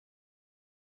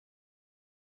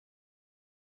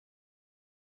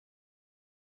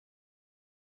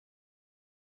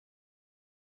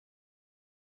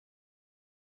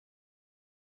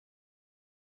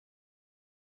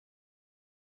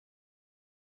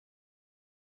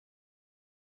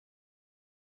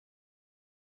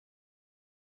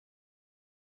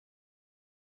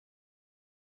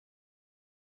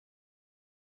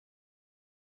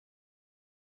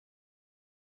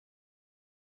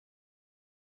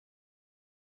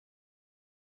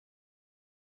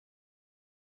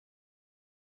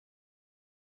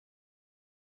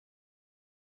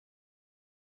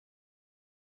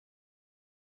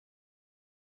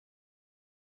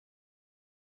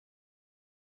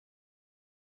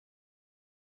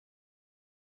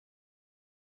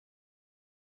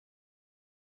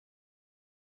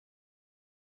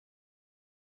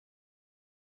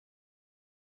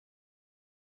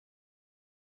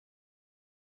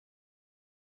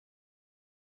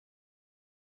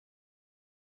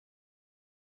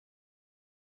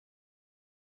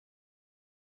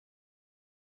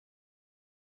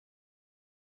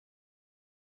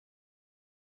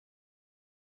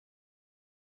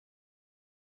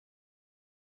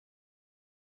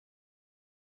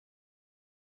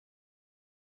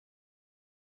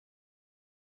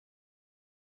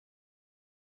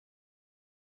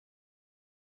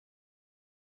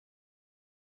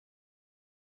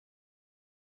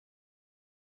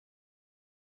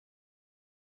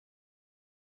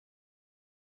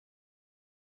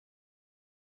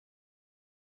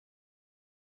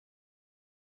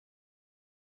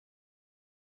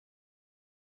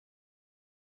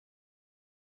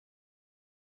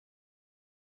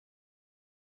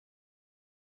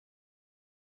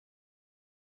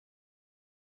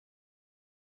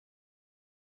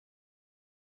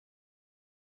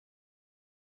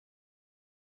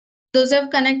Those who have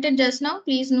connected just now,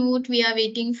 please note we are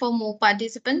waiting for more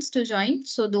participants to join.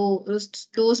 So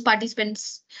those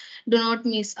participants do not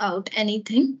miss out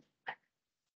anything.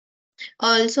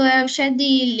 Also, I have shared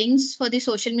the links for the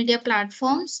social media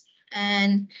platforms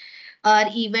and our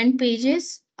event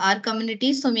pages, our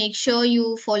community. So make sure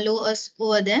you follow us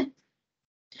over there.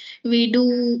 We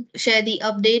do share the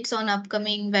updates on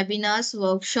upcoming webinars,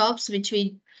 workshops, which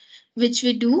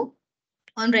we do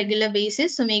on regular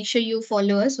basis. So make sure you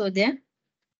follow us over there.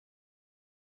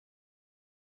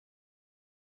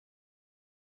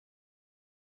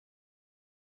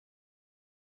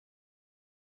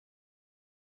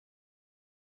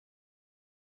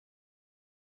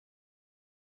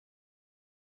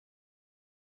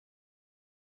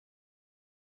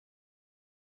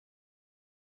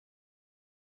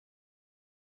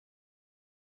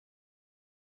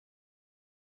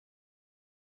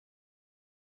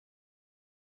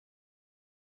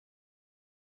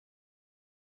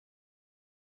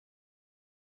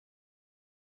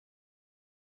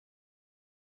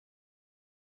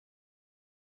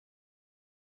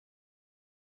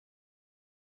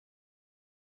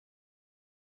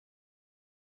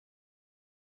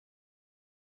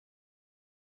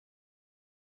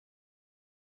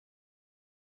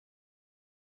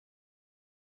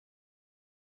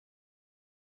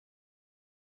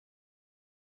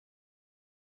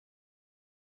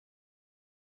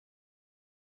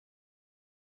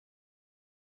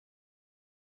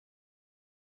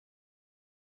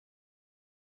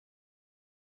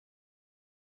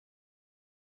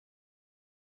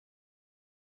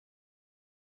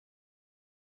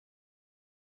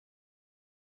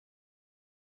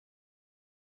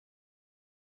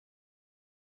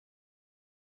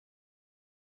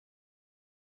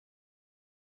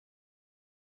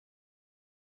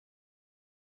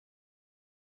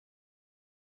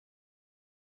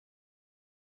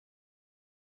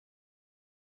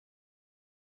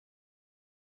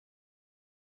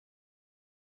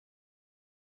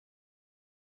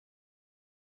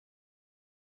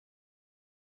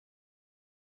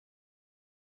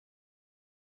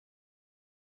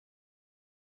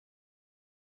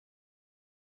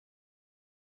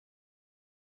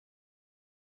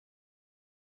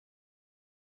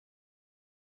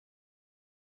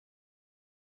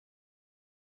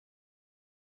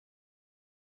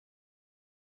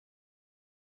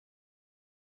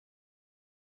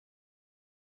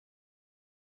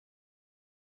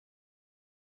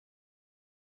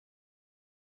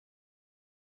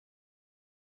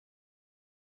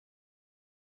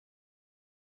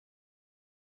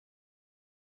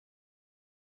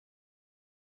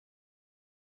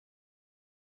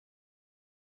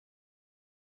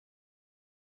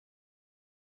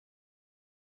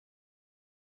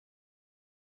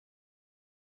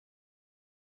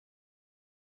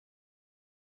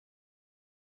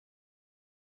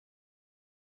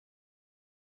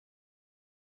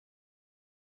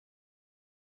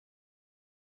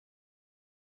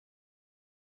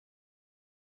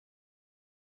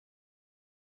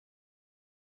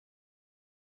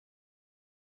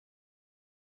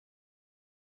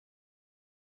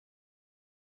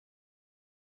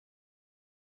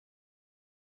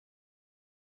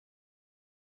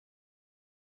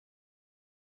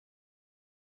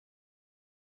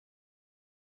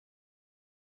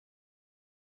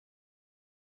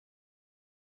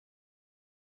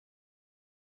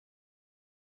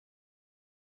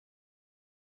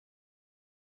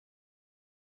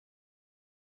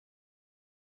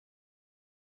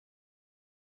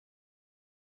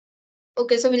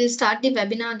 Okay, so we'll start the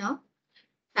webinar now.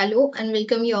 Hello and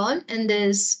welcome you all in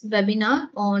this webinar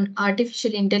on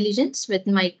artificial intelligence with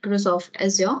Microsoft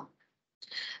Azure.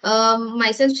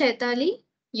 Myself Chaitali,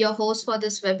 your host for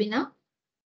this webinar.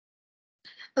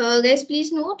 Guys,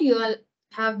 please note you all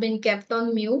have been kept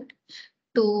on mute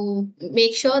to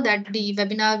make sure that the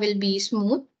webinar will be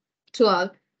smooth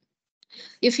throughout.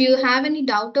 If you have any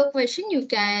doubt or question, you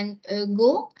can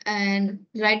go and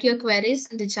write your queries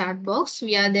in the chat box.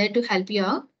 We are there to help you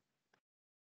out.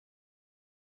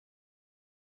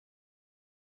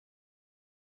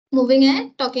 Moving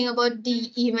ahead, talking about the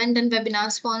event and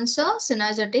webinar sponsor,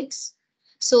 Synergetics.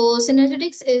 So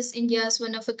Synergetics is India's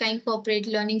one-of-a-kind corporate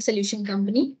learning solution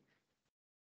company.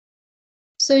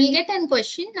 So you'll get a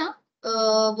question now,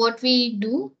 what we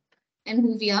do and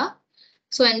who we are.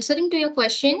 So answering to your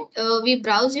question, we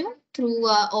browse you through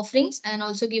offerings and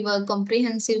also give a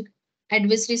comprehensive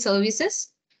advisory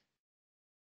services.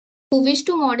 Who wish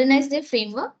to modernize their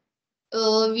framework,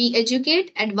 we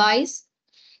educate, advise,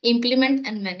 implement,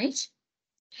 and manage.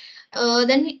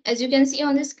 Then, as you can see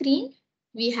on the screen,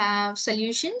 we have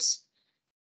solutions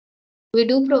We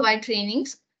do provide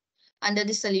trainings under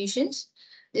the solutions.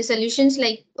 The solutions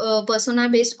like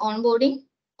persona-based onboarding,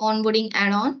 onboarding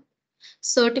add-on,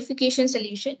 certification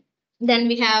solution. Then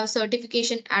we have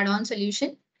certification add-on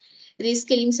solution,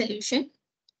 reskilling solution,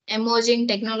 emerging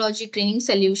technology training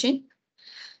solution,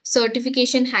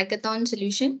 certification hackathon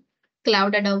solution,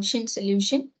 cloud adoption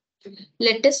solution,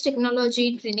 latest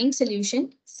technology training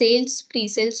solution, sales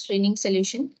pre-sales training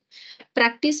solution,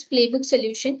 practice playbook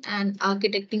solution, and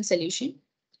architecting solution.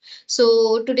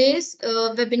 So today's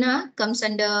webinar comes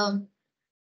under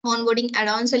onboarding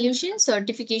add-on solution,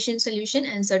 certification solution,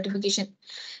 and certification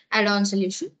add-on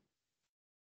solution.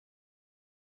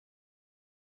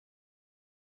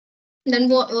 Then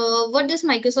what does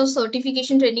Microsoft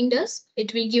certification training does?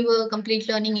 It will give a complete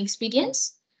learning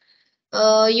experience.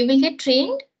 You will get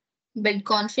trained, build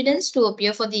confidence to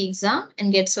appear for the exam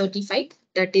and get certified.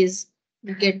 That is,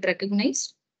 get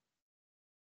recognized.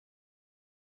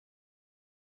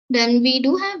 Then we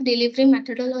do have delivery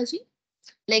methodology,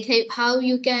 like how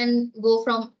you can go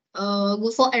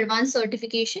for advanced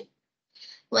certification.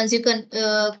 Once you can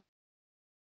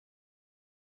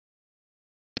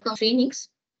trainings.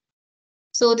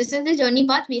 So this is the journey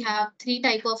path. We have three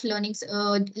type of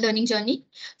learning journey.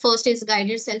 First is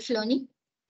guided self-learning.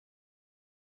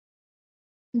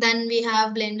 Then we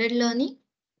have blended learning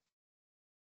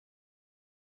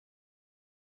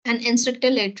and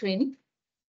instructor-led training.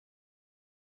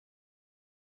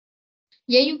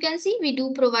 Here you can see we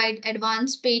do provide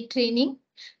advanced paid training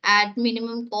at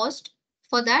minimum cost.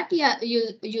 For that, yeah, you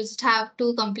just have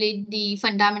to complete the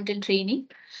fundamental training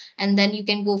and then you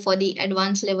can go for the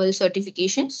advanced level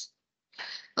certifications.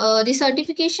 The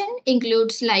certification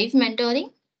includes live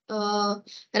mentoring,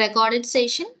 recorded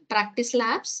session, practice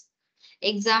labs,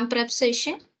 exam prep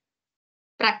session,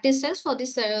 practice tests for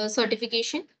this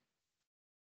certification.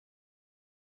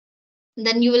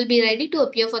 Then you will be ready to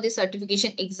appear for the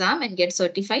certification exam and get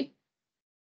certified.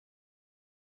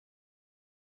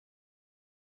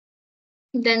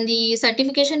 Then the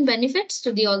certification benefits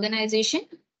to the organization.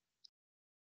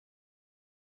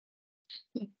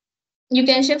 You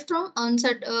can shift from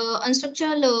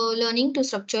unstructured learning to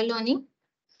structured learning.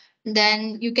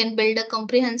 Then you can build a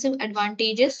comprehensive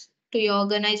advantages to your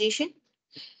organization,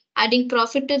 adding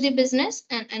profit to the business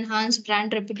and enhance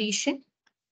brand reputation.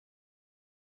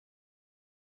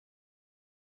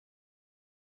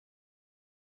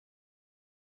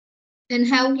 And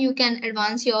how you can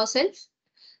advance yourself.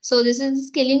 So this is the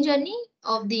skilling journey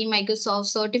of the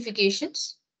Microsoft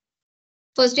certifications.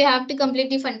 First, you have to complete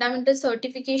the fundamental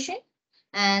certification,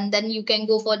 and then you can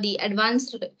go for the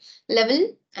advanced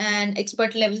level and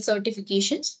expert level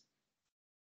certifications.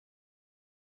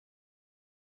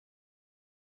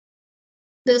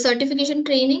 The certification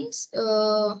trainings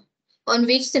on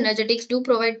which Synergetics do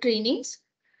provide trainings.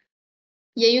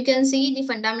 Here you can see the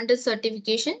fundamental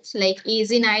certifications like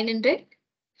AZ 900.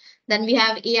 Then we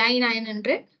have AI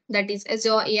 900, that is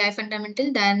Azure AI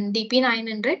Fundamental. Then DP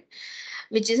 900,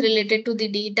 which is related to the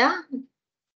data.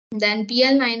 Then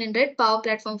PL 900, Power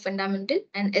Platform Fundamental,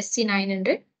 and SC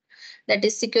 900, that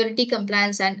is Security,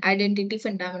 Compliance, and Identity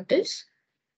Fundamentals.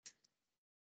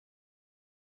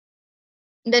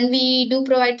 Then we do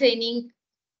provide training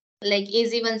like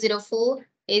AZ 104,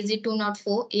 AZ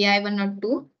 204, AI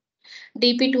 102,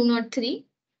 DP 203,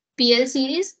 PL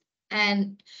series,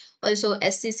 and also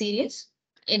SC series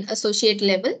in associate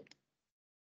level.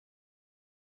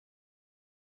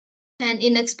 And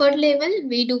in expert level,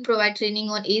 we do provide training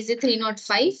on AZ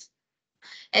 305,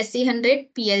 SC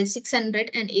 100, PL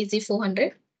 600, and AZ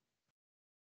 400.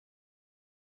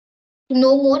 To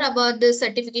know more about the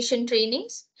certification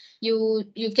trainings, you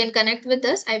can connect with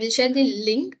us. I will share the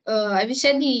link. I will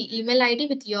share the email ID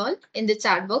with you all in the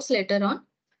chat box later on.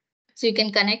 So you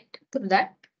can connect through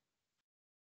that.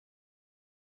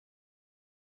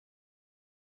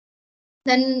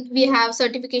 Then we have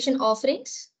certification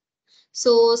offerings.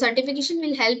 So certification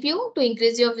will help you to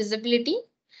increase your visibility,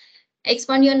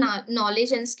 expand your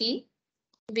knowledge and skill.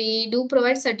 We do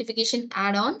provide certification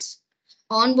add-ons,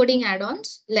 onboarding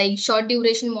add-ons like short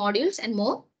duration modules and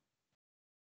more.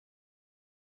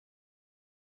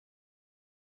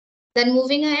 Then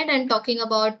moving ahead and talking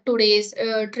about today's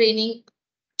training,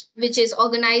 which is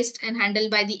organized and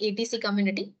handled by the ATC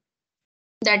community,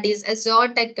 that is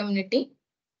Azure Tech community.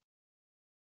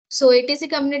 So ATC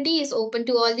community is open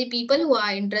to all the people who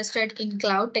are interested in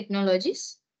cloud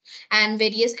technologies and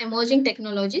various emerging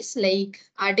technologies like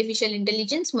artificial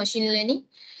intelligence, machine learning,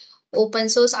 open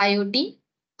source IoT,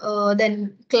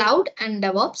 then cloud and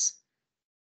DevOps.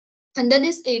 Under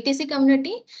this ATC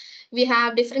community, we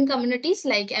have different communities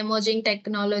like emerging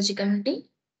technology community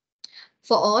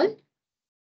for all.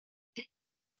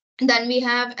 Then we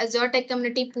have Azure Tech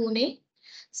Community Pune,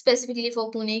 specifically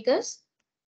for Punekers.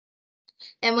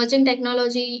 Emerging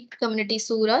Technology Community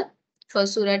Surat for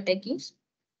Surat techies.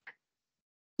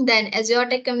 Then Azure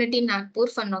Tech Community Nagpur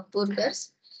for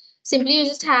Nagpurkers. Simply you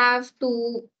just have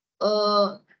to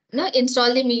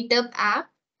install the Meetup app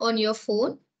on your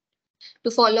phone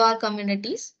to follow our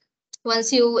communities.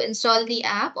 Once you install the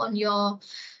app on your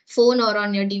phone or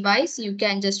on your device, you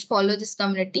can just follow this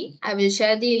community. I will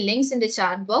share the links in the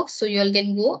chat box so you all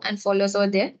can go and follow us over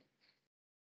there.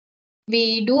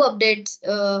 We do updates,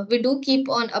 we do keep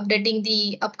on updating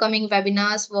the upcoming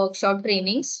webinars, workshop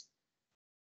trainings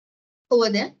over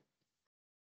there.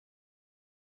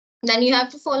 Then you have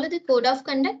to follow the code of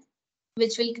conduct,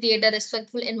 which will create a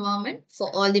respectful environment for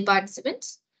all the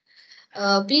participants.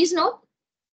 Please note,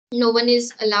 no one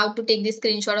is allowed to take the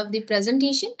screenshot of the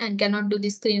presentation and cannot do the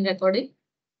screen recording.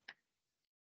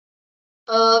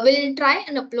 We'll try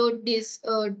and upload this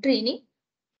training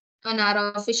on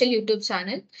our official YouTube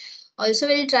channel. Also,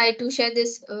 we'll try to share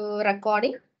this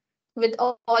recording with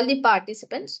all the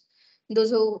participants, those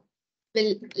who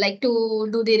will like to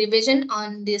do the revision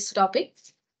on this topic.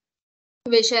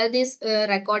 We'll share this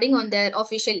recording on their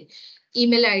official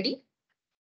email ID.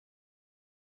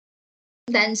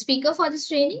 Then speaker for this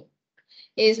training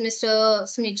is Mr.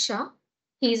 Smith Shah.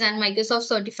 He is an Microsoft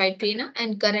certified trainer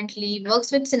and currently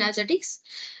works with Synergetics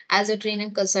as a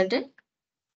training consultant.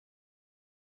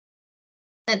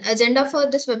 An agenda for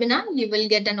this webinar, you will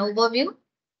get an overview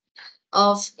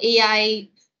of AI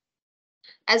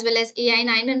as well as AI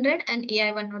 900 and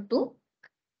AI 102.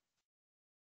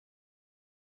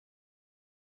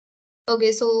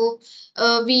 Okay, so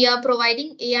we are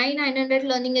providing AI 900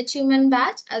 Learning Achievement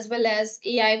Batch as well as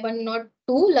AI 102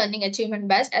 Learning Achievement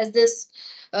Batch, as this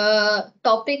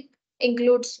topic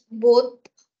includes both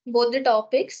the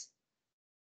topics.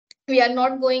 We are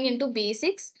not going into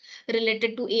basics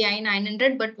related to AI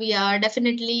 900, but we are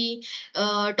definitely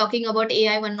talking about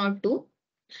AI 102.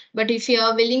 But if you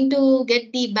are willing to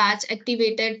get the batch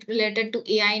activated related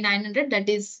to AI 900, that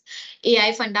is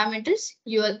AI fundamentals,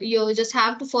 you just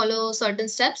have to follow certain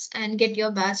steps and get your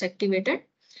batch activated.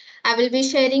 I will be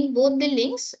sharing both the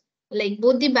links, like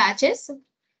both the batches,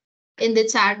 in the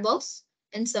chat box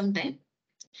in some time.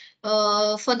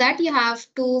 For that, you have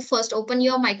to first open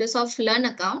your Microsoft Learn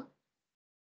account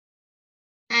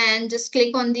and just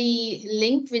click on the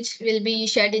link which will be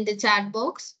shared in the chat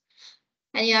box.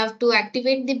 And you have to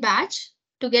activate the batch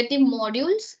to get the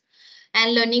modules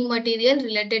and learning material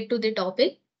related to the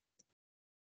topic.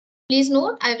 Please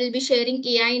note, I will be sharing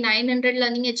AI 900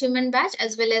 Learning Achievement Batch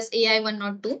as well as AI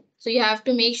 102. So you have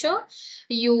to make sure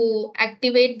you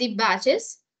activate the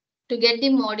batches to get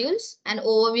the modules and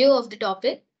overview of the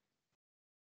topic.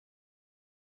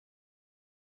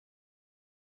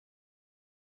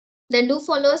 Then do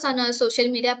follow us on our social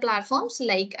media platforms.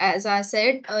 Like as I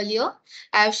said earlier,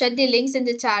 I have shared the links in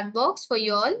the chat box for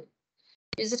you all.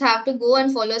 You just have to go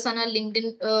and follow us on our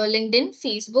LinkedIn,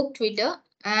 Facebook, Twitter,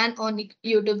 and on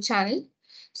YouTube channel.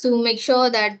 So make sure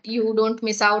that you don't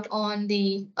miss out on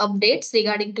the updates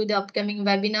regarding to the upcoming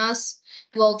webinars,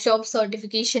 workshops,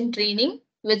 certification training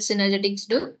which Synergetics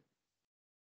do.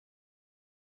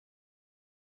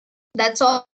 That's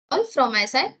all from my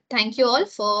side. Thank you all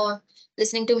for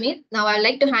listening to me. Now I'd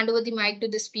like to hand over the mic to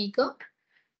the speaker.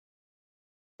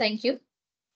 Thank you.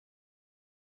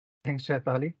 Thanks,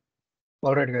 Chaitali.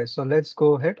 All right, guys. So let's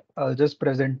go ahead. I'll just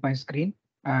present my screen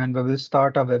and we will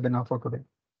start our webinar for today.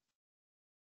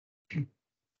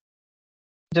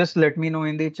 Just let me know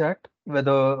in the chat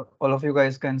whether all of you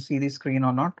guys can see the screen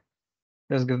or not.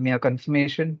 Just give me a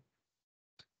confirmation.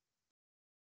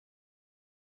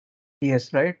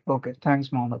 Yes, right? Okay,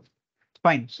 thanks, Mohammed.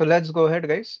 Fine. So let's go ahead,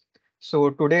 guys.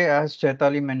 So today, as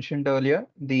Chaitali mentioned earlier,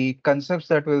 the concepts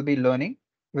that we'll be learning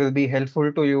will be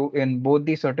helpful to you in both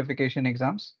the certification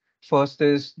exams. First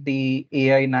is the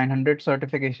AI 900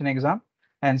 certification exam,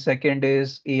 and second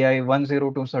is AI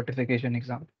 102 certification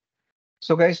exam.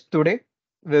 So guys, today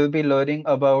we'll be learning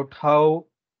about how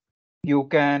you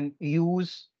can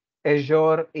use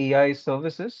Azure AI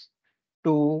services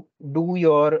to do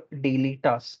your daily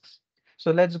tasks.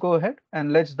 So let's go ahead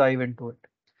and let's dive into it.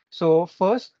 So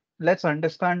first, let's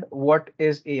understand what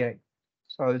is AI.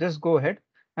 So I'll just go ahead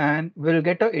and we'll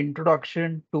get an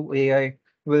introduction to AI.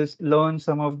 We'll learn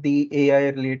some of the AI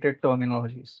related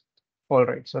terminologies. All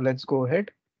right, so let's go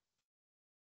ahead.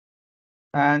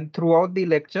 And throughout the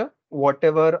lecture,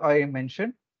 whatever I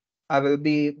mention, I will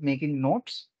be making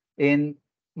notes in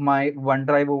my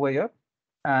OneDrive over here.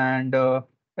 And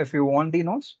if you want the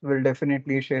notes, we'll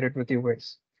definitely share it with you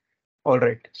guys. All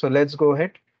right, so let's go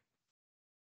ahead.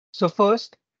 So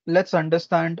first, let's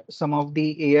understand some of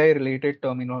the AI related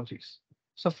terminologies.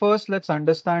 So first, let's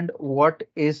understand what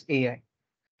is AI.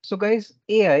 So guys,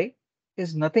 AI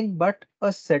is nothing but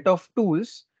a set of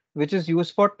tools which is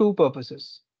used for two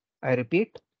purposes. I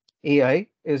repeat, AI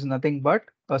is nothing but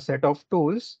a set of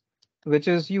tools which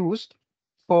is used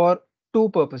for two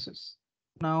purposes.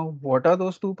 Now, what are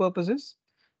those two purposes?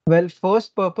 Well,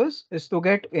 first purpose is to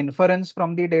get inference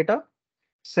from the data.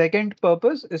 Second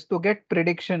purpose is to get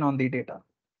prediction on the data.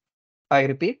 I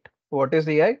repeat, what is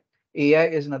AI? AI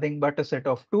is nothing but a set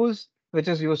of tools which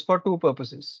is used for two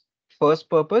purposes. First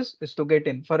purpose is to get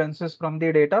inferences from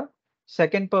the data.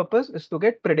 Second purpose is to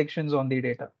get predictions on the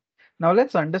data. Now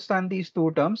let's understand these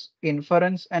two terms,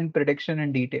 inference and prediction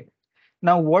in detail.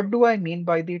 Now, what do I mean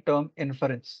by the term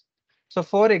inference? So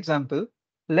for example,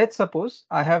 let's suppose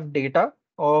I have data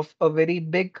of a very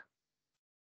big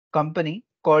company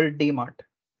called DMart.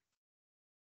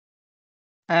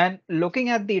 And looking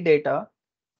at the data,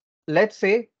 let's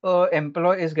say a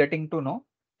employee is getting to know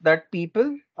that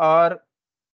people are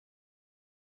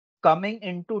coming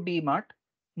into DMart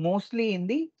mostly in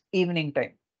the evening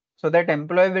time. So that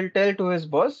employee will tell to his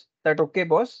boss that, okay,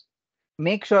 boss,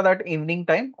 make sure that evening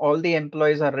time all the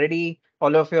employees are ready,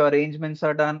 all of your arrangements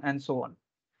are done, and so on.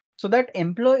 So that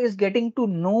employee is getting to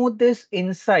know this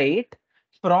insight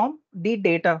from the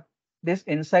data. This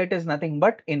insight is nothing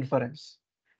but inference.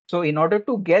 So in order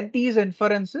to get these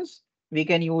inferences, we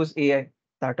can use AI.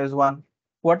 That is one.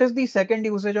 What is the second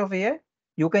usage of AI?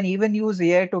 You can even use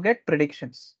AI to get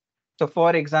predictions. So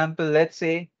for example, let's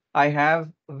say I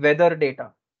have weather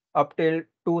data up till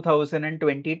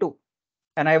 2022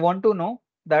 and I want to know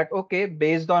that, okay,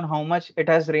 based on how much it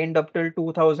has rained up till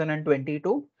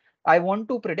 2022, I want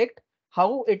to predict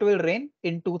how it will rain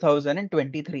in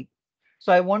 2023.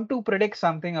 So I want to predict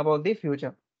something about the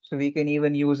future. So we can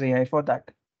even use AI for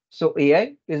that. So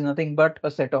AI is nothing but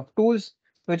a set of tools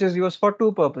which is used for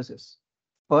two purposes.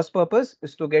 First purpose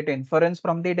is to get inference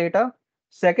from the data.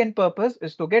 Second purpose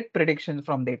is to get predictions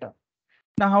from data.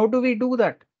 Now, how do we do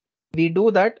that? We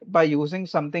do that by using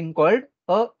something called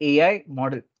a AI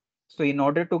model. So in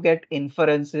order to get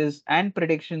inferences and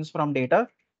predictions from data,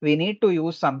 we need to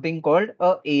use something called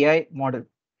a AI model.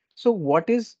 So what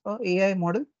is a AI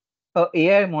model? A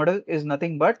AI model is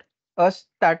nothing but a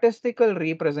statistical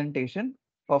representation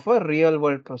of a real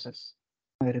world process.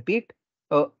 I repeat,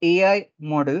 a AI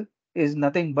model is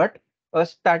nothing but a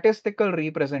statistical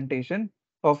representation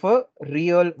of a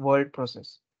real world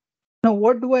process. Now,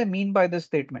 what do I mean by this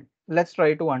statement? Let's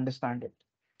try to understand it.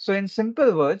 So in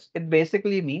simple words, it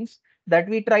basically means that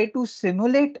we try to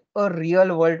simulate a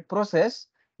real world process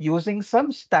using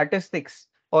some statistics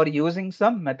or using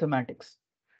some mathematics.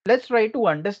 Let's try to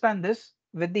understand this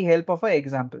with the help of an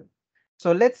example.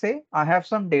 So let's say I have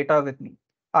some data with me.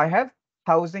 I have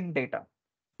housing data.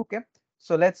 Okay.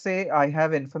 So let's say I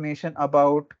have information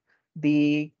about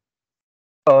the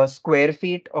square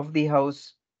feet of the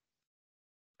house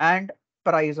and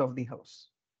price of the house.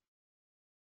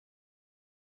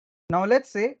 Now let's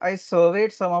say I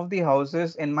surveyed some of the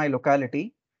houses in my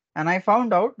locality and I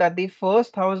found out that the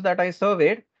first house that I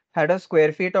surveyed had a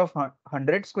square feet of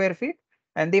 100 square feet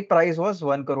and the price was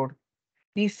 1 crore.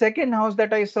 The second house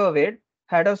that I surveyed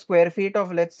had a square feet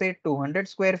of, let's say, 200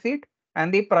 square feet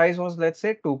and the price was, let's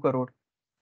say, 2 crore.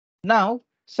 Now,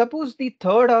 suppose the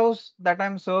third house that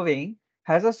I'm surveying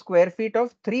has a square feet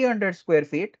of 300 square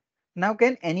feet. Now,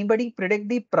 can anybody predict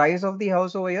the price of the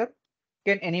house over here?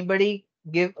 Can anybody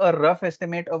give a rough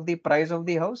estimate of the price of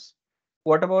the house?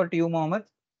 What about you, Mohammed?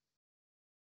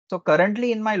 So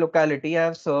currently in my locality, I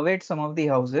have surveyed some of the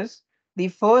houses. The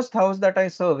first house that I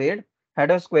surveyed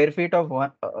had a square feet of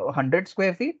 100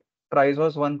 square feet. Price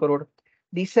was 1 crore.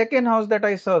 The second house that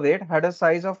I surveyed had a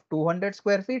size of 200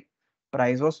 square feet.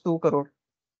 Price was 2 crore.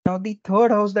 Now the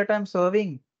third house that I'm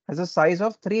serving has a size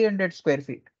of 300 square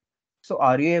feet. So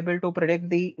are you able to predict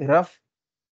the rough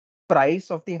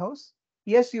price of the house?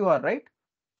 Yes, you are right.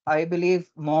 I believe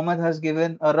Mohammed has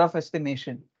given a rough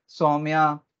estimation.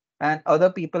 Soumya and other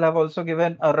people have also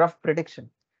given a rough prediction.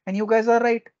 And you guys are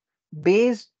right.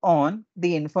 Based on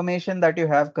the information that you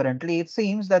have currently, it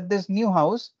seems that this new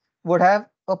house would have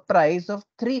a price of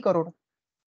 3 crore.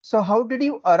 So how did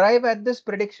you arrive at this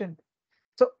prediction?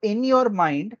 So in your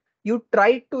mind, you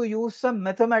try to use some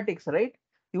mathematics, right?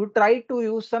 You try to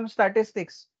use some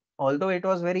statistics. Although it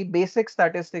was very basic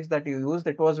statistics that you used,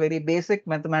 it was very basic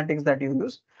mathematics that you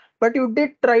used, but you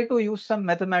did try to use some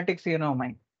mathematics in your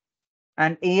mind.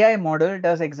 An AI model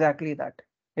does exactly that.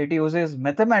 It uses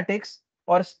mathematics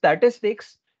or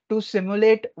statistics to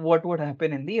simulate what would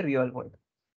happen in the real world.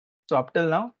 So up till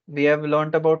now, we have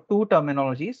learned about two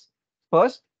terminologies.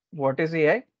 First, what is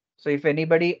AI? So if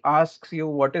anybody asks you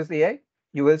what is AI,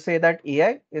 you will say that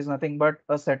AI is nothing but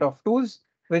a set of tools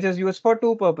which is used for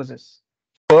two purposes.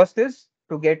 First is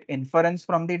to get inference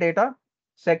from the data.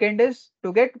 Second is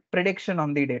to get prediction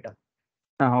on the data.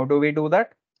 Now, how do we do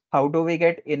that? How do we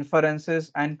get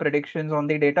inferences and predictions on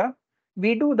the data?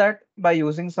 We do that by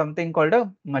using something called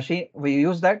a machine. We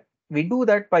do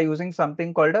that by using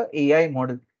something called a AI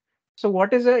model. So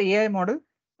what is a AI model?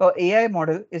 A AI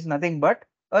model is nothing but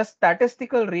a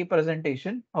statistical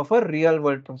representation of a real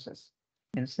world process.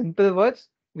 In simple words,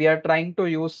 we are trying to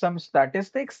use some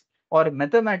statistics or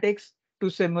mathematics to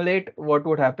simulate what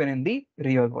would happen in the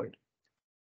real world.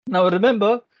 Now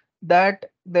remember that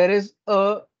there is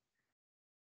a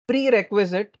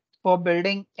prerequisite for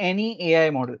building any AI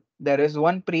model. There is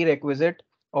one prerequisite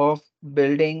of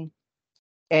building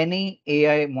any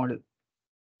AI model,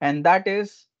 and that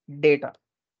is data.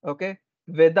 Okay.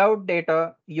 Without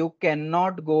data, you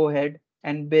cannot go ahead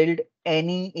and build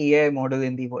any AI model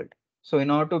in the world. So in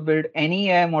order to build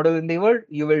any AI model in the world,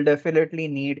 you will definitely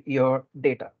need your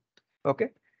data.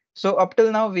 Okay. So up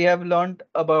till now, we have learned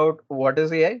about what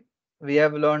is AI. We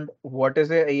have learned what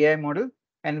is a AI model,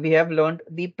 and we have learned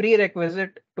the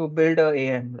prerequisite to build a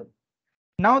AI model.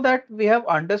 Now that we have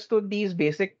understood these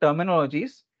basic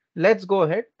terminologies, let's go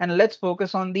ahead and let's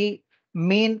focus on the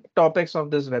main topics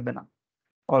of this webinar.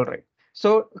 All right.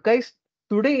 So guys,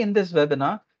 today in this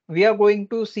webinar, we are going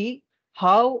to see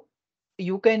how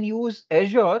you can use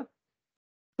Azure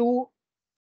to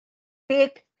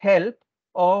take help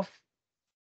of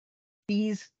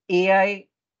these AI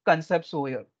concepts over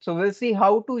here. So we'll see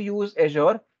how to use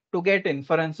Azure to get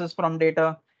inferences from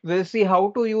data. We'll see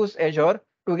how to use Azure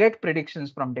to get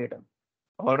predictions from data.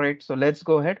 All right, so let's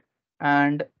go ahead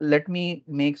and let me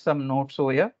make some notes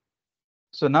over here.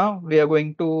 So now we are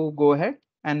going to go ahead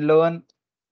and learn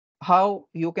how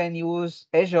you can use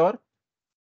Azure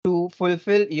to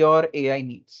fulfill your AI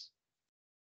needs.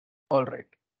 All right.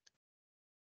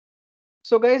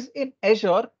 So guys, in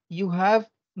Azure, you have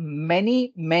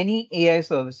many AI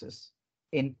services.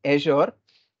 In Azure,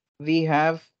 we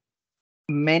have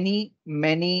many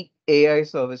AI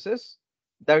services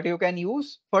that you can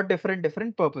use for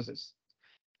different purposes.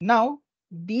 Now,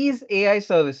 these AI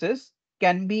services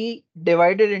can be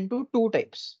divided into two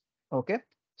types. Okay.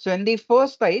 So in the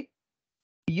first type,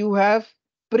 you have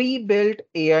pre-built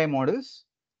AI models.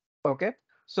 Okay.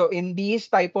 So in these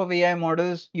type of AI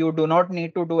models, you do not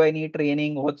need to do any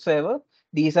training whatsoever.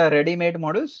 These are ready-made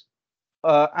models,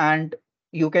 and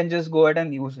you can just go ahead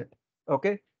and use it.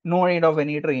 Okay. No need of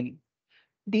any training.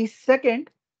 The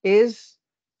second is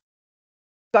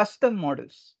custom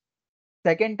models.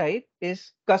 Second type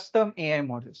is custom AI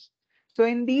models. So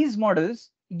in these models,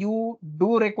 you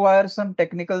do require some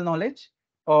technical knowledge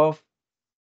of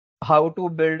how to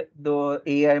build the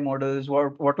AI models,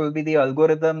 what will be the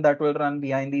algorithm that will run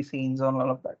behind the scenes and all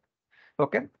of that.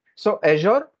 Okay. So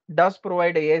Azure does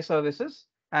provide AI services,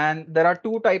 and there are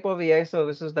two type of AI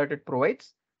services that it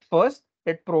provides. First,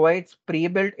 it provides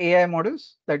pre-built AI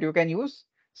models that you can use.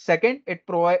 Second, it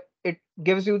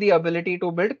gives you the ability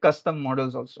to build custom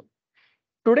models also.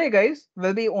 Today, guys,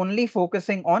 we'll be only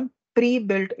focusing on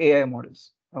pre-built AI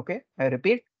models. Okay, I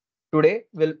repeat, today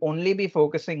we'll only be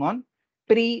focusing on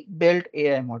pre-built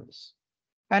AI models.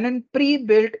 And in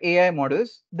pre-built AI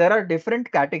models, there are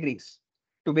different categories.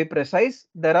 To be precise,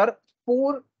 there are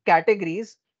four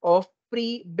categories of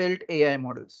pre-built AI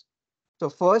models. So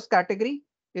first category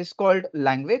is called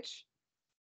language.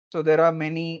 So there are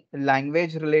many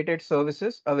language related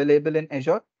services available in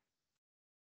Azure.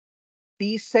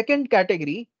 The second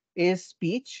category is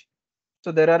speech.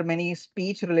 So there are many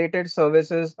speech related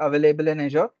services available in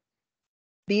Azure.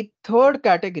 The third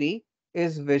category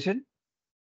is vision.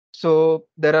 So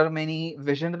there are many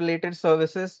vision related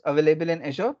services available in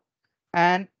Azure.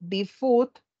 And the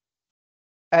fourth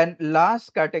and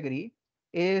last category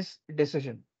is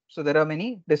decision. So there are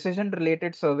many decision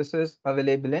related services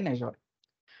available in Azure.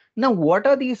 Now, what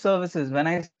are these services? When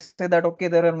I say that, okay,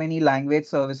 there are many language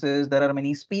services, there are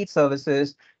many speech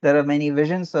services, there are many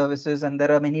vision services, and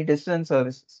there are many decision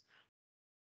services.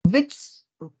 Which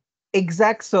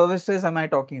exact services am I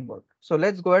talking about? So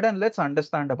let's go ahead and let's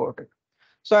understand about it.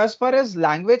 So as far as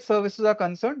language services are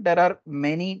concerned, there are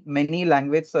many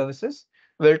language services.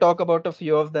 We'll talk about a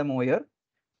few of them over here.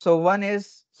 So one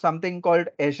is something called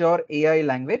Azure AI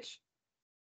language.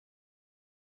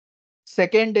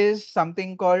 Second is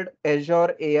something called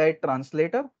Azure AI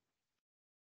translator.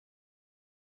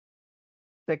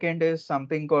 Second is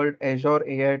something called Azure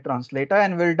AI translator,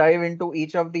 and we'll dive into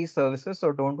each of these services.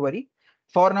 So don't worry.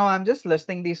 For now, I'm just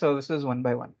listing these services one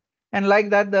by one. And like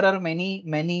that, there are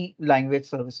many language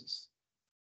services.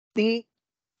 The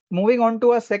Moving on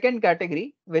to our second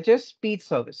category, which is speech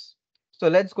service. So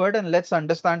let's go ahead and let's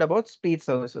understand about speech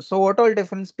services. So what all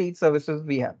different speech services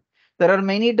we have? There are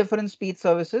many different speech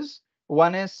services.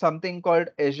 One is something called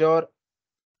Azure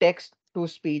text to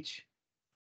speech,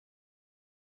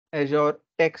 Azure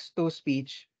text to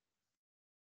speech.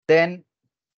 Then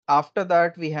after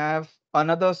that, we have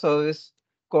another service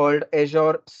called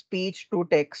Azure speech to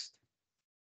text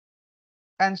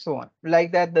and so on.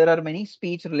 Like that, there are many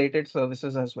speech related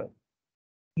services as well.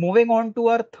 Moving on to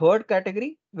our third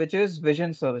category, which is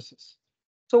vision services.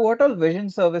 So what all vision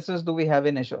services do we have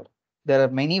in Azure? There are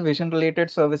many vision related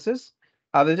services.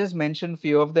 I will just mention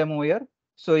few of them over here.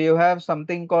 So you have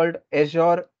something called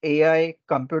Azure AI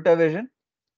computer vision.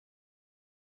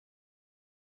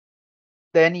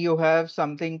 Then you have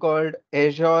something called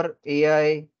Azure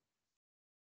AI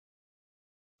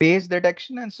face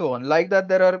detection and so on. Like that,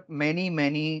 there are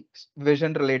many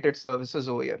vision related services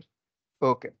over here.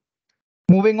 Okay.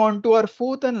 Moving on to our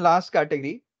fourth and last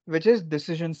category, which is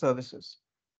decision services.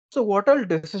 So what all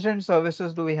decision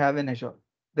services do we have in Azure?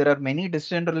 There are many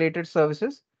decision related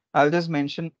services. I'll just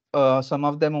mention some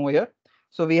of them over here.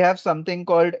 So we have something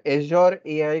called Azure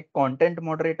AI content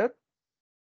moderator.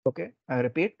 Okay, I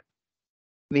repeat.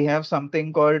 We have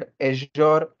something called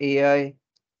Azure AI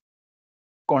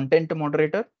content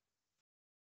moderator.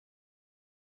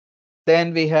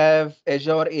 Then we have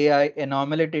Azure AI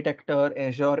Anomaly Detector,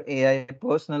 Azure AI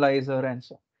Personalizer, and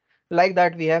so on. Like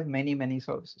that, we have many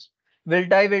services. We'll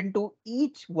dive into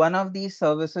each one of these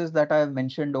services that I have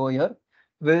mentioned over here.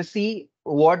 We'll see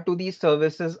what do these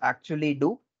services actually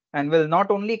do, and we'll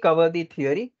not only cover the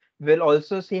theory, we'll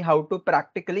also see how to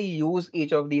practically use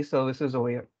each of these services over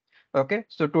here. Okay,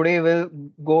 so today we'll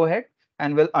go ahead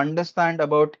and we'll understand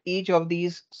about each of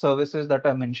these services that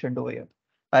I mentioned over here.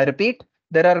 I repeat,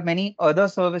 there are many other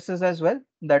services as well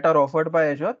that are offered by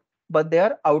Azure, but they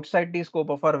are outside the scope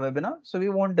of our webinar, so we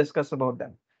won't discuss about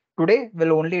them. Today,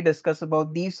 we'll only discuss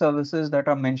about these services that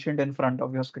are mentioned in front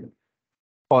of your screen.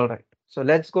 All right, so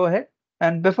let's go ahead.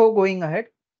 And before going ahead,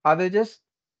 I will just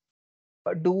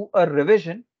do a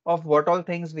revision of what all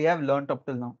things we have learned up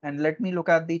till now. And let me look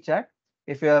at the chat.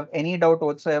 If you have any doubt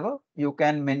whatsoever, you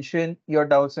can mention your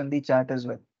doubts in the chat as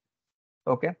well.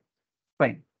 Okay,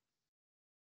 fine.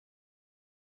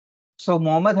 So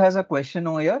Mohammed has a question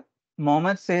over here.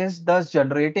 Mohammed says, does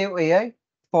generative AI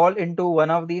fall into one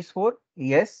of these four?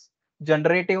 Yes,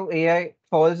 generative AI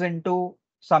falls into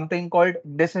something called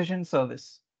decision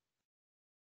service.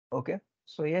 Okay,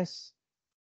 so yes,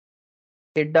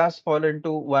 it does fall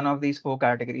into one of these four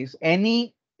categories.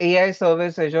 Any AI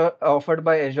service Azure offered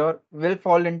by Azure will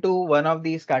fall into one of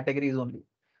these categories only.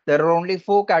 There are only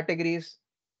four categories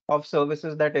of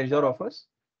services that Azure offers.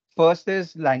 First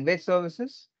is language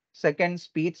services, second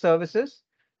speech services,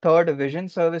 third vision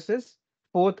services,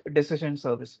 fourth decision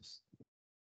services.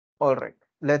 All right,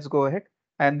 let's go ahead.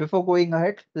 And before going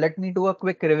ahead, let me do a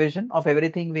quick revision of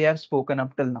everything we have spoken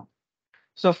up till now.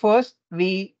 So first,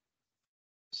 we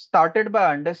started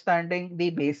by understanding the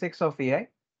basics of AI,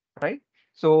 right?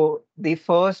 So the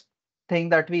first thing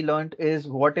that we learned is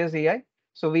what is AI.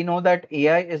 So we know that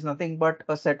AI is nothing but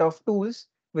a set of tools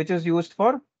which is used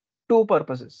for two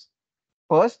purposes.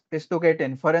 First is to get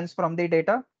inference from the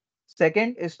data.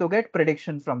 Second is to get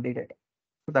prediction from the data.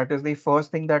 So that is the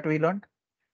first thing that we learned.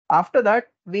 After that,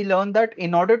 we learned that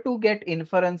in order to get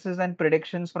inferences and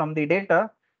predictions from the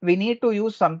data, we need to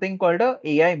use something called a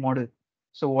AI model.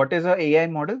 So what is a AI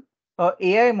model? A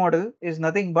AI model is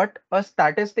nothing but a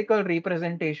statistical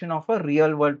representation of a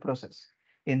real world process.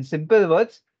 In simple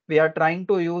words, we are trying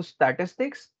to use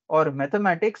statistics or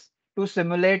mathematics to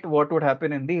simulate what would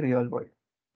happen in the real world.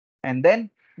 And then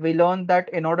we learned that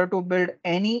in order to build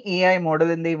any AI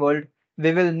model in the world,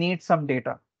 we will need some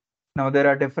data. Now there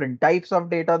are different types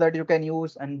of data that you can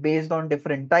use, and based on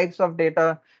different types of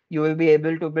data, you will be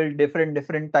able to build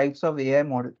different types of AI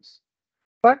models.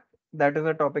 But that is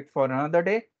a topic for another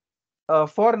day.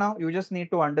 For now, you just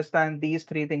need to understand these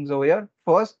three things over here.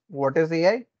 First, what is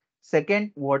AI?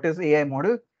 Second, what is AI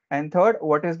model? And third,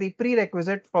 what is the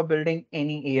prerequisite for building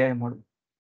any AI model?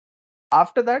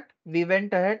 After that, we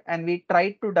went ahead and we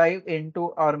tried to dive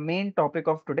into our main topic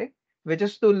of today, which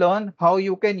is to learn how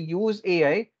you can use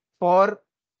AI for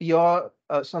your,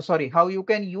 how you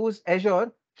can use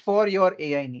Azure for your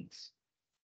AI needs.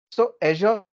 So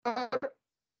Azure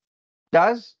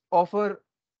does offer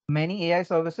many AI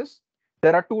services.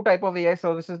 There are two type of AI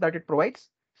services that it provides.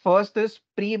 First is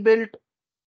pre-built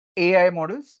AI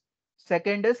models.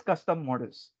 Second is custom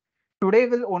models. Today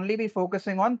we'll only be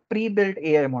focusing on pre-built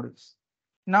AI models.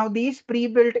 Now these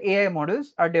pre-built AI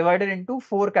models are divided into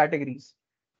four categories.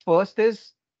 First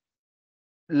is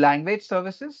language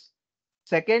services,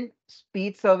 second,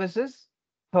 speech services,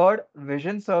 third,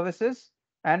 vision services,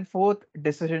 and fourth,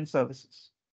 decision services.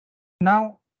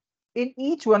 Now, in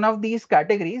each one of these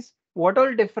categories, what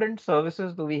all different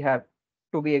services do we have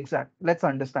to be exact? Let's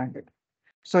understand it.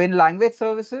 So in language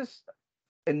services,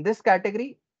 in this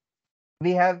category,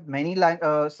 we have many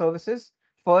services.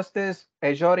 First is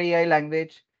Azure AI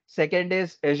language. Second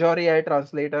is Azure AI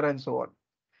translator and so on.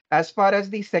 As far as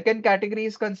the second category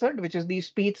is concerned, which is the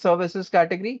speech services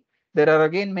category, there are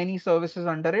again many services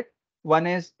under it. One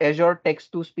is Azure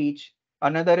text to speech.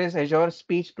 Another is Azure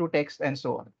speech to text and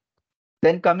so on.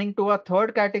 Then coming to our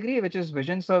third category, which is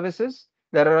vision services,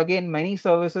 there are again many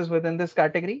services within this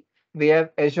category. We have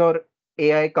Azure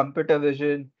AI computer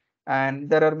vision, and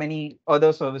there are many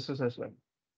other services as well.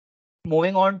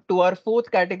 Moving on to our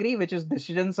fourth category, which is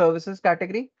decision services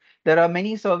category. There are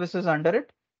many services under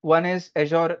it. One is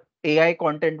Azure AI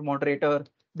content moderator.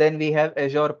 Then we have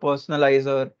Azure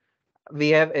personalizer. We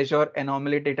have Azure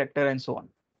anomaly detector and so on.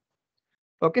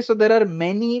 Okay, so there are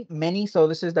many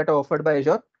services that are offered by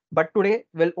Azure, but today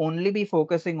we'll only be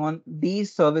focusing on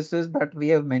these services that we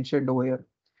have mentioned over here.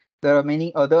 There are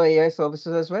many other AI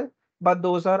services as well, but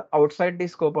those are outside the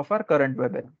scope of our current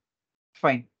webinar.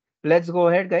 Fine. Let's go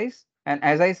ahead, guys. And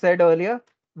as I said earlier,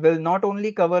 we'll not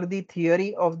only cover the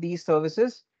theory of these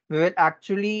services, we will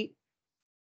actually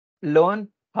learn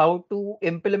how to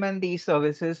implement these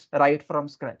services right from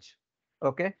scratch.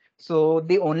 Okay. So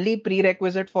the only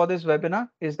prerequisite for this webinar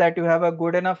is that you have a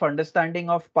good enough understanding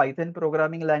of Python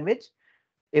programming language.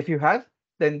 If you have,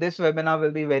 then this webinar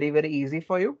will be very easy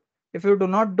for you. If you do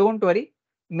not, don't worry.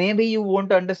 Maybe you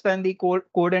won't understand the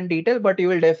code in detail, but you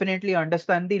will definitely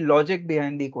understand the logic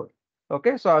behind the code.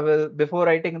 Okay, so I will, before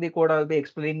writing the code, I'll be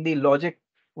explaining the logic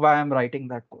why I'm writing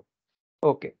that code.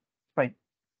 Okay, fine.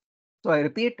 So I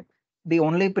repeat, the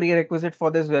only prerequisite for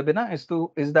this webinar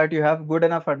is that you have good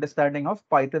enough understanding of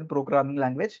Python programming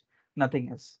language, nothing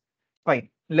else. Fine.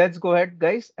 Let's go ahead,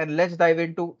 guys, and let's dive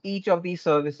into each of these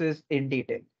services in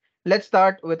detail. Let's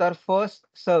start with our first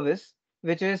service,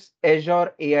 which is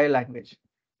Azure AI language.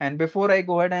 And before I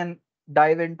go ahead and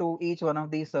dive into each one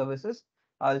of these services,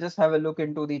 I'll just have a look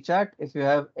into the chat. If you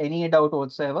have any doubt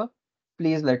whatsoever,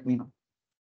 please let me know.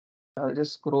 I'll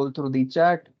just scroll through the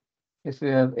chat. If you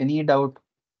have any doubt,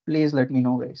 please let me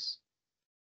know, guys.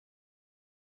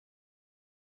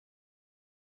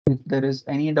 If there is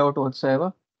any doubt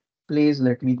whatsoever, please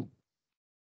let me know.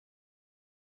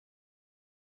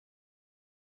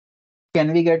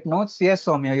 Can we get notes? Yes,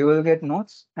 Soumya, you will get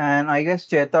notes. And I guess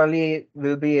Chaitali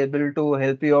will be able to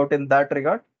help you out in that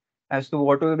regard as to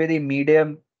what will be the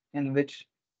medium in which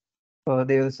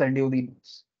they will send you the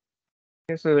notes.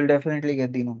 Okay, so you will definitely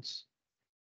get the notes.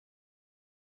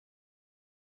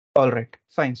 All right,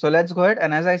 fine. So let's go ahead.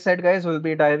 And as I said, guys, we'll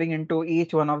be diving into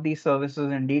each one of these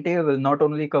services in detail. We'll not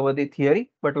only cover the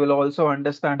theory, but we'll also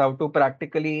understand how to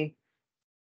practically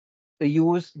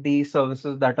use the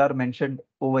services that are mentioned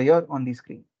over here on the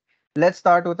screen. Let's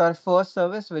start with our first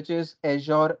service, which is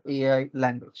Azure AI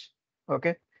language.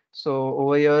 Okay, so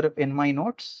over here in my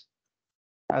notes,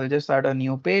 I'll just add a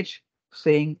new page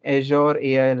saying Azure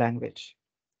AI language.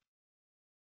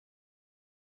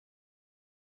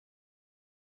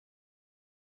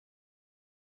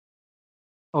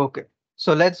 Okay,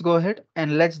 so let's go ahead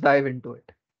and let's dive into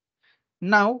it.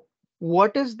 Now,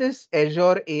 what is this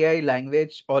Azure AI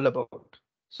language all about?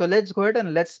 So let's go ahead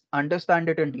and let's understand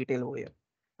it in detail over here.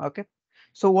 Okay.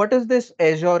 So what is this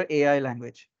Azure AI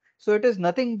language? So it is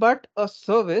nothing but a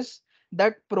service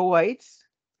that provides,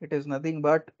 it is nothing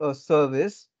but a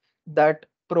service that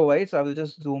provides, I will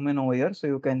just zoom in over here so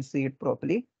you can see it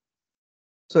properly.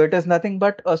 So it is nothing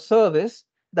but a service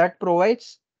that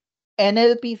provides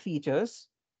NLP features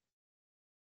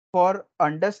for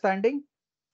understanding.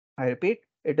 I repeat,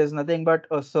 it is nothing but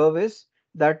a service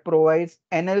that provides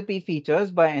NLP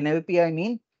features. By NLP, I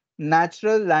mean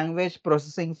natural language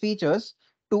processing features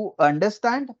to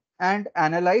understand and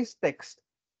analyze text.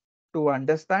 To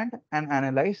understand and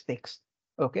analyze text.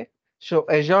 Okay. So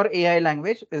Azure AI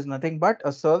language is nothing but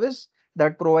a service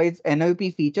that provides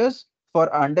NLP features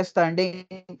for understanding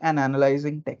and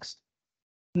analyzing text.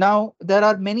 Now, there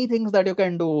are many things that you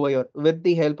can do over here with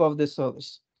the help of this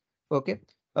service. Okay.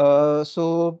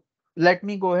 So let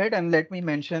me go ahead and let me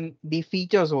mention the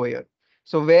features over here.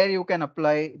 So where you can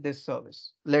apply this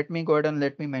service. Let me go ahead and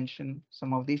let me mention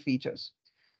some of the features.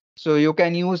 So you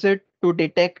can use it to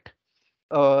detect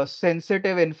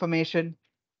sensitive information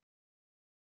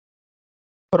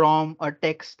from a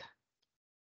text.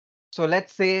 So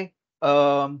let's say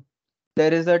there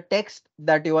is a text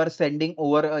that you are sending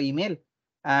over an email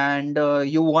and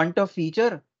you want a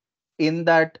feature in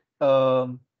that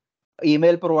um,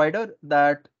 email provider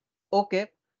that, okay,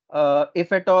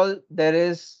 if at all there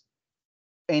is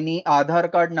any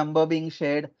Aadhaar card number being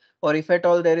shared, or if at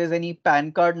all there is any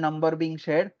PAN card number being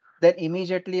shared, then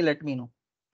immediately let me know.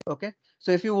 Okay.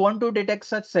 So if you want to detect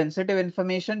such sensitive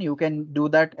information, you can do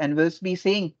that. And we'll be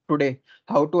seeing today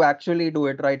how to actually do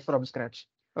it right from scratch.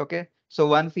 Okay. So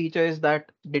one feature is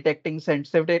that detecting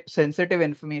sensitive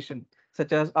information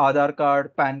such as Aadhaar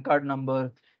card, PAN card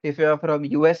number. If you are from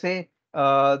USA,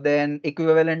 then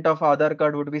equivalent of Aadhaar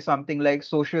card would be something like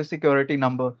social security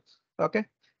number. Okay.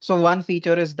 So one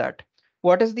feature is that.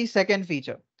 What is the second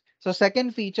feature? So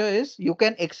second feature is you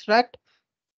can extract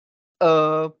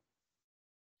uh,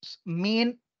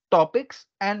 main topics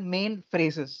and main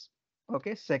phrases.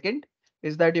 Okay. Second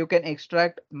is that you can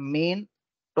extract main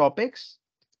topics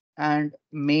and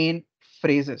main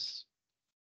phrases.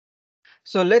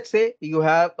 So let's say you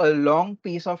have a long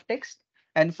piece of text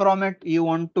and from it you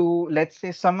want to, let's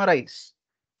say, summarize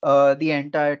the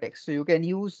entire text. So you can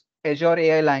use Azure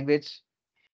AI language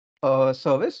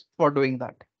service for doing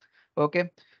that.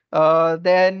 Okay.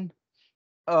 Then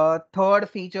third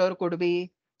feature could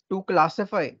be to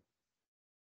classify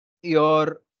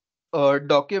your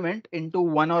document into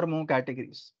one or more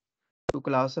categories. To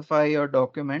classify your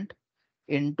document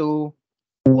into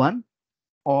one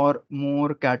or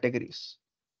more categories.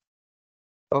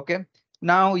 Okay.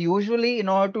 Now, usually in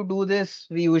order to do this,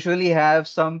 we usually have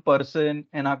some person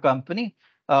in our company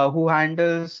who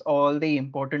handles all the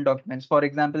important documents. For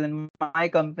example, in my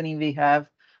company, we have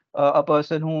a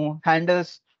person who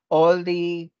handles all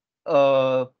the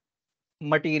uh,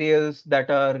 materials that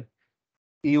are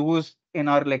used in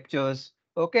our lectures.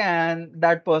 Okay, and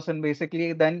that person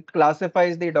basically then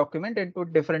classifies the document into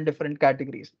different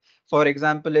categories. For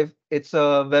example, if it's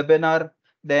a webinar,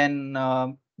 then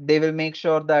they will make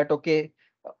sure that, okay,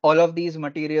 all of these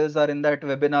materials are in that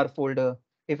webinar folder.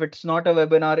 If it's not a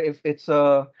webinar, if it's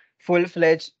a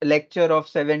full-fledged lecture of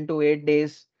 7 to 8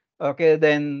 days, okay,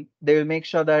 then they will make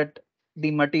sure that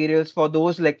the materials for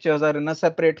those lectures are in a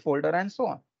separate folder and so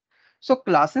on. So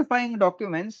classifying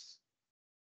documents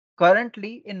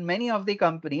currently in many of the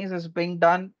companies is being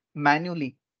done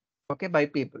manually, okay, by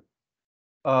people.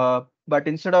 But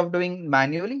instead of doing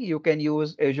manually, you can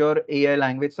use Azure AI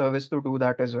language service to do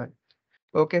that as well.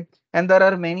 Okay. And there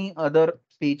are many other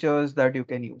features that you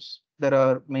can use. There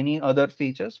are many other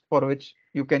features for which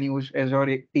you can use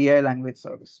Azure AI language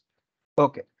service.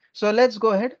 Okay, so let's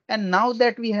go ahead. And now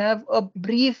that we have a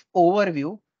brief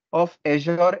overview of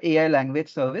Azure AI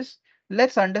language service,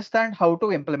 let's understand how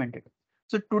to implement it.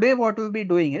 So today what we'll be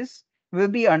doing is we'll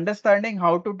be understanding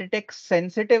how to detect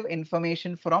sensitive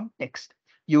information from text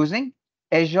using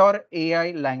Azure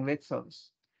AI language service.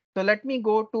 So let me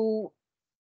go to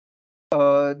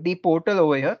the portal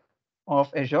over here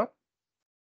of Azure.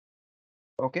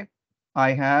 Okay,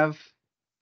 I have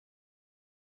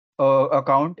a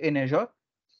account in Azure.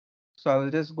 So I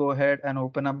will just go ahead and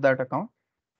open up that account.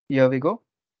 Here we go.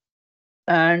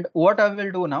 And what I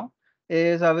will do now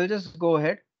is I will just go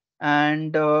ahead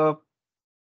and I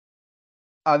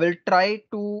will try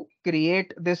to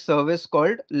create this service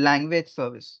called language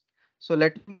service. So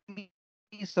let me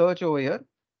search over here,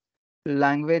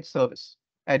 language service.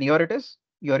 And here it is.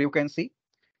 Here you can see.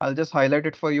 I'll just highlight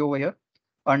it for you over here.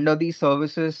 Under the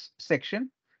services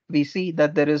section, we see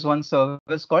that there is one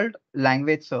service called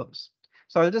language service.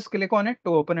 So I'll just click on it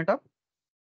to open it up.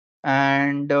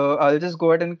 And I'll just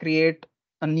go ahead and create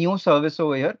a new service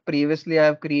over here. Previously, I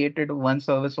have created one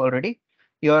service already.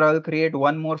 Here, I'll create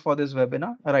one more for this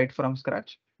webinar right from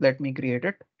scratch. Let me create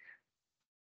it.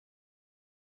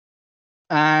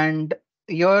 And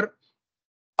here,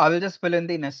 I will just fill in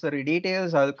the necessary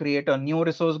details. I'll create a new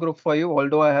resource group for you.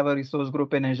 Although I have a resource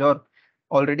group in Azure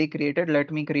already created,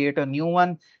 let me create a new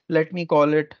one. Let me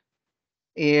call it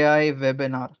AI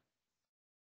webinar.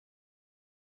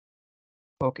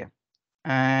 Okay.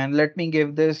 And let me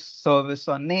give this service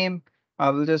a name. I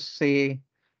will just say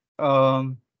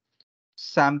um,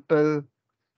 sample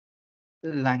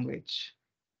language.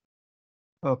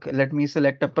 Okay, let me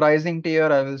select a pricing tier.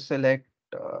 I will select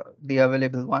the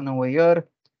available one over here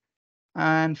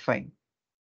and fine.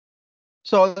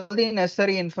 So all the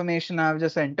necessary information I've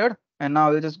just entered and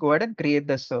now I'll just go ahead and create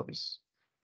this service.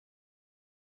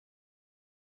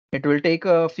 It will take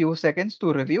a few seconds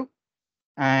to review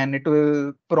and it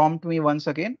will prompt me once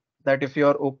again that if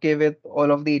you're okay with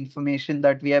all of the information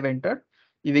that we have entered,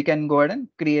 we can go ahead and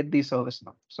create the service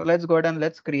now. So let's go ahead and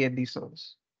let's create the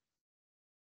service.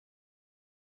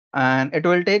 And it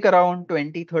will take around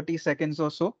 20-30 seconds or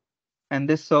so. And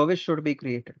this service should be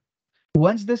created.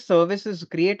 Once this service is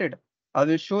created, I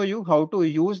will show you how to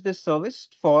use this service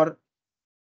for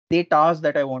the task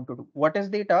that I want to do. What is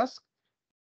the task?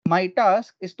 My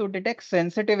task is to detect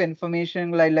sensitive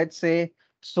information like, let's say,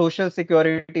 social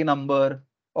security number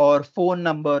or phone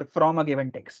number from a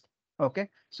given text. Okay,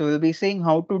 so we'll be saying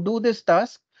how to do this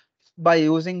task by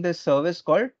using this service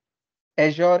called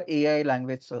Azure AI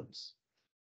language service.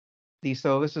 The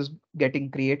service is getting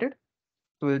created.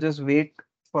 So we'll just wait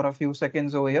for a few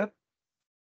seconds over here.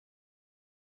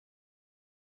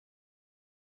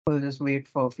 We'll just wait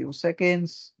for a few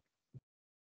seconds.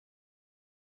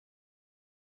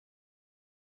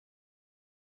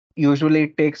 Usually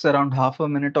it takes around half a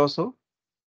minute or so.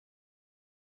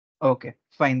 Okay,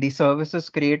 fine. The service is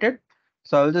created.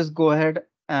 So I'll just go ahead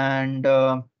and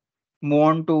move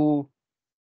on to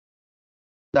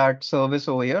that service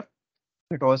over here.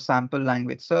 It was sample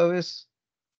language service.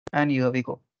 And here we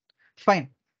go. Fine.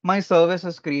 My service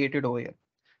is created over here.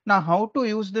 Now, how to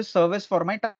use this service for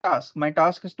my task? My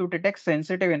task is to detect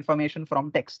sensitive information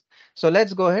from text. So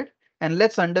let's go ahead and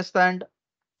let's understand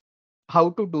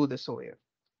how to do this over here.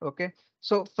 Okay.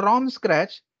 So from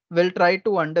scratch, we'll try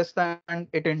to understand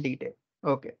it in detail.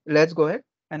 Okay. Let's go ahead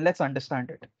and let's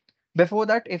understand it. Before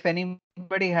that, if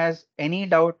anybody has any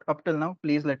doubt up till now,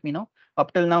 please let me know.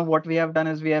 Up till now, what we have done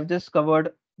is we have just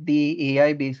covered the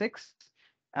AI basics.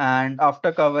 And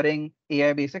after covering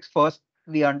AI basics, first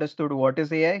we understood what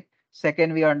is AI.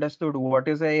 Second, we understood what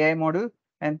is AI model.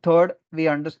 And third, we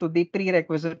understood the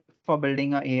prerequisite for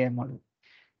building a AI model.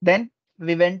 Then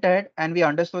we went ahead and we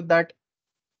understood that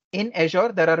in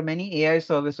Azure, there are many AI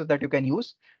services that you can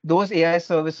use. Those AI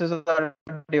services are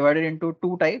divided into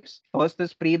two types. First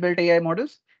is pre-built AI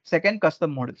models. Second,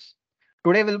 custom models.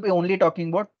 Today, we'll be only talking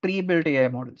about pre-built AI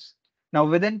models. Now,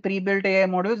 within pre-built AI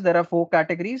models, there are four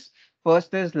categories.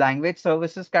 First is language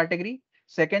services category.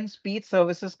 Second, speech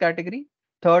services category.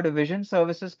 Third, vision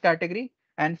services category.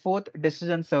 And fourth,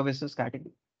 decision services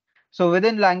category. So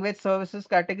within language services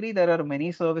category, there are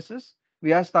many services.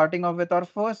 We are starting off with our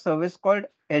first service called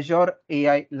Azure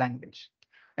AI language.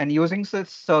 And using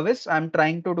this service, I'm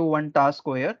trying to do one task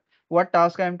here. What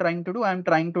task I'm trying to do? I'm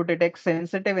trying to detect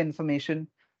sensitive information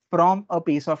from a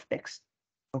piece of text.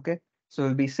 Okay. So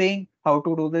we'll be saying how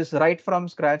to do this right from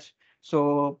scratch.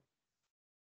 So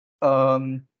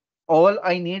um, all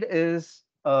I need is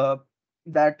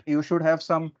that you should have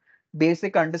some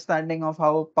basic understanding of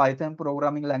how Python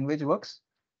programming language works.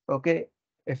 Okay,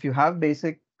 if you have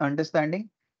basic understanding,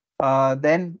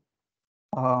 then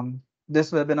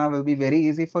this webinar will be very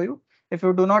easy for you. If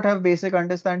you do not have basic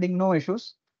understanding, no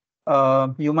issues.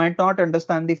 You might not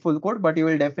understand the full code, but you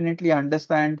will definitely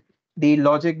understand the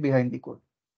logic behind the code.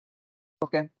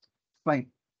 Okay,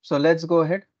 fine. So let's go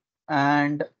ahead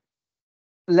and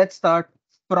let's start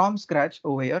from scratch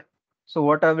over here. So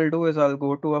what I will do is I'll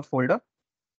go to a folder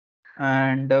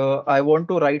and I want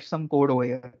to write some code over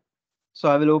here. So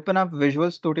I will open up Visual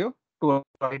Studio to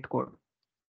write code.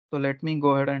 So let me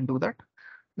go ahead and do that.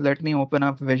 Let me open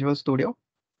up Visual Studio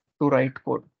to write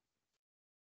code.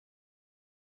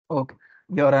 Okay,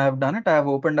 here I have done it. I have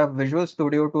opened up Visual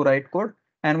Studio to write code.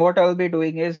 And what I'll be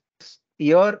doing is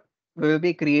here we will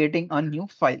be creating a new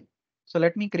file. So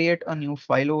let me create a new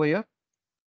file over here.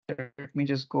 Let me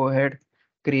just go ahead,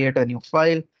 create a new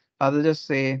file. I will just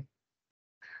say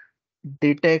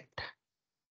detect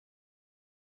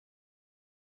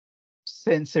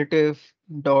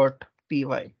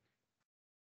sensitive.py.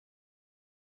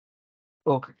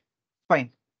 Okay,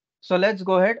 fine. So let's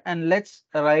go ahead and let's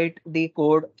write the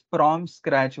code from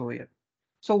scratch over here.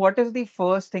 So what is the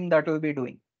first thing that we'll be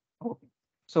doing? Okay.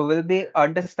 So we'll be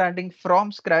understanding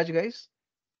from scratch, guys.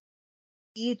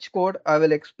 Each code I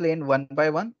will explain one by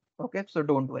one. Okay, so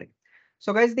don't worry.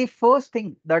 So guys, the first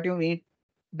thing that we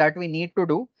need to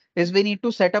do is we need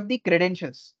to set up the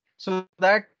credentials so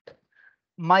that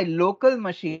my local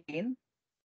machine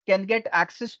can get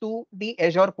access to the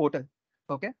Azure portal.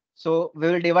 Okay, so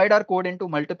we will divide our code into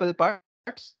multiple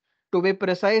parts. To be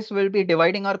precise, we'll be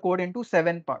dividing our code into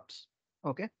 7 parts.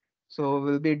 Okay, so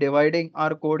we'll be dividing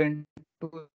our code into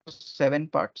 7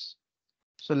 parts.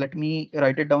 So let me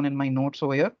write it down in my notes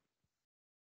over here.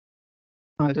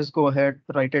 I'll just go ahead,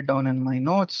 write it down in my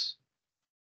notes.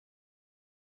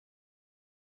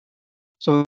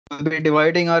 So we'll be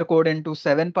dividing our code into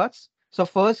 7 parts. So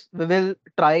first we will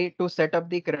try to set up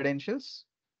the credentials.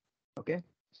 Okay,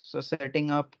 so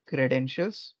setting up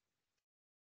credentials.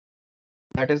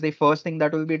 That is the first thing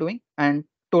that we'll be doing. And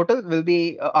total will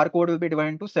be our code will be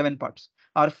divided into 7 parts.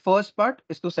 Our first part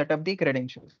is to set up the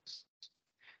credentials.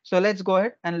 So let's go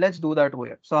ahead and let's do that over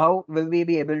here. So how will we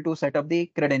be able to set up the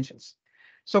credentials?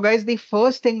 So guys, the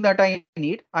first thing that I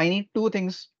need two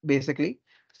things basically.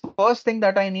 First thing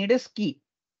that I need is key.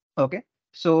 Okay.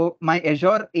 So my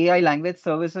Azure AI language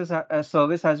services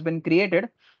service has been created,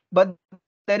 but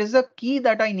there is a key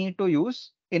that I need to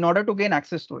use in order to gain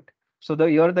access to it. So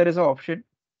here there is an option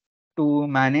to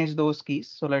manage those keys.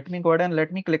 So let me go ahead and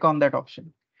let me click on that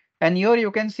option. And here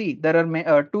you can see there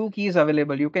are two keys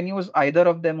available. You can use either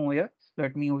of them over here.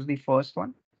 Let me use the first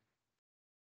one.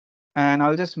 And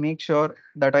I'll just make sure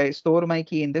that I store my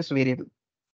key in this variable.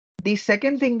 The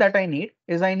second thing that I need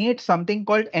is I need something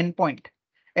called endpoint.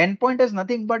 Endpoint is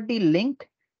nothing but the link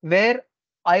where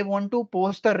I want to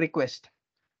post a request.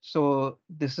 So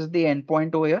this is the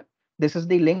endpoint over here. This is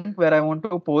the link where I want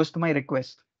to post my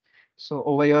request. So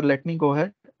over here, let me go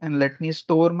ahead and let me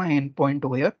store my endpoint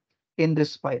over here in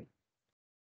this file.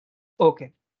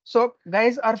 Okay. So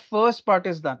guys, our first part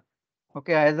is done.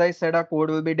 Okay. As I said, our code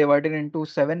will be divided into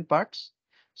 7 parts.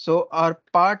 So our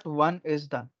part 1 is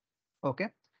done. Okay.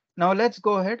 Now let's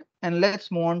go ahead and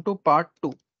let's move on to part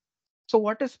 2. So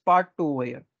what is part 2 over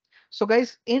here? So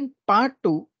guys, in part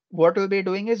 2, what we'll be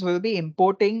doing is we'll be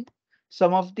importing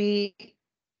some of the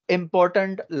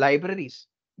important libraries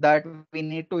that we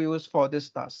need to use for this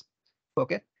task.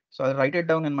 Okay. So I'll write it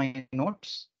down in my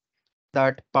notes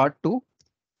that part 2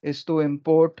 is to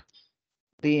import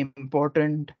the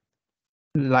important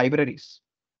libraries.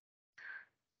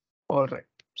 All right.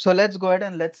 So let's go ahead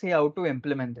and let's see how to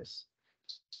implement this.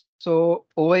 So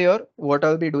over here, what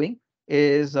I'll be doing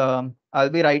is I'll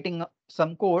be writing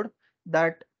some code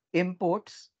that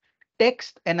imports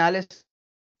text analysis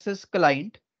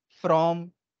client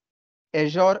from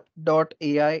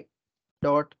azure.ai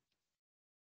dot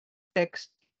text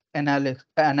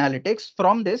analytics.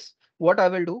 From this, what I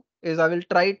will do is I will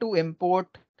try to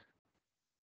import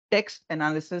text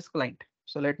analysis client.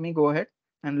 So let me go ahead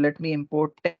and let me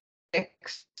import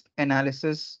text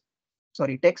analysis,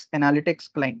 sorry, text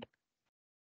analytics client.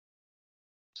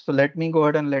 So let me go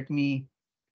ahead and let me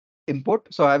import.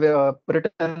 So I've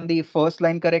written the first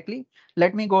line correctly.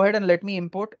 Let me go ahead and let me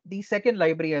import the second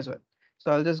library as well.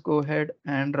 So I'll just go ahead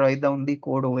and write down the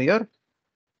code over here.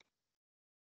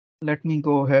 Let me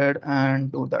go ahead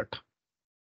and do that.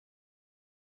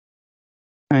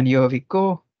 And here we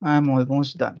go. I'm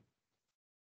almost done.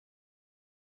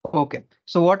 Okay.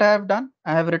 So what I have done,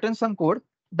 I have written some code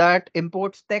that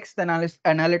imports text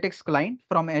analytics client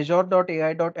from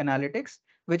azure.ai.analytics,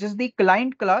 which is the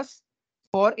client class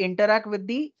for interacting with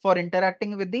the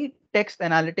text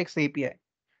analytics API.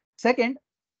 Second,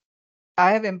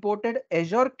 I have imported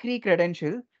Azure key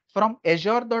credential from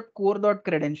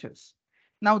azure.core.credentials.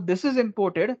 Now this is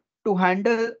imported to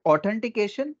handle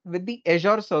authentication with the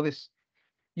Azure service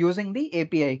using the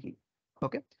API key.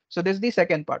 Okay, so this is the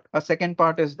second part. Our second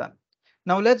part is done.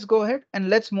 Now let's go ahead and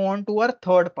let's move on to our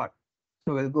third part.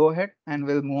 So we'll go ahead and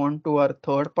we'll move on to our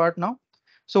third part now.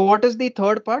 So what is the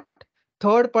third part?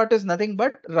 Third part is nothing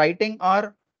but writing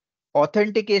our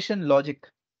authentication logic.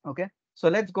 Okay, so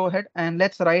let's go ahead and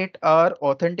let's write our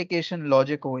authentication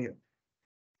logic over here.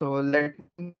 So let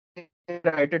me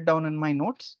write it down in my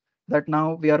notes that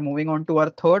now we are moving on to our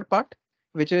third part,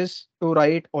 which is to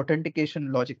write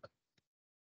authentication logic.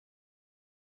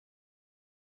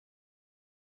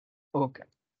 Okay,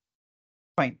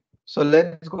 fine. So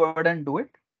let's go ahead and do it.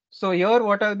 So here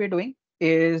what I'll be doing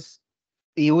is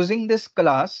using this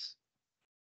class,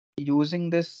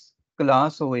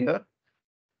 over here.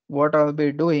 What I'll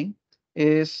be doing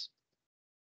is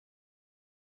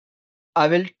I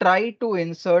will try to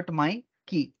insert my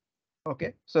key.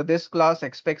 Okay, so this class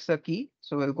expects a key.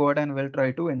 So we'll go ahead and we'll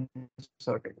try to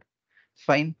insert it.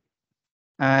 Fine.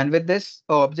 And with this,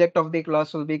 object of the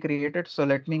class will be created. So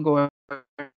let me go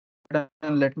ahead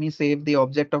and let me save the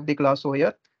object of the class over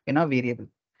here in a variable.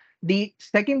 The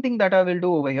second thing that I will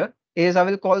do over here is I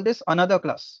will call this another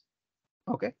class.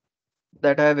 Okay,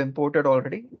 that I have imported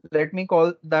already. Let me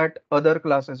call that other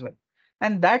class as well.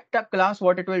 And that class,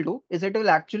 what it will do is it will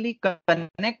actually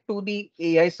connect to the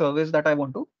AI service that I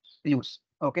want to use.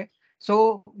 Okay,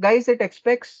 so guys, it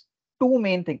expects two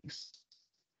main things.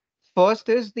 First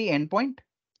is the endpoint.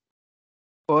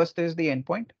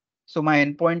 So my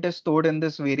endpoint is stored in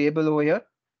this variable over here.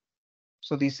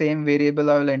 So the same variable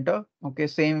I will enter. Okay,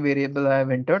 same variable I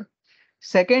have entered.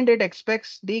 Second, it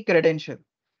expects the credential.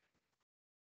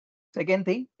 Second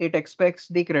thing, it expects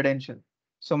the credential.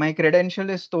 So my credential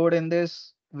is stored in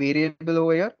this variable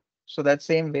over here. So that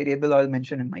same variable I'll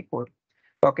mention in my code.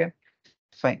 Okay,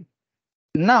 fine.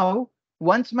 Now,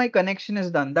 once my connection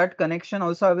is done, that connection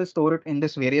also I will store it in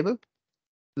this variable.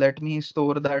 Let me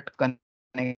store that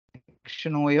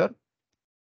connection over here.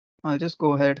 I'll just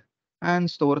go ahead and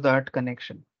store that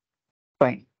connection.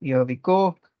 Fine. Here we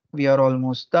go. We are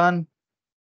almost done.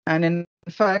 And in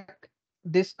fact,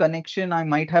 this connection I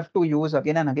might have to use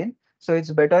again and again. So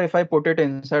it's better if I put it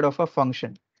inside of a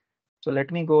function. So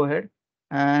let me go ahead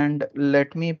and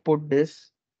let me put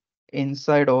this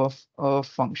inside of a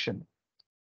function.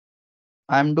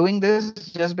 I'm doing this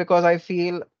just because I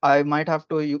feel I might have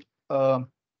to uh,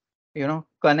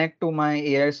 connect to my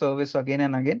AI service again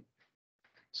and again.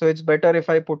 So it's better if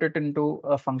I put it into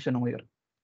a function over here.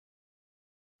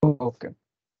 Okay,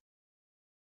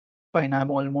 fine.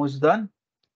 I'm almost done.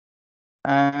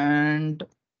 And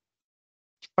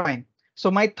fine. So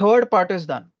my third part is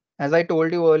done. As I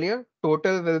told you earlier,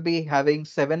 total will be having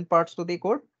 7 parts to the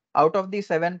code. Out of the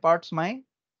 7 parts, my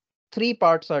 3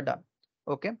 parts are done.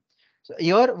 Okay. So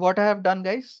here what I have done,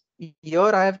 guys, here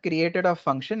I have created a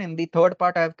function. In the third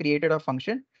part, I have created a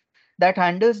function that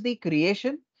handles the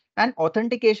creation and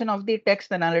authentication of the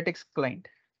text analytics client.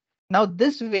 Now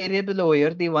this variable over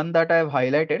here, the one that I have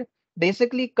highlighted,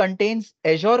 basically contains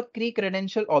Azure key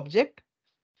credential object,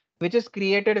 which is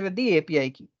created with the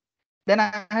API key. Then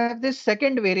I have this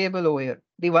second variable over here,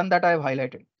 the one that I have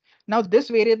highlighted. Now this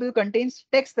variable contains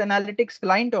text analytics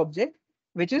client object,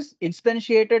 which is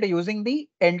instantiated using the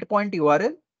endpoint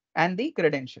URL and the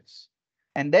credentials.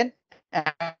 And then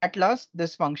at last,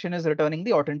 this function is returning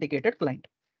the authenticated client.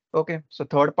 Okay, so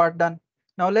third part done.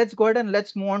 Now let's go ahead and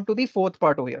let's move on to the fourth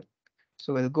part over here.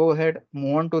 So we'll go ahead,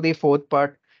 move on to the fourth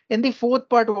part. In the fourth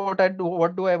part,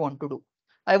 what do I want to do?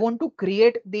 I want to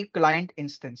create the client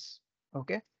instance.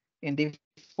 Okay. In the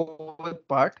fourth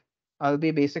part, I'll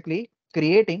be basically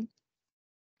creating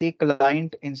the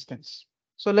client instance.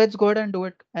 So let's go ahead and do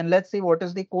it. And let's see what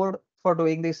is the code for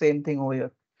doing the same thing over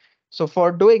here. So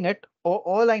for doing it,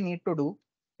 all I need to do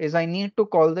is I need to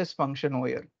call this function over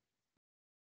here.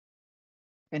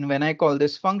 And when I call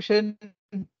this function,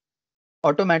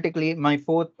 automatically my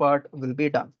fourth part will be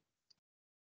done.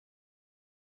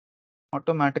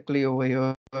 Automatically over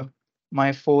here,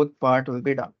 my fourth part will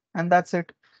be done. And that's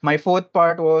it. My fourth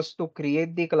part was to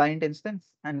create the client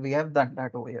instance, and we have done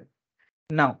that over here.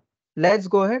 Now, let's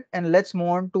go ahead and let's move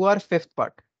on to our fifth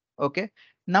part. Okay.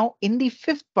 Now, in the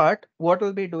fifth part, what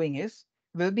we'll be doing is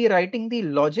we'll be writing the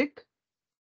logic.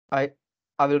 I,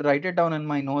 I will write it down in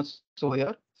my notes over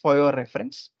here for your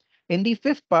reference. In the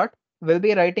fifth part, we'll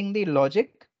be writing the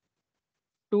logic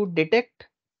to detect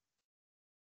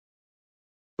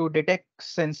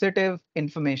sensitive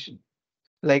information,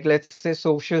 like let's say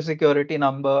social security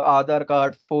number, Aadhaar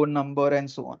card, phone number, and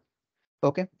so on.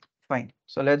 Okay, fine.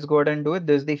 So let's go ahead and do it.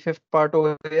 This is the fifth part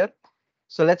over here.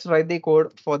 So let's write the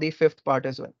code for the fifth part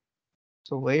as well.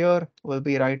 So here we'll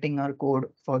be writing our code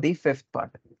for the fifth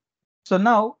part. So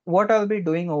now what I'll be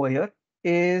doing over here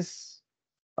is,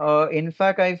 in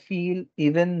fact, I feel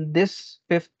even this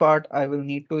fifth part I will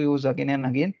need to use again and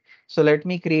again. So let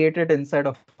me create it inside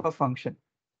of a function.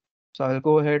 So I'll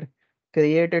go ahead,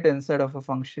 create it inside of a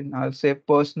function. I'll say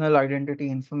personal identity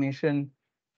information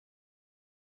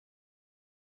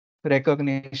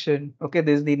recognition. Okay,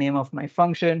 this is the name of my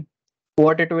function.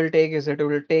 What it will take is it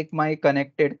will take my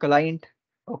connected client.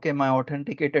 Okay, my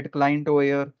authenticated client over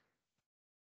here.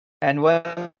 And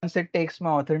once it takes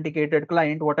my authenticated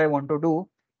client, what I want to do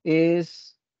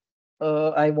is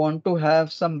I want to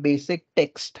have some basic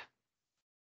text.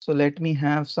 So let me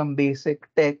have some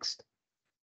basic text.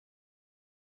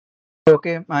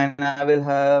 Okay, and I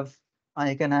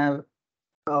can have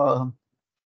uh,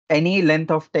 any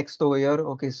length of text over here.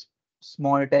 Okay,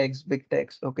 small text, big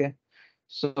text. Okay,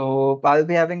 so I'll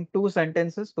be having 2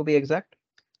 sentences to be exact.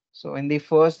 So in the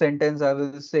first sentence, I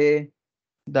will say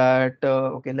that,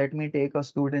 okay, let me take a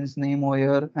student's name over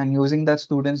here, and using that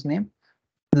student's name,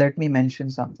 let me mention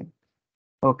something.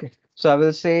 Okay, so I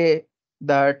will say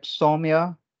that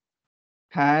Soumya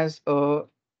has a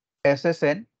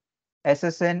SSN.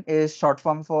 SSN is short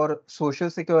form for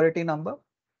social security number.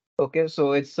 Okay,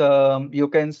 so it's you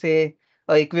can say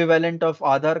a equivalent of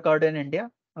Aadhaar card in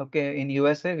India. Okay, in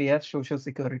USA we have social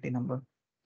security number.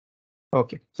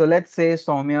 Okay, so let's say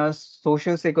Soumya's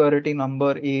social security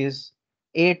number is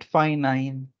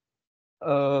 859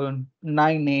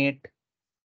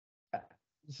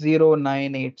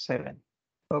 980987.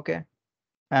 Okay,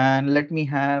 and let me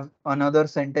have another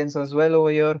sentence as well over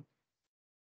here.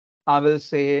 I will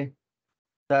say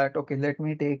that, okay, let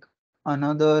me take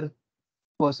another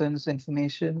person's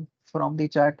information from the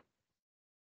chat.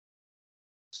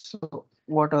 So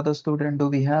what other student do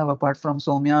we have apart from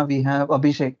Soumya? We have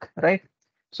Abhishek, right?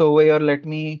 So over here, let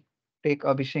me take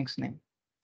Abhishek's name.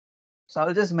 So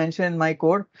I'll just mention in my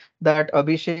code that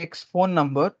Abhishek's phone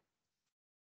number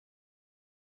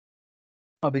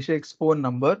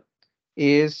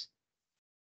is,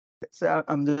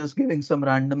 I'm just giving some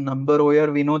random number over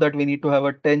here. We know that we need to have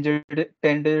a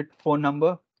 10-digit phone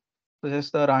number. So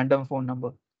just a random phone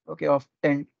number. Okay, of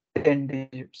 10. 10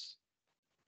 digits.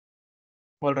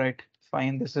 All right,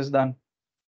 fine, this is done.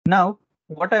 Now,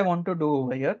 what I want to do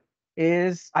over here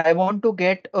is I want to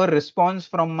get a response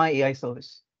from my AI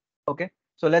service. Okay,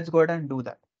 so let's go ahead and do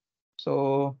that.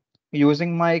 So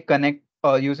using my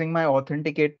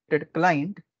authenticated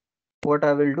client, what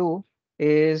I will do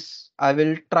is I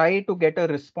will try to get a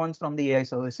response from the AI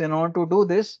service. In order to do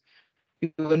this,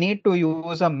 you need to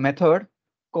use a method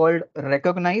called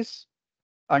recognize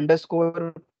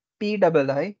underscore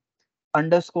PII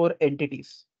underscore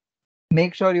entities.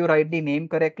 Make sure you write the name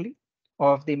correctly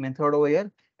of the method over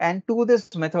here. And to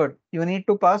this method, you need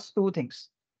to pass two things.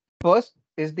 First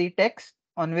is the text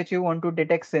on which you want to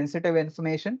detect sensitive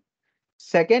information.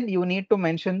 Second, you need to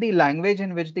mention the language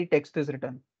in which the text is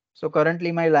written. So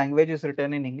currently my language is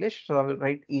written in English, so I will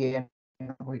write EN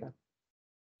over here.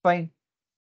 Fine.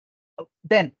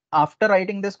 Then after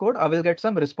writing this code, I will get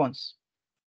some response.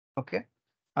 Okay.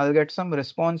 I'll get some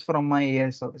response from my AI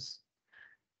service.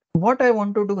 What I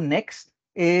want to do next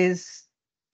is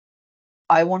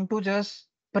I want to just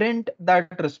print that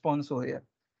response over here.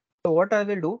 So what I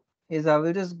will do is I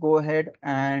will just go ahead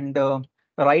and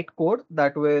write code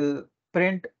that will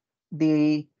print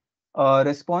the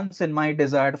response in my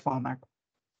desired format.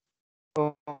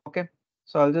 Okay,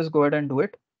 so I'll just go ahead and do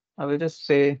it. I will just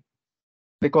say,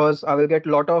 because I will get a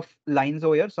lot of lines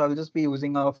over here, so I will just be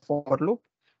using a for loop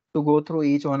to go through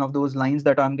each one of those lines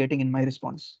that I'm getting in my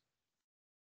response.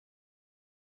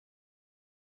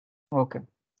 Okay,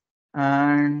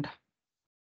 and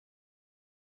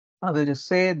I will just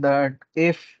say that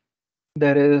if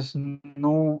there is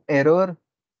no error,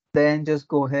 then just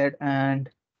go ahead and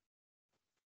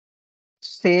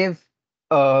save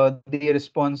the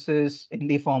responses in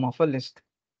the form of a list.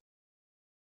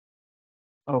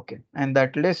 Okay, and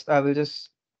that list I will just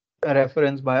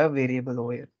reference by a variable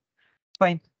over here.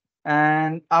 Fine.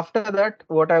 And after that,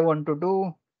 what I want to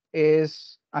do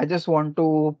is I just want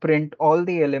to print all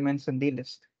the elements in the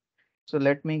list. So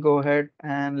let me go ahead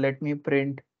and let me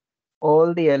print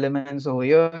all the elements over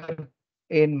here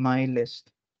in my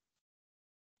list.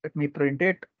 Let me print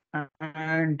it.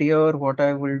 And here, what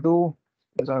I will do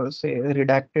is I will say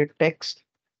redacted text.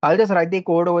 I'll just write the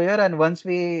code over here, and once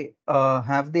we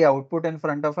have the output in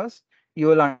front of us, you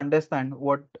will understand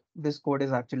what this code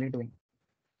is actually doing.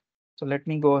 So let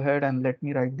me go ahead and let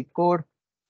me write the code.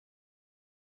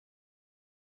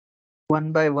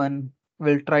 One by one,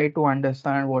 we'll try to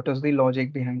understand what is the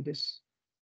logic behind this.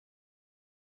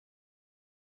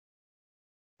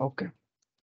 Okay.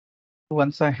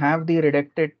 Once I have the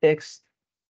redacted text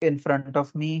in front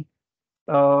of me,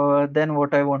 then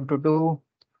what I want to do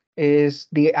is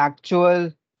the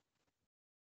actual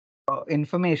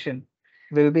information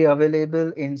will be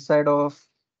available inside of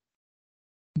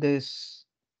this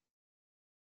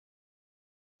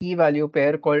key value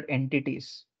pair called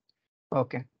entities.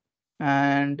 Okay.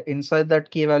 And inside that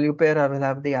key value pair, I will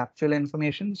have the actual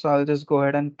information. So I'll just go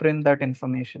ahead and print that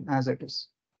information as it is.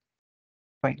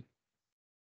 Fine.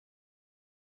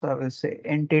 So I will say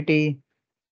entity.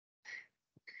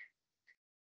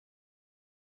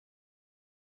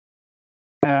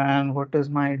 And what is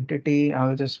my entity?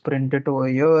 I'll just print it over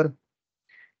here.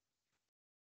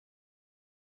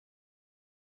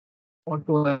 What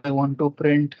do I want to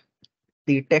print?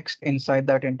 The text inside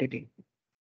that entity.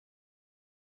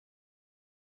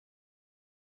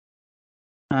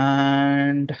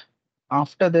 And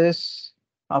after this,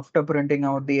 after printing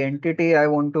out the entity, I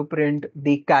want to print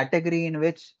the category in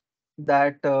which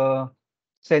that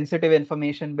sensitive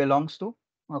information belongs to.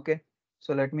 Okay,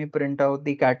 so let me print out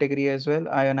the category as well.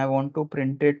 And I want to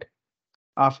print it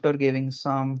after giving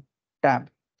some tab.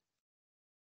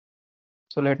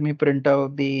 So let me print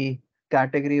out the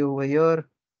category over here.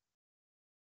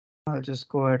 I'll just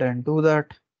go ahead and do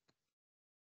that.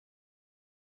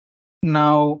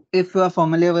 Now, if you are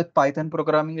familiar with Python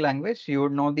programming language, you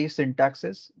would know the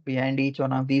syntaxes behind each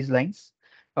one of these lines.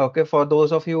 Okay, for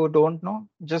those of you who don't know,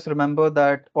 just remember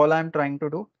that all I'm trying to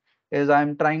do is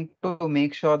I'm trying to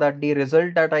make sure that the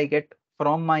result that I get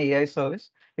from my AI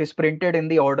service is printed in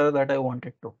the order that I want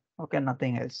it to. Okay,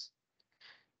 nothing else.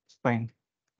 Fine.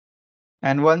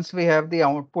 And once we have the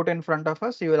output in front of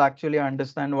us, you will actually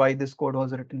understand why this code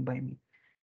was written by me.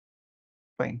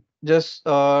 Fine. Just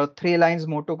 3 lines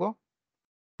more to go.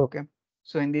 Okay.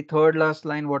 So in the third last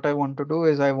line, what I want to do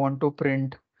is I want to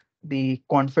print the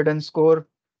confidence score,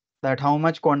 that how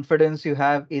much confidence you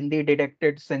have in the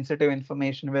detected sensitive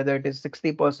information, whether it is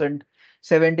 60%,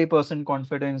 70%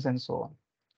 confidence, and so on.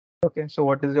 Okay. So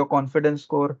what is your confidence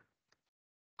score?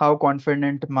 How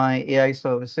confident my AI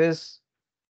service is?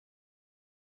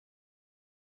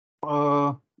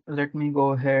 Let me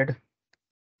go ahead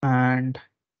and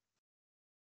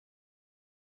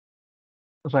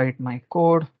write my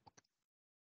code.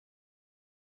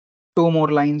 Two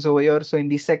more lines over here. So in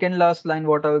the second last line,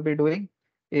 what I will be doing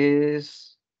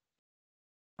is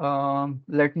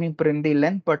let me print the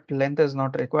length, but length is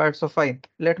not required. So fine.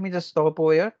 Let me just stop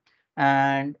over here.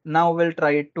 And now we'll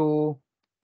try to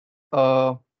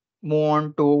uh, move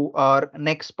on to our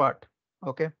next part.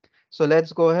 Okay. So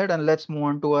let's go ahead and let's move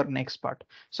on to our next part.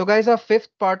 So guys, our fifth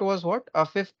part was what? Our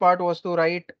fifth part was to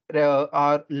write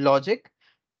our logic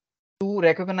to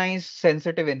recognize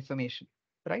sensitive information,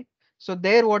 right? So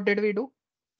there, what did we do?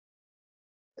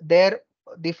 There,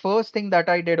 the first thing that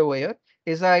I did over here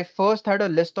is I first had a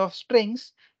list of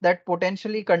strings that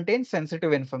potentially contain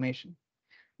sensitive information.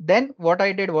 Then what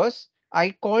I did was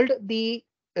I called the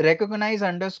recognize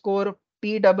underscore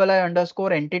PII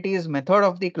underscore entities method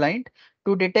of the client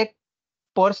to detect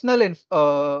personal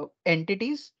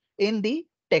entities in the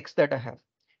text that I have.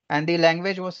 And the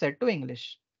language was set to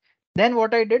English. Then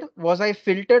what I did was I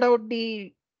filtered out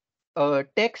the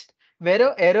text where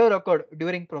a error occurred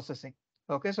during processing.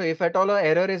 Okay, so if at all a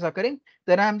error is occurring,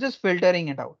 then I'm just filtering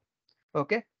it out.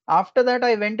 Okay, after that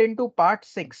I went into part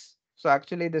 6. So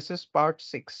actually this is part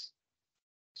 6.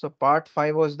 So part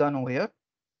 5 was done over here.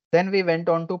 Then we went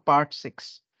on to part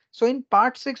 6. So in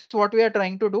part 6, what we are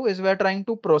trying to do is we are trying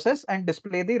to process and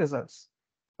display the results.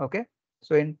 Okay,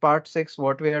 so in part 6,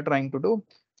 what we are trying to do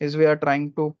is we are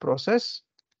trying to process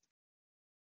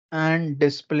and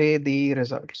display the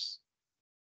results.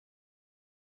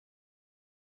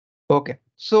 Okay,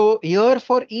 so here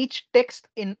for each text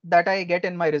in that I get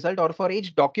in my result, or for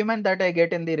each document that I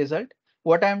get in the result,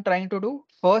 what I'm trying to do,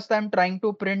 first I'm trying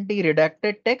to print the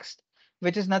redacted text,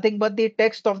 which is nothing but the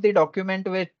text of the document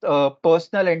with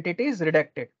personal entities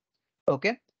redacted.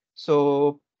 Okay,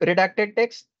 so redacted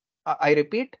text, I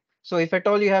repeat. So if at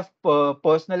all you have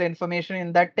personal information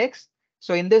in that text,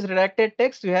 so in this redacted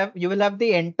text, you will have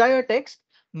the entire text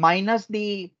minus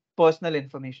the personal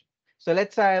information. So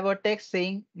let's say I have a text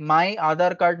saying my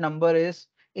Aadhaar card number is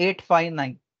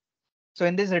 859. So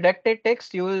in this redacted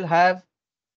text, you will have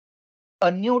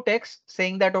a new text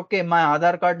saying that, okay, my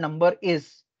Aadhaar card number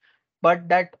is, but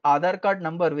that Aadhaar card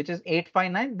number, which is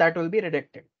 859, that will be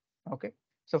redacted. Okay.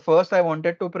 So first I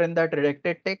wanted to print that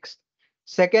redacted text.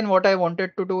 Second, what I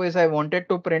wanted to do is I wanted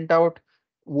to print out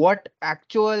what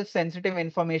actual sensitive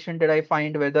information did I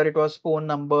find, whether it was phone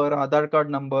number, Aadhaar card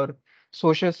number,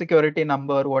 social security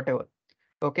number, whatever.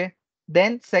 Okay.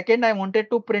 Then second, I wanted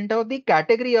to print out the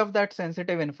category of that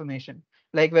sensitive information,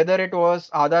 like whether it was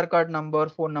Aadhaar card number,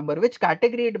 phone number, which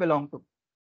category it belonged to.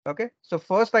 Okay, so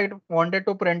first I wanted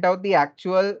to print out the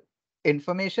actual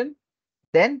information,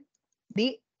 then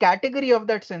the category of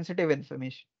that sensitive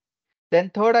information. Then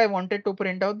third, I wanted to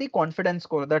print out the confidence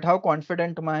score, that how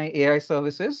confident my AI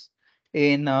service is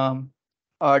in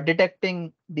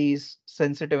detecting these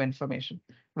sensitive information,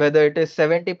 whether it is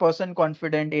 70%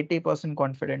 confident, 80%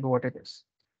 confident, what it is.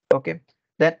 Okay,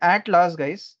 then at last,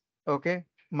 guys, okay,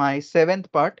 my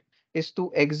seventh part is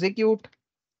to execute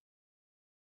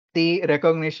the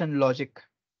recognition logic.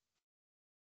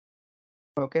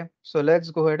 Okay, so let's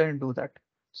go ahead and do that.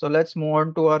 So let's move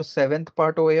on to our seventh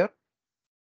part over here.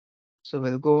 So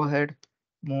we'll go ahead,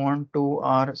 move on to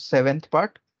our seventh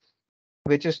part,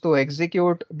 which is to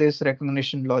execute this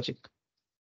recognition logic.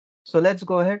 So let's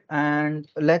go ahead and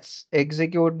let's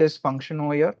execute this function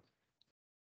over here.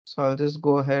 So I'll just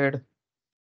go ahead,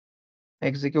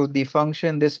 execute the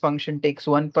function. This function takes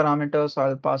one parameter, so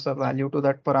I'll pass a value to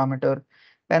that parameter,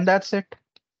 and that's it.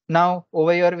 Now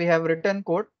over here we have written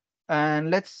code,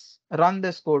 and let's run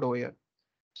this code over here.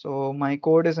 So my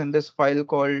code is in this file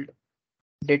called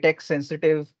detect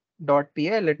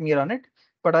sensitive.py. Let me run it.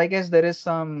 But I guess there is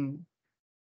some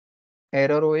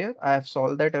error over here. I have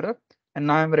solved that error and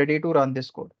now I'm ready to run this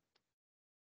code.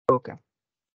 Okay.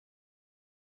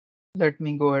 Let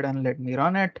me go ahead and let me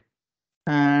run it.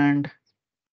 And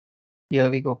here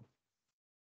we go.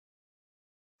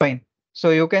 Fine.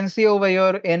 So you can see over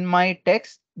here in my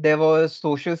text, there was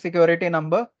social security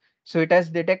number. So it has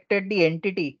detected the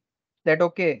entity that,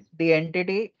 okay, the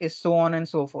entity is so on and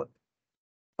so forth.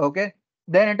 Okay,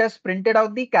 then it has printed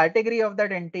out the category of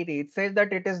that entity. It says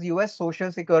that it is US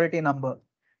social security number.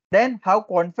 Then how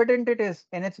confident it is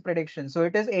in its prediction. So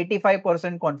it is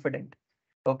 85% confident.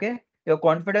 Okay, your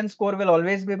confidence score will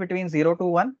always be between 0 to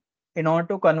 1. In order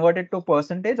to convert it to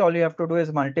percentage, all you have to do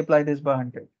is multiply this by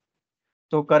 100.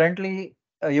 So currently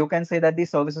you can say that the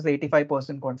service is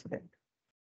 85% confident.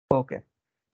 Okay,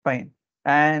 fine.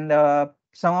 And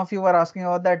some of you were asking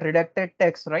about that redacted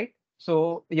text, right?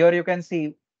 So here you can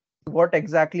see what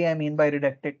exactly I mean by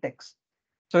redacted text.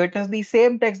 So it is the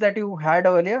same text that you had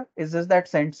earlier. It's just that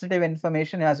sensitive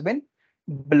information has been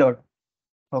blurred.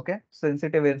 Okay,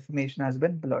 sensitive information has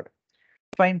been blurred.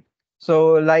 Fine.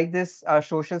 So like this, our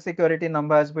social security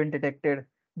number has been detected.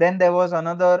 Then there was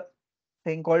another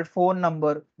thing called phone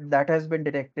number that has been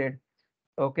detected.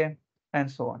 Okay,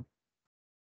 and so on.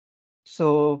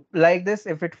 So like this,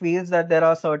 if it feels that there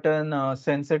are certain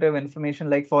sensitive information,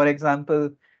 like for example,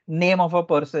 name of a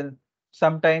person,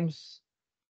 sometimes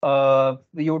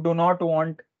you do not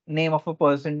want name of a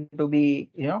person to be,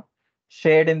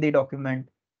 shared in the document.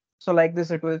 So like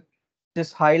this, it will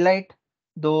just highlight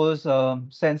those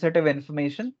sensitive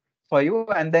information for you,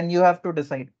 and then you have to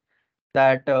decide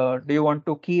that do you want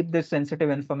to keep this sensitive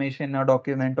information in a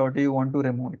document or do you want to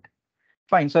remove it.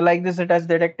 Fine. So like this, it has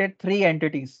detected three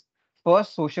entities.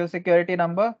 First, social security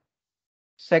number.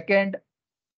 Second,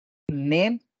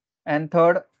 name. And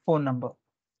third, phone number.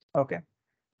 Okay,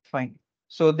 fine.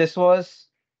 So this was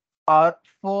our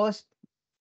first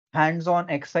hands-on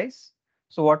exercise.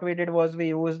 So what we did was we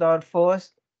used our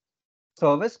first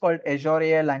service called Azure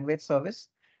AI language service.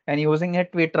 And using it,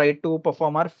 we tried to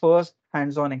perform our first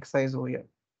hands-on exercise over here.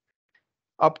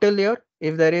 Up till here,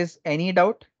 if there is any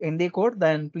doubt in the code,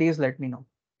 then please let me know.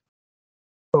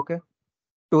 Okay.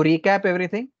 To recap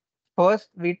everything, first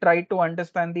we tried to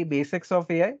understand the basics of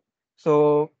AI.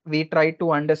 So we tried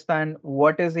to understand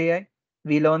what is AI.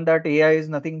 We learned that AI is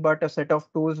nothing but a set of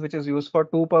tools which is used for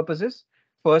two purposes.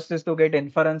 First is to get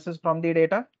inferences from the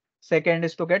data. Second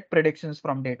is to get predictions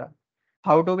from data.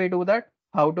 How do we do that?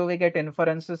 How do we get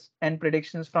inferences and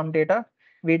predictions from data?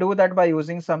 We do that by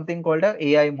using something called a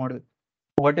AI model.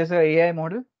 What is a AI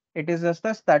model? It is just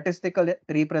a statistical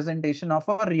representation of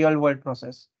a real world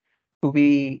process. To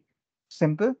be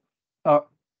simple, uh,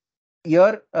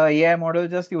 your AI model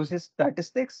just uses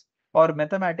statistics or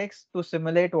mathematics to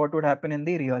simulate what would happen in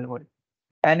the real world.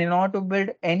 And in order to build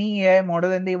any AI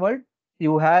model in the world,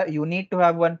 you need to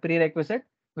have one prerequisite,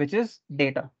 which is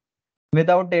data.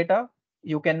 Without data,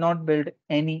 you cannot build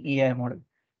any AI model.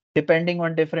 Depending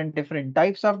on different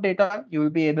types of data, you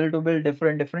will be able to build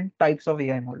different types of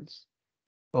AI models.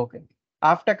 Okay.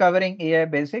 After covering AI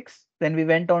basics, then we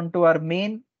went on to our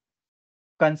main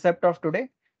concept of today,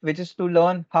 which is to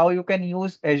learn how you can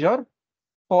use Azure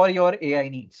for your AI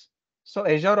needs. So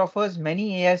Azure offers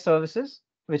many AI services,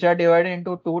 which are divided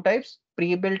into two types: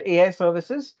 pre-built AI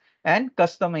services and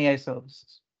custom AI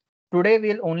services. Today,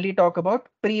 we'll only talk about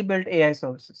pre-built AI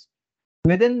services.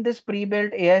 Within this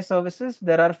pre-built AI services,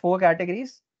 there are four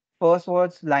categories. First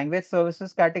was language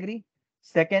services category.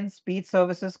 Second, speech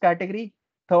services category.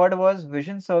 Third was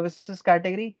vision services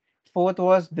category. Fourth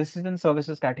was decision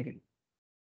services category.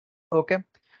 Okay,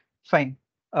 fine.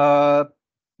 Uh,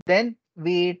 then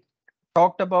we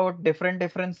talked about different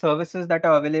services that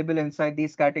are available inside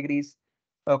these categories.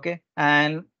 Okay,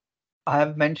 and I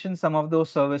have mentioned some of those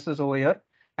services over here.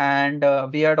 And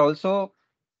we had also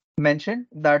mentioned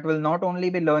that we'll not only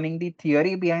be learning the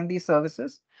theory behind these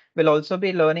services, we'll also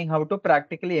be learning how to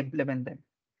practically implement them.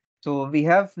 So we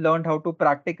have learned how to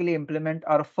practically implement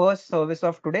our first service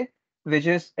of today, which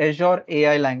is Azure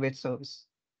AI language service.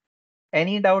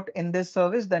 Any doubt in this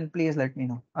service, then please let me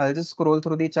know. I'll just scroll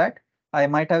through the chat. I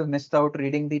might have missed out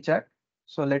reading the chat.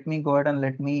 So let me go ahead and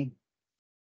let me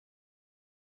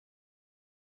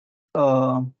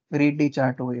read the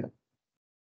chat over here.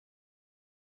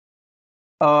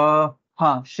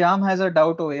 Shyam has a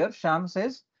doubt over here. Shyam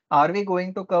says, are we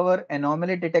going to cover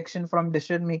anomaly detection from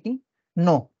decision making?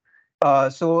 No.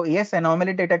 So yes,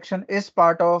 anomaly detection is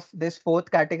part of this fourth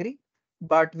category,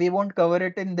 but we won't cover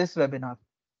it in this webinar.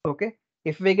 Okay.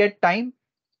 If we get time,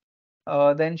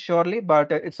 then surely,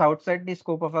 but it's outside the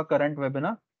scope of our current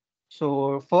webinar.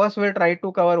 So first we'll try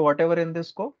to cover whatever in this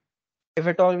scope. If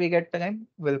at all we get time,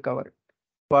 we'll cover it.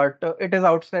 But it is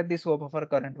outside the scope of our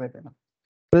current webinar.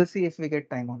 We'll see if we get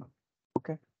time or not.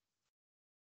 Okay.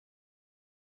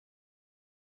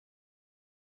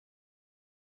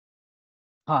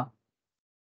 Huh.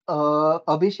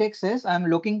 Abhishek says, I'm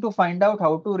looking to find out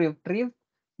how to retrieve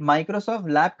Microsoft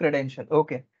Lab credential.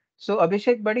 Okay. So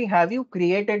Abhishek, buddy, have you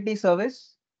created the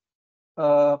service?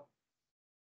 Uh,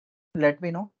 Let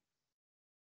me know.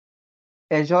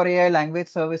 Azure AI language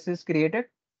services created,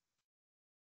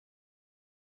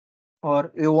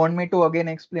 or you want me to again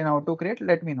explain how to create?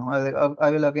 Let me know. I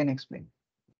will again explain.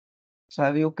 So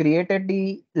have you created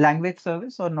the language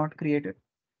service or not created?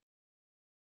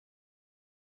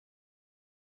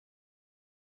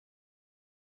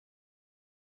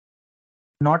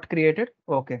 Not created.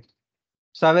 Okay.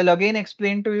 So I will again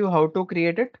explain to you how to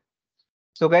create it.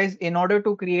 So guys, in order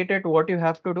to create it, what you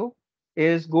have to do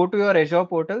is go to your Azure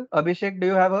portal. Abhishek, do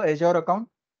you have a Azure account?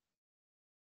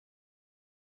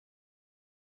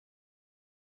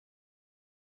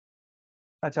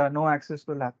 Acha, no access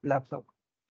to laptop.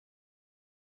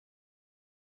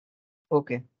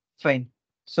 Okay, fine.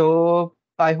 So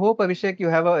I hope Abhishek you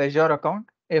have a Azure account.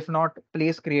 If not,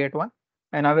 please create one.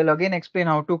 And I will again explain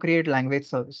how to create language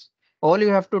service. All you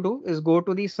have to do is go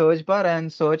to the search bar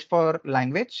and search for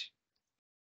language.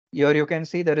 Here you can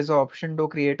see there is an option to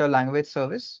create a language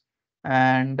service.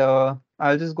 And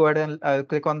I'll just go ahead and I'll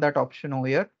click on that option over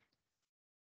here.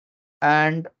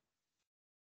 And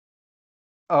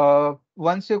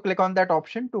once you click on that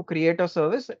option to create a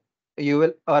service, you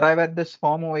will arrive at this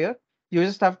form over here. You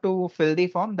just have to fill the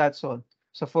form, that's all.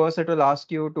 So first it will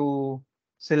ask you to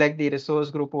select the resource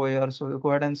group over here. So you go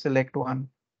ahead and select one.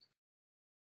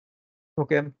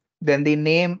 Okay. Then the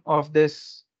name of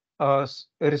this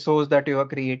resource that you are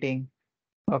creating.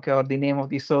 Okay. Or the name of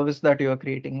the service that you are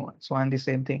creating. So and the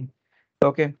same thing.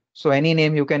 Okay. So any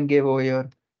name you can give over here.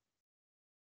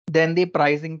 Then the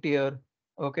pricing tier.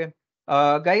 Okay.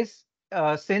 Guys,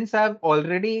 since I've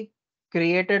already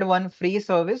created one free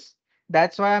service,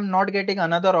 that's why I'm not getting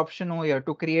another option over here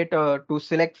to create to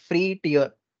select free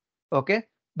tier. Okay.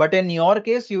 But in your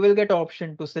case, you will get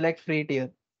option to select free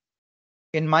tier.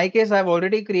 In my case, I've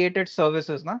already created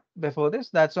services na, before this.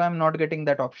 That's why I'm not getting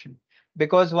that option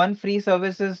because one free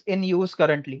service is in use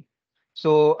currently.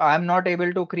 So I'm not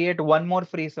able to create one more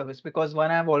free service because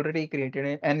one I've already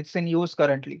created and it's in use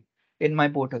currently in my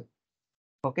portal.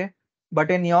 Okay. But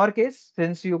in your case,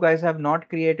 since you guys have not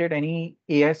created any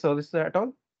AI service at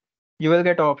all, you will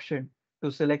get option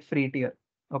to select free tier.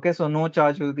 Okay. So no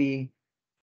charge will be,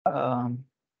 um,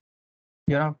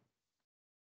 you know,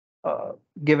 uh,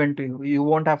 given to you. You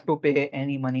won't have to pay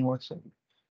any money whatsoever.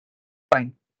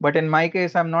 Fine. But in my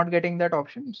case, I'm not getting that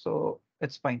option, so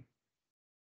it's fine.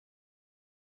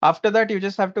 After that, you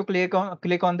just have to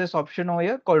click on this option over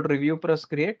here called review plus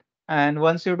create. And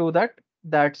once you do that,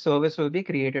 that service will be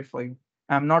created for you.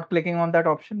 I'm not clicking on that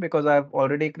option because I've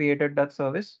already created that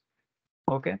service.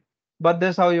 Okay. But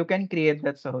this is how you can create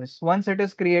that service. Once it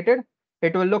is created,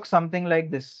 it will look something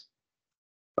like this.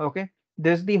 Okay.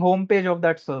 This is the home page of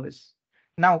that service.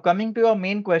 Now coming to your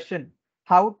main question,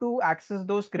 how to access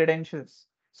those credentials.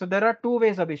 So there are two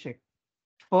ways, Abhishek.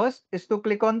 First is to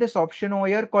click on this option over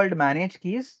here called manage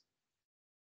keys.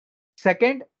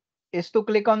 Second is to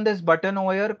click on this button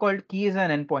over here called keys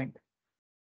and endpoint.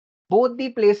 Both the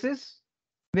places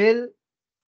will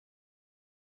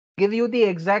give you the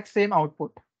exact same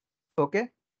output. Okay.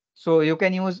 So you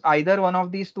can use either one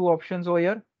of these two options over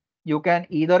here. You can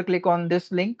either click on this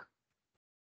link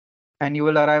and you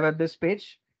will arrive at this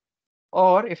page.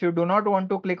 Or if you do not want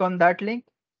to click on that link,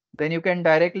 then you can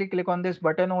directly click on this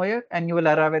button over here and you will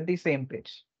arrive at the same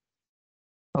page.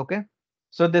 Okay.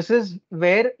 So this is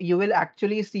where you will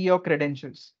actually see your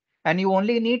credentials and you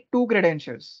only need two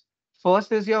credentials.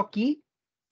 First is your key.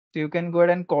 So you can go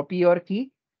ahead and copy your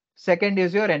key. Second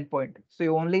is your endpoint. So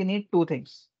you only need two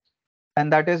things.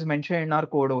 And that is mentioned in our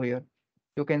code over here.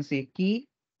 You can see key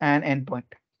and endpoint.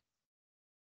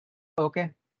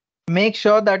 Okay. Make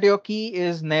sure that your key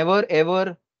is never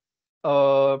ever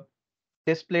uh,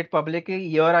 displayed publicly.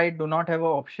 Here I do not have an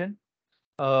option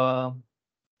uh,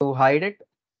 to hide it.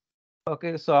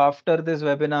 Okay. So after this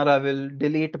webinar, I will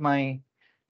delete my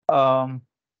um,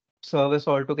 service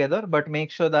altogether, but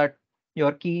make sure that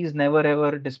your key is never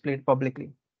ever displayed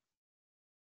publicly.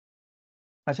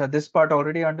 Acha, this part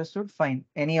already understood. Fine.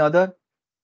 Any other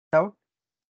doubt?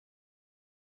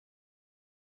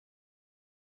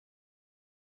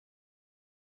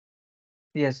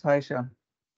 Yes. Hi, Shyam.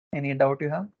 Any doubt you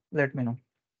have? Let me know.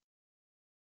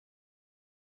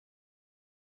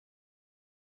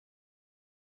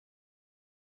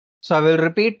 So I will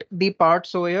repeat the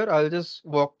parts over here. I'll just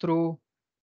walk through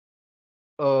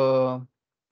uh,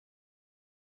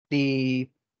 the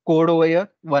code over here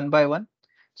one by one.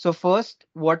 So first,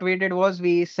 what we did was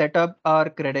we set up our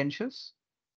credentials.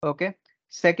 Okay.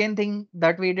 Second thing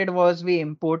that we did was we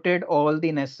imported all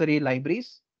the necessary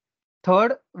libraries.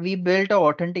 Third, we built a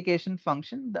authentication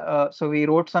function. So we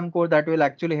wrote some code that will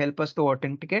actually help us to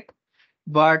authenticate.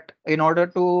 But in order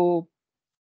to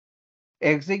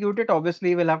execute it,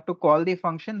 obviously we'll have to call the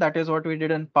function. That is what we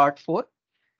did in part 4.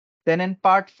 Then in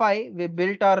part 5, we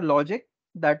built our logic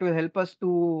that will help us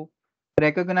to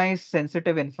recognize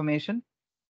sensitive information.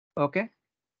 Okay.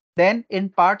 Then in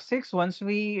part 6, once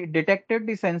we detected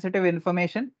the sensitive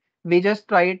information, we just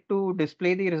tried to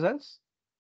display the results.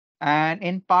 And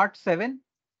in part 7,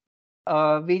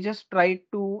 we just tried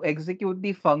to execute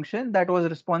the function that was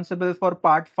responsible for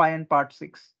part 5 and part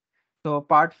 6. So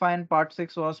part 5 and part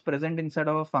 6 was present inside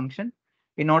of a function.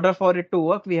 In order for it to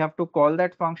work, we have to call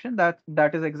that function.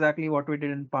 That is exactly what we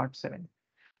did in part 7.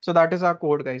 So that is our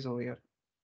code, guys, over here.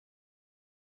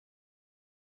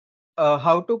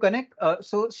 How to connect?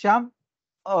 So Shyam,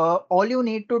 all you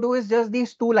need to do is just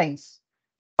these two lines.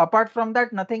 Apart from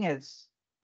that, nothing else.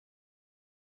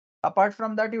 Apart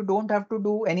from that, you don't have to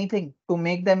do anything to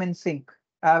make them in sync.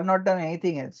 I have not done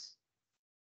anything else.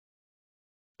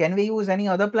 Can we use any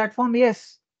other platform?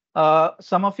 Yes.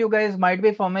 Some of you guys might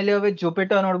be familiar with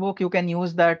Jupyter Notebook. You can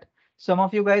use that. Some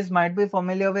of you guys might be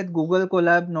familiar with Google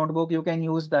Colab Notebook. You can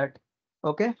use that.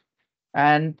 Okay.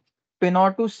 And in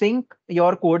order to sync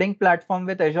your coding platform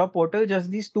with Azure portal, just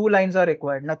these two lines are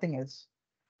required, nothing else.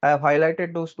 I have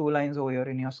highlighted those two lines over here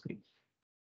in your screen.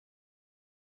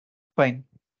 Fine.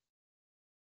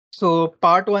 So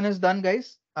part one is done,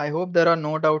 guys. I hope there are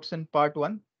no doubts in part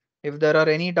one. If there are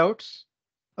any doubts,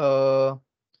 uh,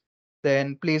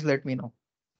 then please let me know.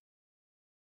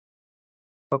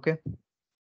 Okay,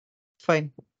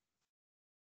 fine.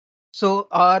 So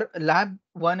our lab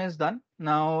one is done.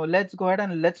 Now let's go ahead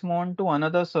and let's move on to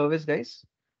another service, guys.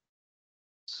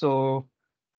 So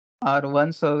our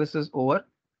one service is over.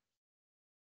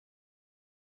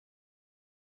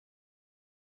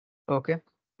 Okay.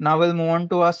 Now we'll move on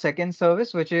to our second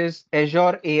service, which is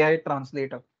Azure AI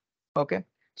Translator. Okay.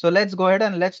 So let's go ahead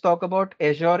and let's talk about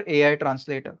Azure AI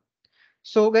Translator.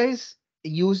 So guys,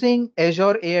 using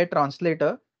Azure AI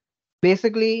Translator,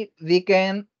 basically we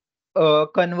can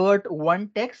convert one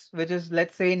text, which is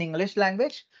let's say in English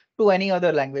language, to any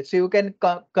other language. So you can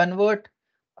convert,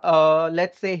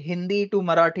 let's say Hindi to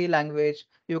Marathi language.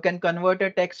 You can convert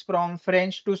a text from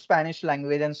French to Spanish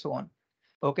language and so on.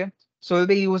 Okay, so we'll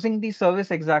be using the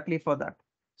service exactly for that.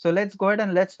 So let's go ahead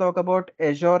and let's talk about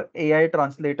Azure AI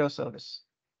Translator service.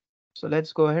 So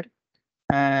let's go ahead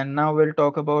and now we'll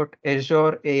talk about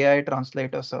Azure AI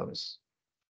Translator service.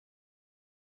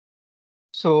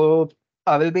 So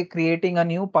I will be creating a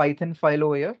new Python file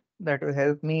over here that will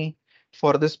help me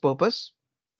for this purpose.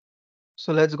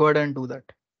 So let's go ahead and do that.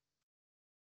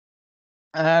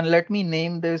 And let me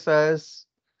name this as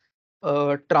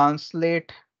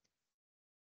translate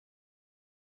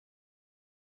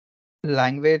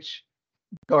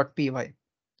language.py.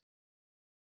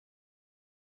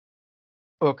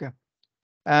 Okay.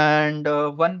 And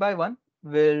one by one,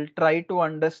 we'll try to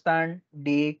understand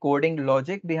the coding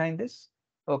logic behind this.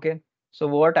 Okay. So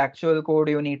what actual code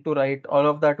you need to write, all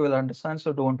of that we'll understand.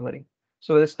 So don't worry.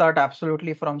 So we'll start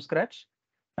absolutely from scratch.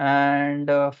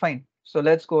 And fine. So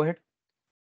let's go ahead.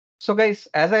 So guys,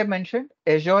 as I mentioned,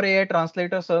 Azure AI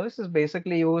Translator service is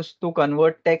basically used to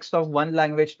convert text of one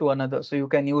language to another. So you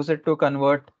can use it to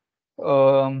convert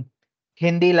um,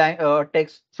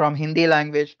 text from Hindi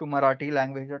language to Marathi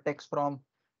language, or text from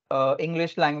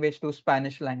English language to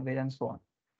Spanish language, and so on.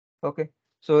 Okay,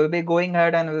 so we'll be going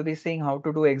ahead and we'll be seeing how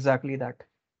to do exactly that.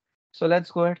 So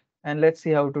let's go ahead and let's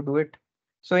see how to do it.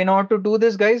 So in order to do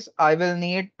this, guys, I will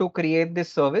need to create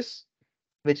this service,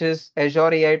 which is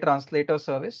Azure AI Translator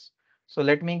service. So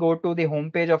let me go to the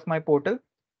home page of my portal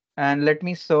and let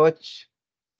me search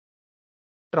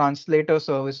translator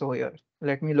service over here.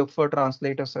 Let me look for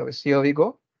translator service. Here we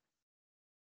go.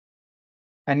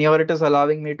 And here it is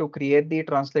allowing me to create the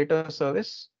translator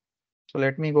service. So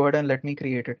let me go ahead and let me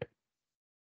create it.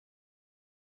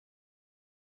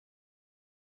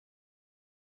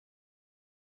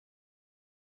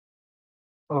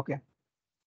 Okay.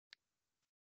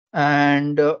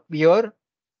 And here,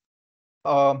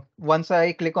 once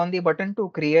I click on the button to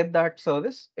create that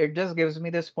service, it just gives me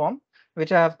this form,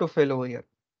 which I have to fill over here.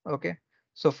 Okay.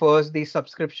 So first the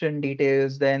subscription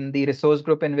details, then the resource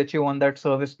group in which you want that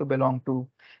service to belong to.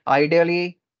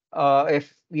 Ideally,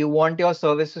 if you want your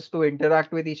services to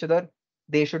interact with each other,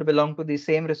 they should belong to the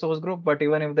same resource group. But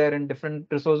even if they're in different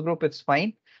resource group, it's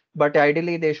fine. But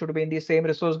ideally, they should be in the same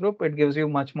resource group. It gives you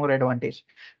much more advantage.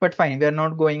 But fine, we are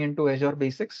not going into Azure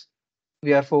basics.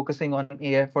 We are focusing on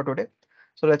AI for today.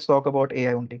 So let's talk about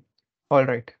AI only. All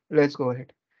right, let's go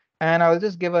ahead. And I'll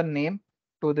just give a name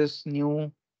to this new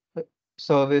uh,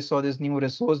 service or this new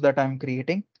resource that I'm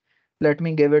creating. Let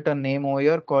me give it a name over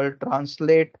here called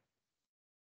Translate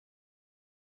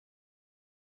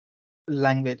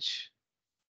Language.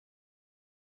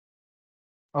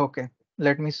 Okay,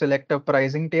 let me select a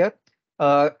pricing tier.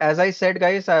 As I said,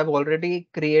 guys, I have already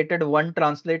created one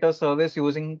translator service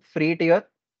using free tier.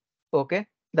 Okay,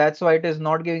 that's why it is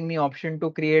not giving me option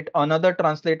to create another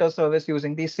translator service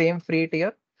using the same free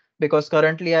tier, because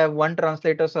currently I have one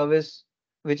translator service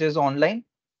which is online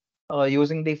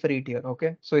using the free tier.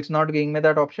 Okay, so it's not giving me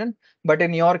that option, but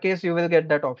in your case you will get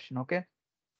that option. Okay,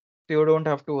 so you don't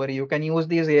have to worry, you can use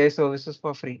these AI services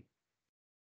for free.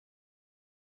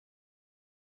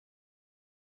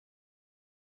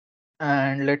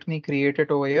 And let me create it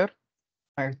over here.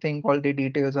 I think all the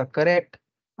details are correct.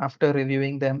 After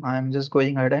reviewing them, I'm just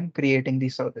going ahead and creating the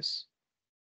service.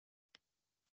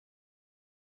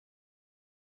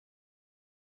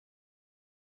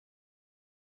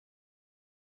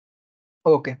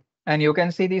 Okay. And you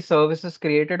can see the services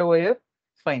created over here.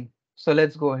 Fine. So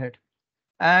let's go ahead.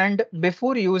 And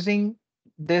before using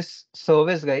this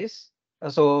service, guys,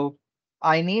 so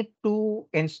I need to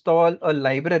install a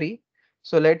library.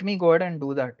 So let me go ahead and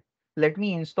do that. Let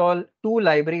me install two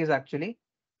libraries actually.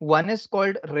 One is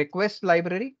called request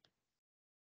library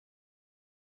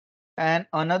and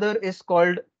another is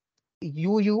called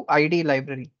UUID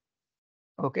library.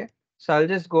 Okay. So I'll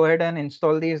just go ahead and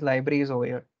install these libraries over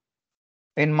here.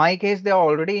 In my case, they are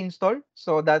already installed.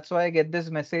 So that's why I get this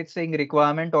message saying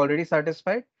requirement already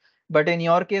satisfied. But in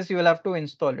your case, you will have to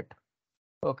install it.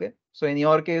 Okay. So in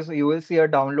your case, you will see a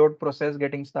download process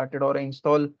getting started or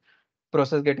install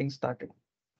process getting started.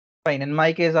 Fine. In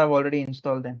my case, I've already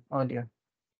installed them earlier.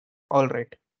 All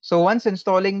right. So once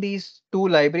installing these two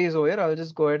libraries over here, I'll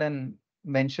just go ahead and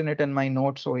mention it in my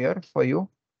notes over here for you.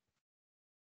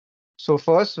 So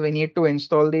first we need to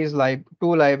install these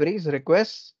two libraries,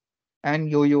 requests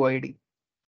and UUID.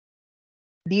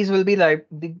 These will be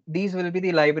these will be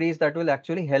the libraries that will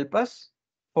actually help us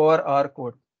for our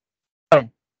code.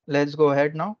 Fine. Let's go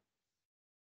ahead now.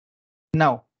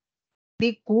 Now,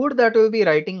 the code that we'll be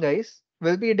writing, guys,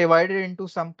 will be divided into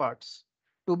some parts.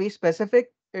 To be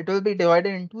specific, it will be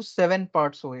divided into 7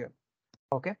 parts over here.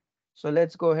 Okay. So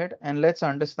let's go ahead and let's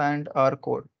understand our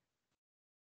code.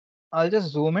 I'll just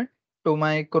zoom in to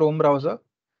my Chrome browser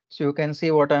so you can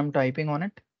see what I'm typing on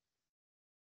it.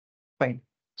 Fine.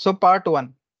 So part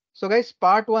one. So guys,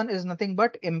 part one is nothing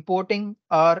but importing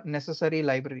our necessary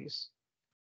libraries.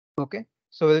 Okay.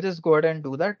 So we'll just go ahead and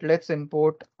do that. Let's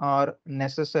import our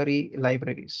necessary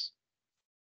libraries.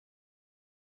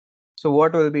 So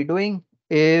what we'll be doing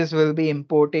is we'll be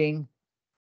importing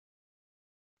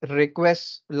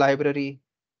request library.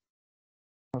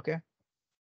 Okay.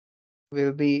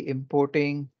 We'll be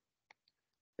importing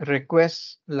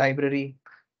request library.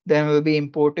 Then we'll be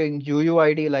importing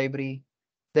UUID library.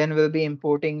 Then we'll be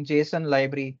importing JSON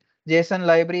library. JSON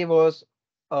library was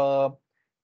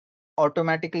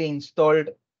automatically installed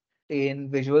in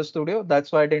Visual Studio.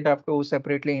 That's why I didn't have to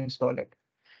separately install it.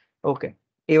 Okay.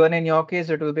 Even in your case,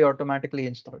 it will be automatically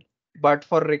installed. But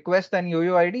for request and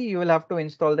UUID, you will have to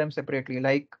install them separately,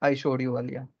 like I showed you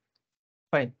earlier.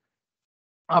 Fine.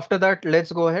 After that,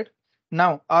 let's go ahead.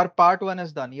 Now, our part one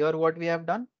is done. Here, what we have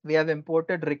done, we have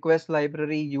imported request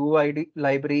library, UUID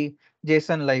library,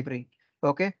 JSON library.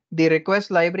 Okay. The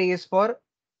request library is for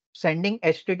sending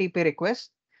HTTP requests.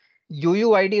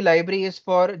 UUID library is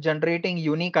for generating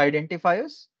unique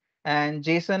identifiers and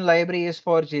JSON library is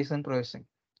for JSON processing.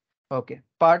 Okay,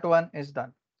 part one is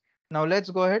done. Now let's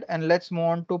go ahead and let's move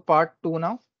on to part two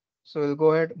now. So we'll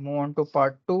go ahead, move on to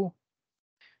part two,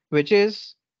 which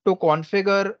is to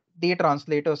configure the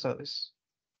translator service.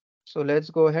 So let's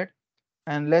go ahead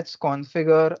and let's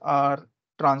configure our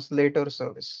translator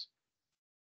service.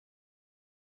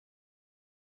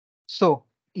 So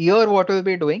here what we'll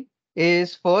be doing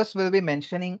is first we'll be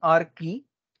mentioning our key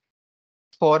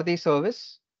for the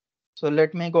service. So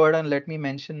let me go ahead and let me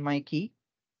mention my key.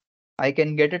 I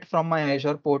can get it from my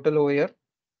Azure portal over here.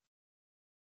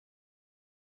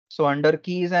 So under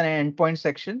keys and endpoint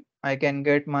section, I can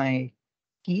get my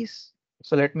keys.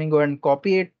 So let me go and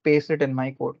copy it, paste it in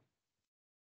my code.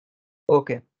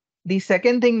 Okay. The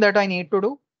second thing that I need to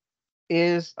do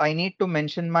is I need to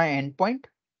mention my endpoint,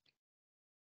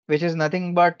 which is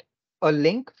nothing but a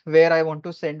link where I want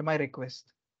to send my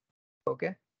request.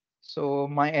 Okay. So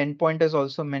my endpoint is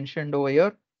also mentioned over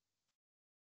here.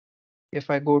 If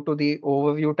I go to the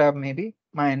overview tab, maybe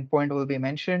my endpoint will be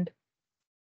mentioned.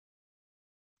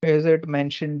 Is it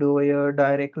mentioned over here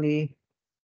directly?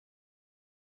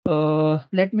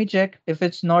 Let me check if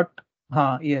it's not.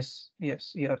 Yes,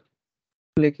 here.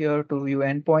 Click here to view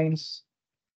endpoints.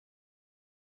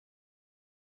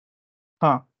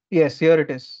 Yes, here it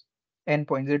is.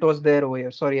 Endpoints. It was there over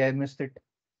here. Sorry, I missed it.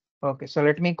 Okay, so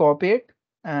let me copy it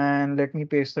and let me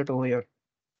paste it over here.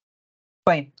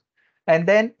 Fine. And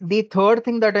then the third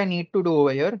thing that I need to do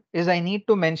over here is I need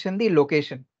to mention the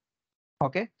location.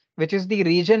 Okay, which is the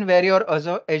region where your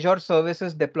Azure service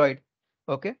is deployed.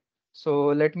 Okay, so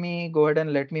let me go ahead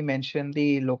and let me mention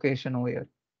the location over here.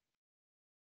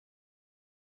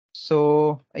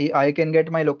 So I can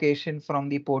get my location from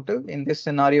the portal. In this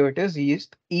scenario, it is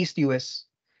East US.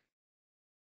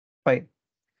 Fine.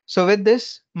 So with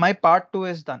this, my part two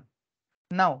is done.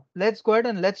 Now let's go ahead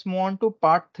and let's move on to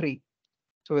part three.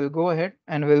 So we'll go ahead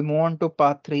and we'll move on to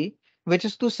part three, which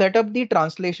is to set up the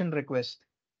translation request.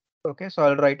 Okay, so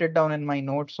I'll write it down in my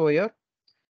notes over here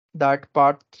that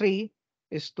part three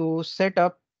is to set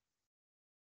up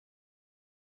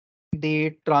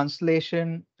the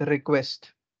translation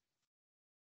request.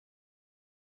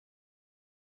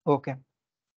 Okay.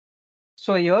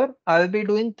 So here I'll be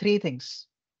doing three things.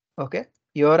 Okay.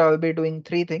 Here I'll be doing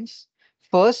three things.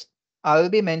 First, I'll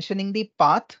be mentioning the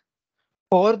path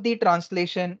for the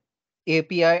translation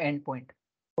API endpoint.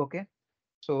 Okay.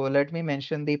 So let me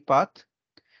mention the path.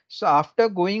 So after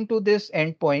going to this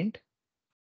endpoint,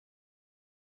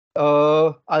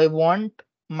 I want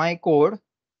my code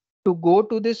to go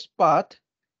to this path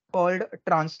called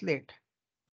translate.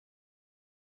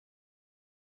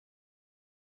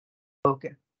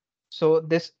 Okay. So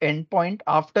this endpoint,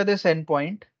 after this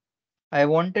endpoint, I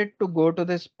wanted to go to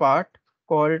this part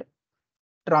called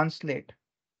translate.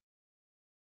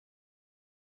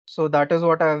 So that is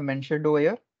what I have mentioned over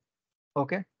here.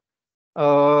 Okay.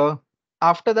 Uh,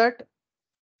 After that,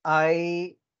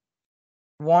 I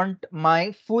want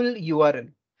my full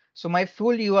URL. So my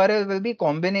full URL will be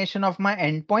combination of my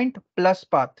endpoint plus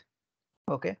path.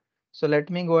 Okay. So let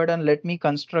me go ahead and let me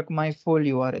construct my full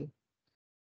URL.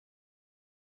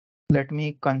 Let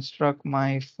me construct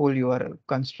my full URL.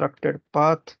 Constructed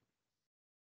path,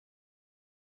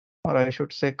 or I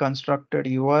should say constructed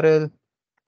URL,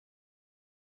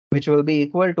 which will be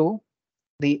equal to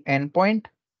the endpoint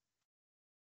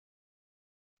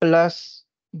plus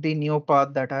the new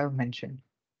path that I have mentioned.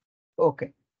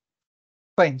 Okay,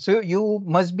 fine. So you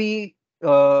must be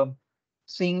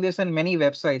seeing this in many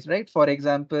websites, right? For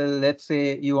example, let's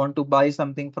say you want to buy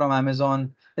something from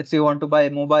Amazon. Let's say you want to buy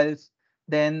mobiles,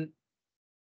 then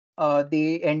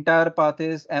the entire path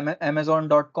is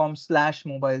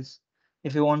amazon.com/mobiles.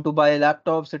 If you want to buy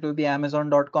laptops, it will be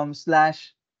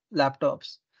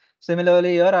amazon.com/laptops.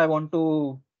 Similarly, here I want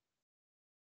to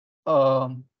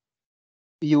um,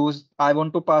 I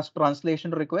want to pass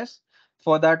translation request.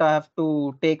 For that, I have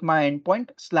to take my endpoint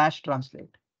slash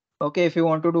translate. Okay, if you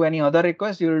want to do any other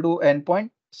request, you will do endpoint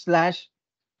slash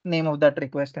name of that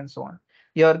request and so on.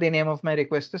 Here, the name of my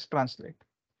request is translate.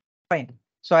 Fine.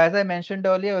 So as I mentioned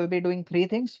earlier, we'll be doing three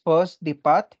things. First, the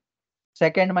path.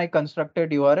 Second, my constructed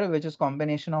URL, which is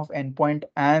combination of endpoint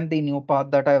and the new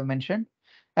path that I have mentioned.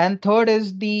 And third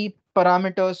is the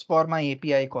parameters for my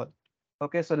API call.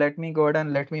 Okay, so let me go ahead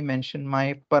and let me mention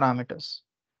my parameters.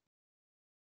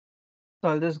 So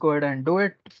I'll just go ahead and do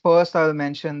it. First, I'll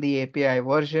mention the API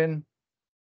version.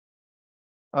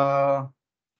 Uh,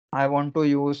 I want to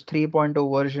use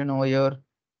 3.0 version over here.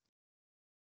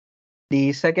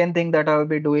 The second thing that I'll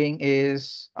be doing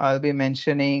is I'll be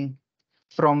mentioning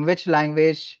from which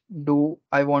language do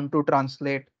I want to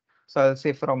translate. So I'll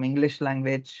say from English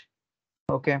language.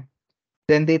 Okay.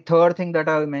 Then the third thing that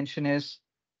I'll mention is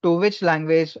to which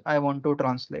language I want to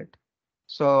translate.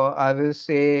 So I will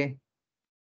say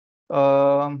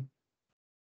um,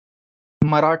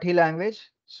 Marathi language.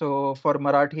 So for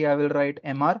Marathi, I will write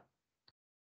MR.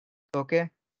 Okay.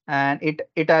 And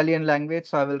Italian language,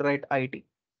 so I will write IT.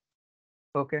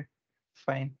 Okay.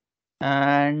 Fine.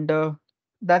 And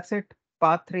that's it.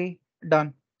 Part three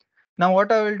done. Now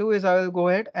what I will do is I will go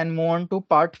ahead and move on to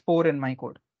part four in my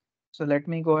code. So let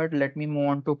me go ahead. Let me move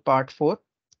on to part four,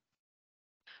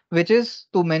 which is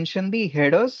to mention the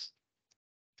headers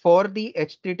for the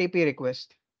HTTP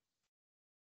request.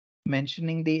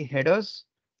 Mentioning the headers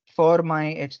for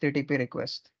my HTTP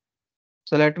request.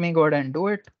 So let me go ahead and do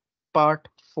it. Part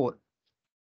four.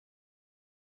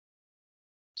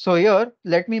 So here,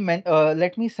 let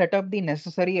me set up the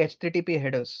necessary HTTP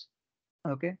headers.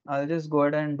 Okay, I'll just go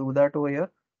ahead and do that over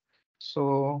here.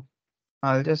 So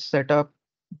I'll just set up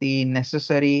the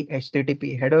necessary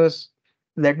HTTP headers.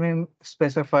 Let me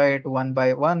specify it one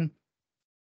by one.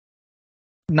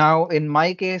 Now, in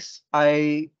my case,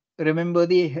 I remember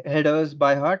the headers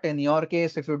by heart. In your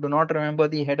case, if you do not remember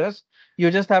the headers, you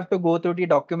just have to go to the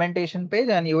documentation page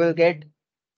and you will get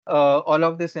all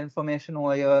of this information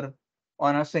over here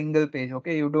on a single page.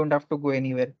 Okay, you don't have to go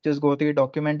anywhere. Just go to the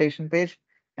documentation page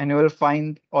and you will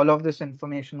find all of this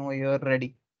information over here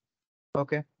ready.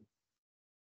 Okay.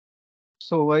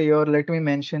 So over here, let me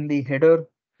mention the header.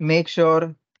 Make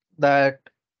sure that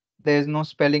there is no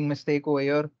spelling mistake over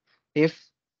here. If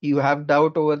you have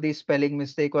doubt over the spelling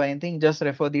mistake or anything, just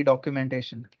refer the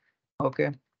documentation.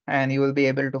 Okay. And you will be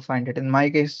able to find it. In my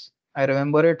case, I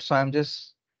remember it, so I'm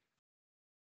just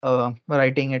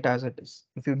writing it as it is.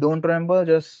 If you don't remember,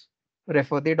 just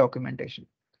refer the documentation.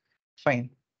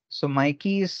 Fine. So my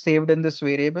key is saved in this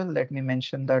variable. Let me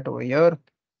mention that over here.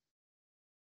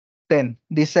 Then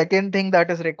the second thing that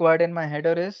is required in my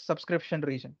header is subscription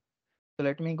region. So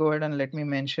let me go ahead and let me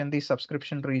mention the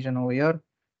subscription region over here.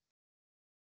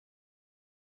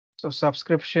 So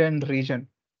subscription region.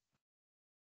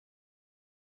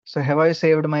 So have I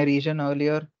saved my region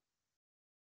earlier?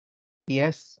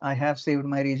 Yes, I have saved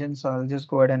my region. So I'll just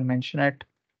go ahead and mention it.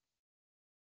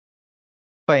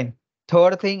 Fine.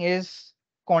 Third thing is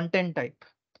content type.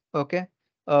 Okay.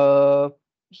 Uh,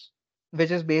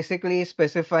 which is basically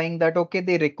specifying that, okay,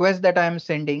 the request that I am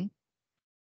sending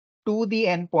to the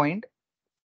endpoint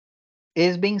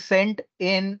is being sent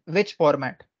in which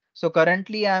format. So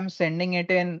currently I'm sending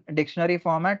it in dictionary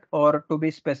format, or to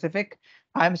be specific,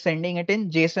 I'm sending it in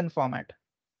JSON format.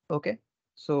 Okay.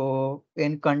 So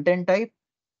in content type,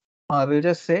 I will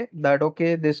just say that,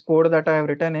 okay, this code that I have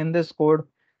written in this code,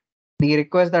 the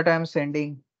request that I'm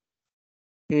sending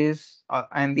is,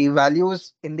 and the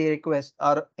values in the request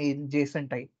are in JSON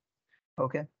type.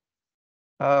 Okay.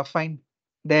 Fine.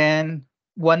 Then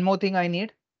one more thing I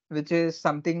need, which is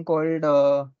something called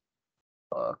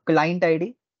client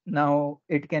ID. Now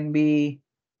it can be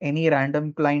any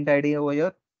random client ID over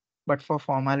here, but for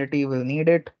formality we'll need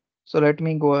it. So let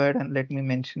me go ahead and let me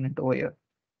mention it over here.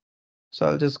 So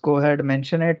I'll just go ahead and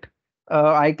mention it.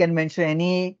 I can mention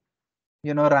any,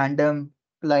 random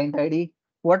client ID.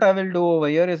 What I will do over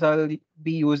here is I'll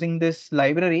be using this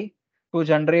library to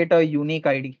generate a unique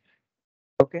ID.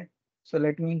 Okay. So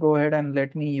let me go ahead and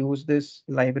let me use this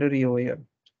library over here.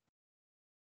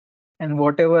 And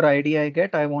whatever ID I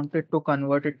get, I want it to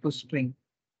convert it to string.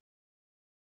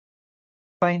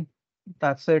 Fine.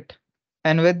 That's it.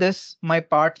 And with this, my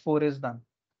part 4 is done.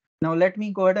 Now let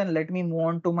me go ahead and let me move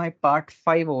on to my part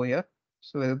 5 over here.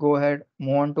 So we'll go ahead,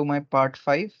 move on to my part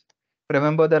 5.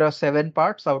 Remember, there are 7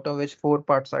 parts, out of which 4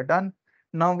 parts are done.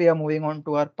 Now we are moving on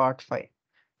to our part 5,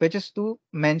 which is to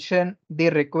mention the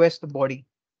request body.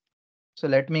 So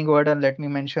let me go ahead and let me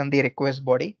mention the request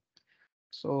body.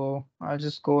 So I'll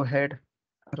just go ahead,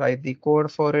 write the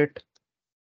code for it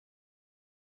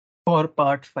for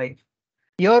part 5.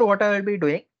 Here, what I will be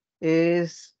doing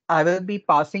is I will be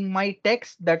passing my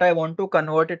text that I want to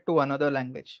convert it to another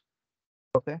language.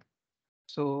 Okay.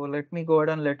 So let me go ahead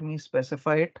and let me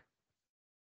specify it.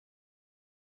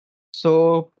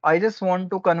 So I just want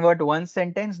to convert one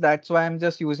sentence. That's why I'm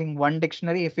just using one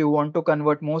dictionary. If you want to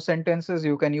convert more sentences,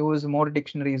 you can use more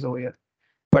dictionaries over here.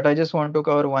 But I just want to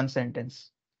cover one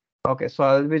sentence. Okay, so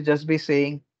I'll be just be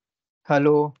saying,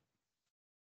 hello,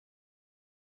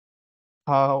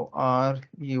 how are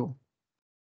you?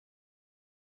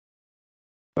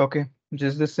 Okay,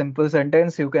 just this simple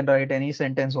sentence. You can write any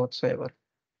sentence whatsoever.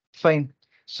 Fine.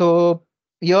 So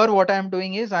here what I'm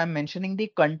doing is I'm mentioning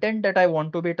the content that I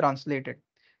want to be translated.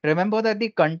 Remember that the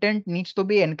content needs to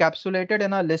be encapsulated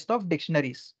in a list of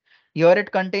dictionaries. Here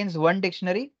it contains one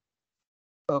dictionary.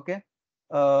 Okay.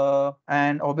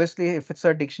 And obviously if it's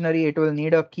a dictionary, it will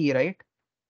need a key, right?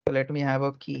 So let me have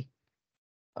a key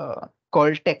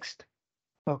called text.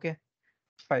 Okay,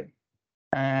 fine.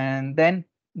 And then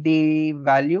the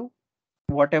value,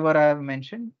 whatever I have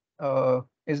mentioned,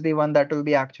 is the one that will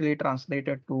be actually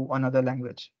translated to another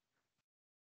language.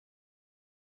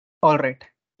 All right,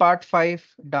 part 5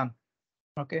 done.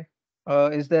 Okay.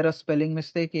 Is there a spelling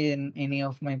mistake in any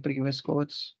of my previous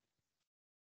codes?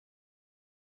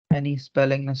 Any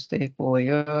spelling mistake over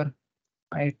here?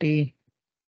 IT.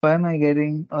 Why am I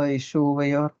getting a issue over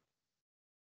here?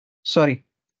 Sorry.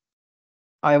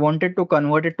 I wanted to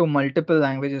convert it to multiple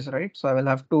languages, right? So I will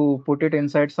have to put it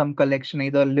inside some collection,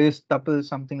 either list, tuple,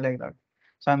 something like that.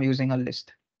 So I'm using a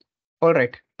list. All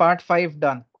right, part 5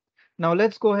 done. Now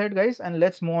let's go ahead, guys, and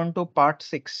let's move on to part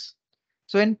 6.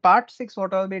 So in part 6,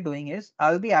 what I'll be doing is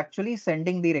I'll be actually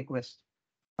sending the request.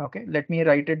 Okay, let me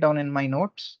write it down in my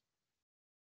notes.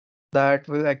 That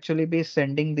will actually be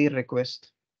sending the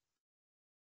request.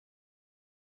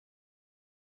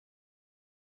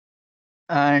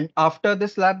 And after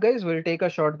this lab, guys, we'll take a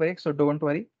short break, so don't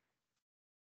worry.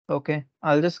 Okay,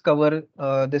 I'll just cover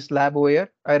this lab over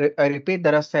here. I repeat,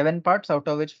 there are 7 parts, out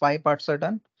of which 5 parts are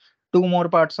done. 2 more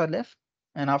parts are left.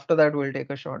 And after that, we'll take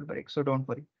a short break, so don't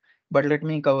worry. But let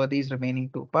me cover these remaining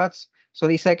 2 parts. So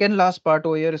the second last part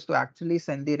over here is to actually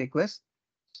send the request.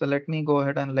 So let me go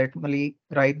ahead and let me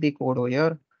write the code over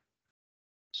here.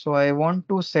 So I want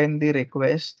to send the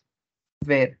request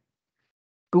where?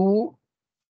 To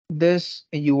this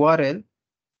URL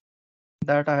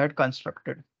that I had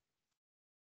constructed.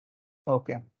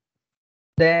 Okay.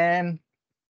 Then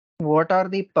what are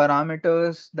the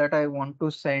parameters that I want to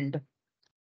send?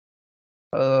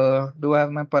 Do I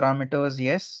have my parameters?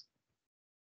 Yes.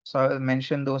 So I'll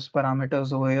mention those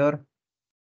parameters over here.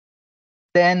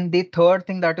 Then the third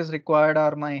thing that is required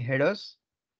are my headers.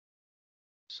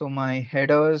 So my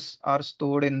headers are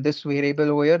stored in this variable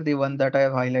over here, the one that I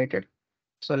have highlighted.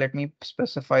 So let me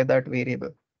specify that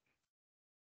variable.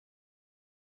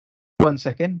 One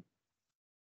second.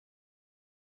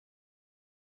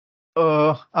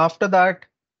 After that,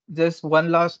 just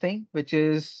one last thing, which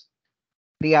is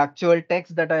the actual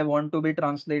text that I want to be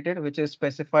translated, which is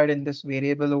specified in this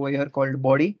variable over here called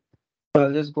body. So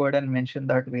I'll just go ahead and mention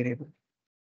that variable.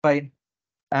 Fine.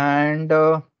 And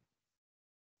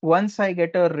once I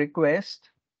get a request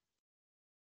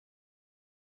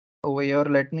over here,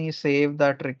 let me save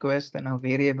that request in a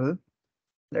variable.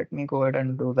 Let me go ahead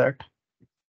and do that.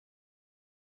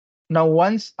 Now,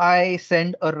 once I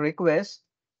send a request,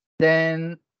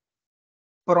 then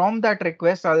from that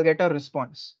request, I'll get a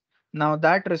response. Now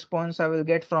that response I will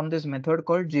get from this method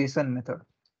called JSON method.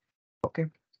 Okay.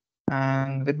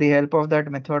 And with the help of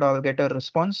that method, I'll get a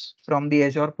response from the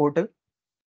Azure portal.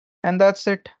 And that's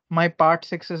it. My part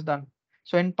 6 is done.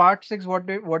 So in part 6, what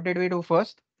did we do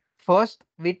first? First,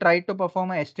 we tried to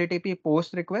perform a HTTP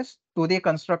post request to the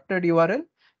constructed URL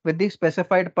with the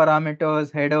specified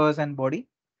parameters, headers, and body.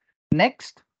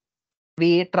 Next,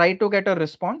 we try to get a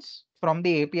response from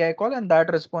the API call, and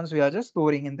that response we are just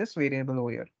storing in this variable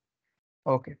over here.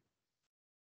 Okay,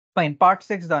 fine. Part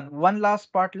 6 done. One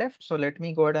last part left. So let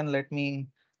me go ahead and let me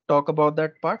talk about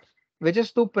that part, which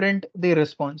is to print the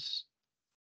response.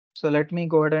 So let me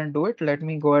go ahead and do it. Let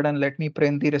me go ahead and let me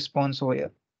print the response over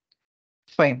here.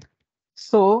 Fine.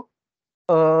 So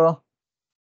uh,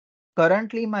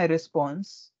 currently my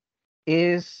response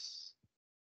is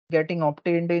getting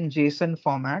obtained in JSON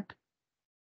format.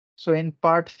 So in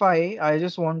part 5, I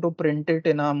just want to print it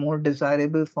in a more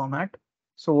desirable format.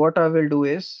 So what I will do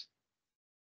is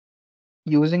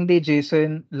using the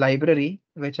JSON library,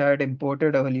 which I had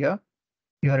imported earlier.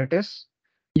 Here it is.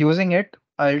 Using it,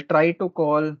 I'll try to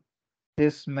call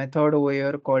this method over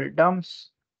here called dumps.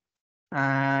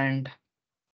 And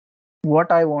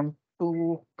what I want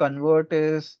to convert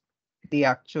is the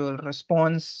actual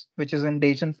response, which is in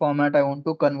JSON format. I want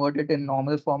to convert it in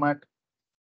normal format.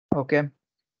 Okay.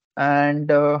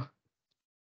 And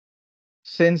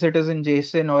since it is in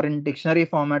JSON or in dictionary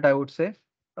format, I would say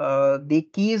the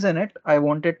keys in it, I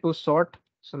wanted to sort.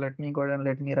 So let me go ahead and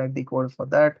let me write the code for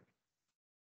that.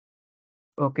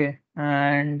 Okay.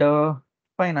 And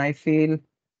fine. I feel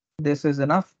this is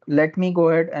enough. Let me go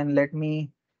ahead and let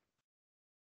me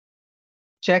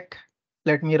check.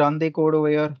 Let me run the code over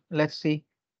here. Let's see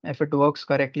if it works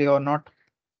correctly or not.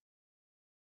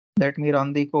 Let me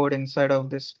run the code inside of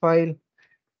this file.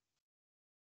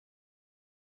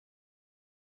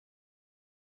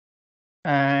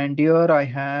 And here I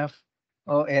have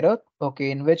a error.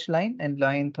 Okay, in which line? In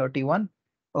line 31.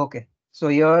 Okay, so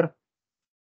here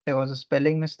there was a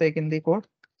spelling mistake in the code.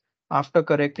 After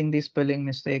correcting the spelling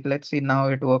mistake, let's see now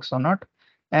it works or not.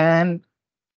 And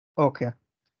okay,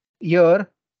 here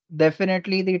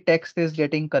definitely the text is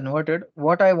getting converted.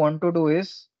 What I want to do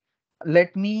is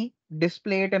let me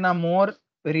display it in a more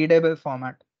readable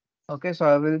format. Okay, so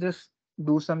I will just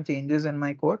do some changes in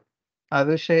my code. I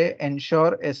will say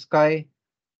ensure sky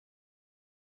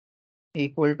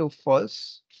equal to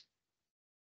false.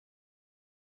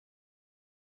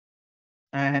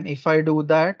 And if I do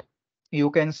that,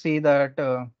 you can see that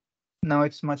now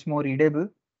it's much more readable.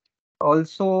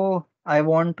 Also, I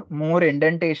want more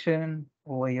indentation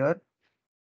over here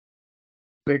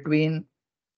between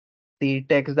the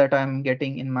text that I'm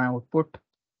getting in my output.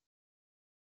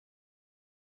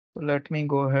 So let me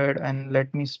go ahead and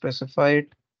let me specify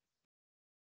it.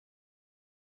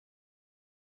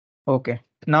 Okay,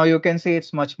 now you can see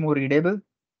it's much more readable.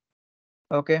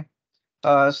 Okay,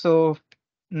 so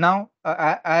now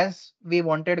as we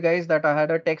wanted guys that I had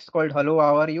a text called hello,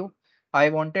 how are you? I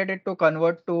wanted it to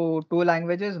convert to two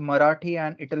languages, Marathi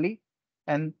and Italy,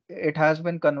 and it has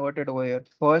been converted over here.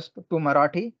 First to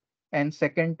Marathi and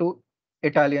second to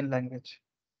Italian language.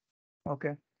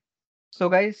 Okay. So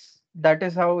guys, that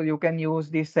is how you can use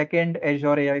the second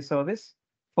Azure AI service.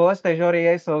 First Azure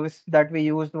AI service that we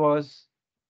used was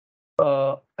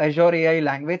Azure AI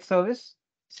language service.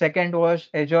 Second was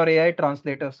Azure AI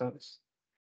translator service.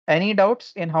 Any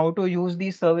doubts in how to use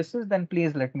these services, then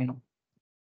please let me know.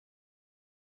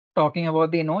 Talking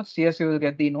about the notes, yes, you will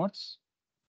get the notes.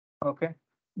 Okay.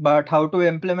 But how to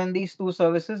implement these two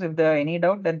services, if there are any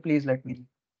doubt, then please let me know.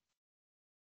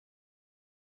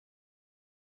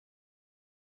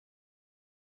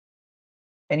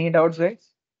 Any doubts, guys?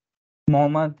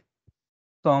 Mohammed,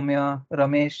 Soumya,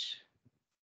 Ramesh,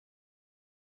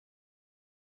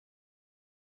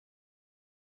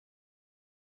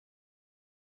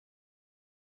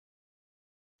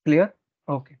 clear?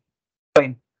 Okay.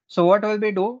 Fine. So what we'll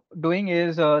be doing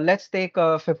is let's take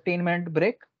a 15-minute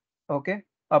break. Okay,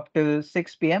 up till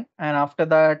 6 p.m. and after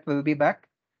that we'll be back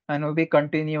and we'll be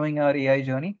continuing our AI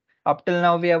journey. Up till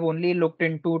now we have only looked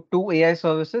into two AI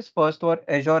services. First was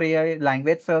Azure AI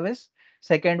language service.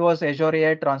 Second was Azure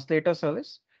AI translator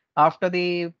service. After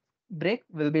the break,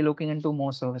 we'll be looking into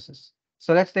more services.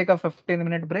 So let's take a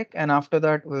 15-minute break, and after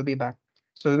that, we'll be back.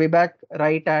 So we'll be back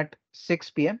right at 6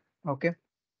 p.m. Okay.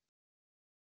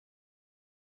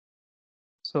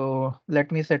 So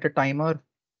let me set a timer,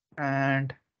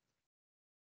 and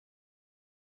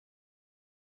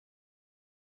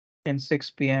in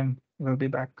 6 p.m. we'll be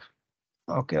back.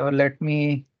 Okay, or let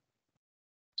me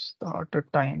start a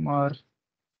timer.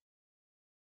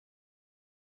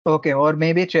 Okay, or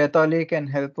maybe Chaitali can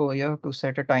help over here to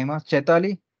set a timer.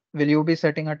 Chaitali, will you be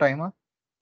setting a timer?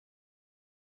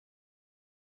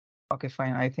 Okay,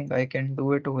 fine. I think I can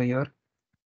do it over here.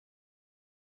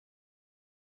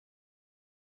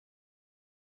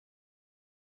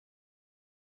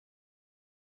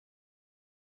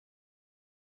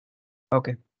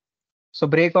 Okay. So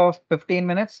break of 15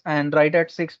 minutes, and right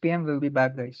at 6 p.m. we'll be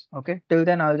back, guys. Okay. Till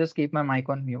then, I'll just keep my mic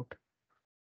on mute.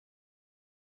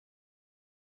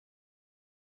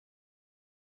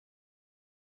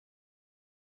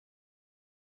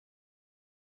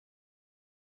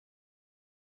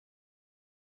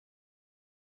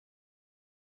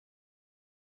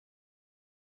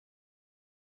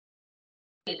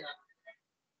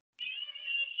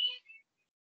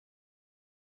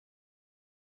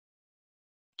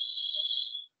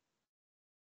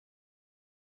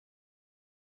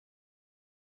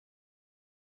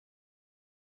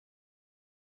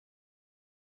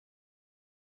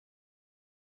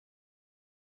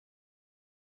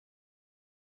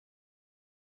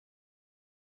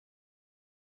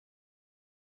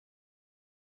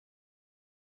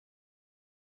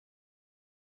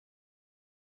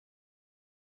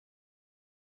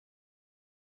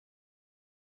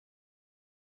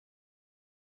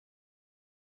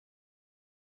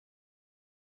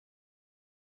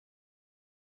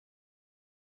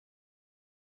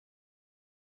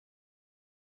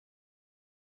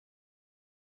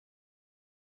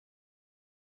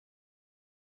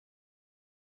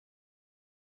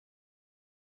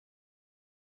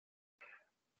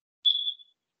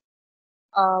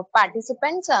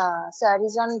 Participants, sir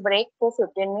is on break for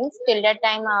 15 minutes. Till that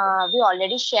time, we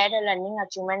already shared a learning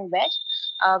achievement badge.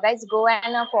 Guys, go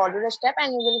and follow the step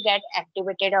and you will get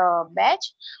activated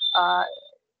badge. Uh,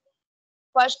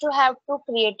 First, you have to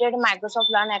create a Microsoft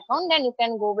Learn account, then you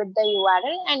can go with the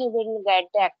URL and you will get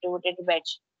the activated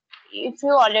badge. If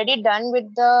you already done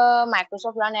with the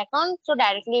Microsoft Learn account, so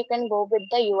directly you can go with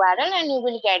the URL and you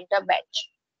will get the badge.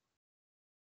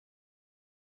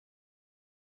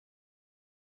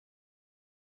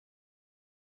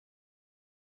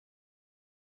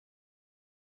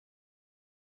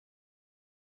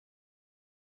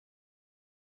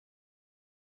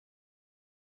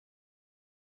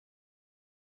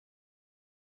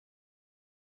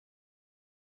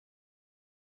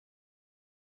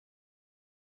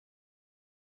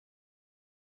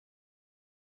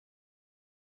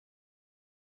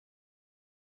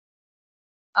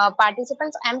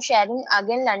 Participants, I'm sharing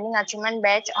again learning achievement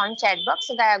badge on chat box.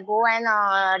 So go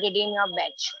and redeem your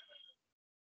badge.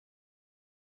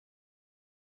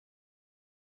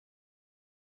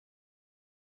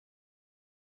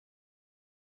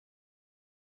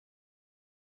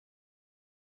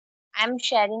 I'm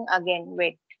sharing again.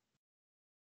 Wait.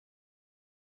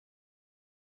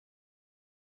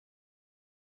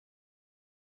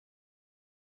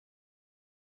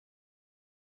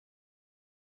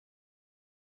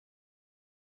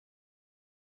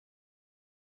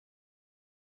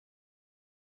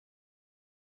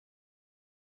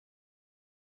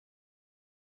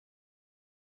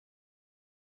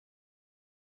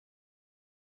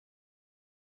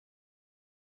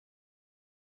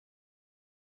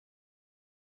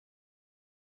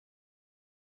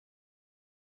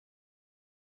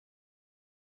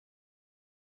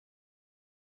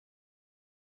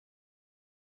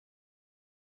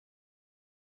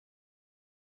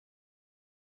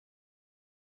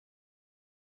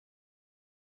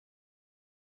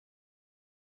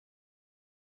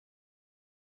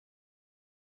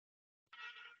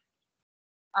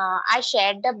 I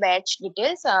shared the batch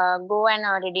details. Go and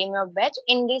redeem your batch.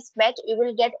 In this batch, you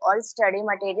will get all study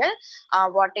material.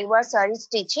 Whatever sir is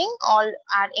teaching, all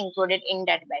are included in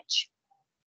that batch.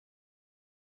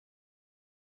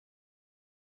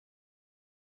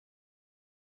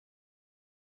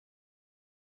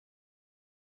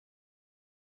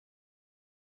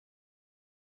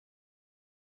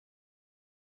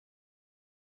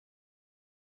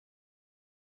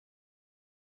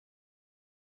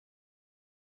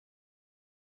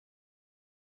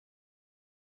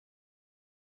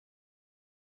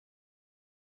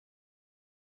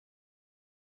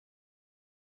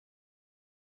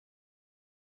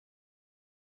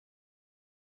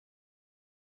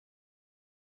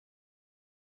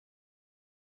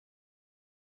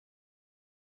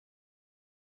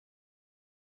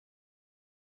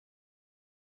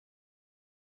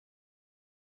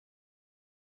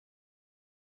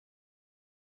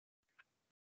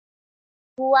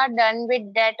 who are done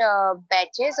with that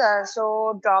batches,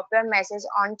 so drop your message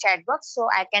on chat box so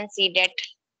I can see that.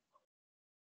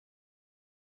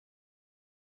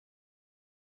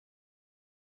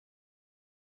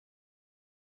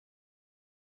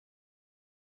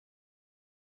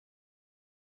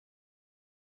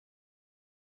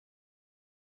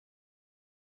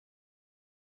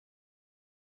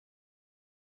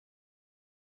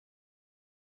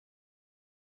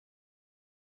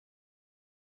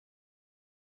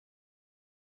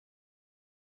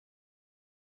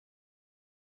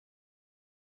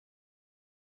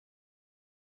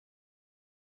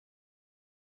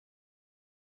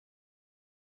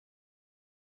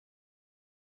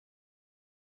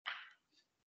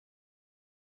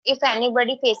 If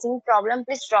anybody facing problem,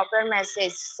 please drop your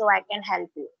message so I can help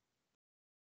you.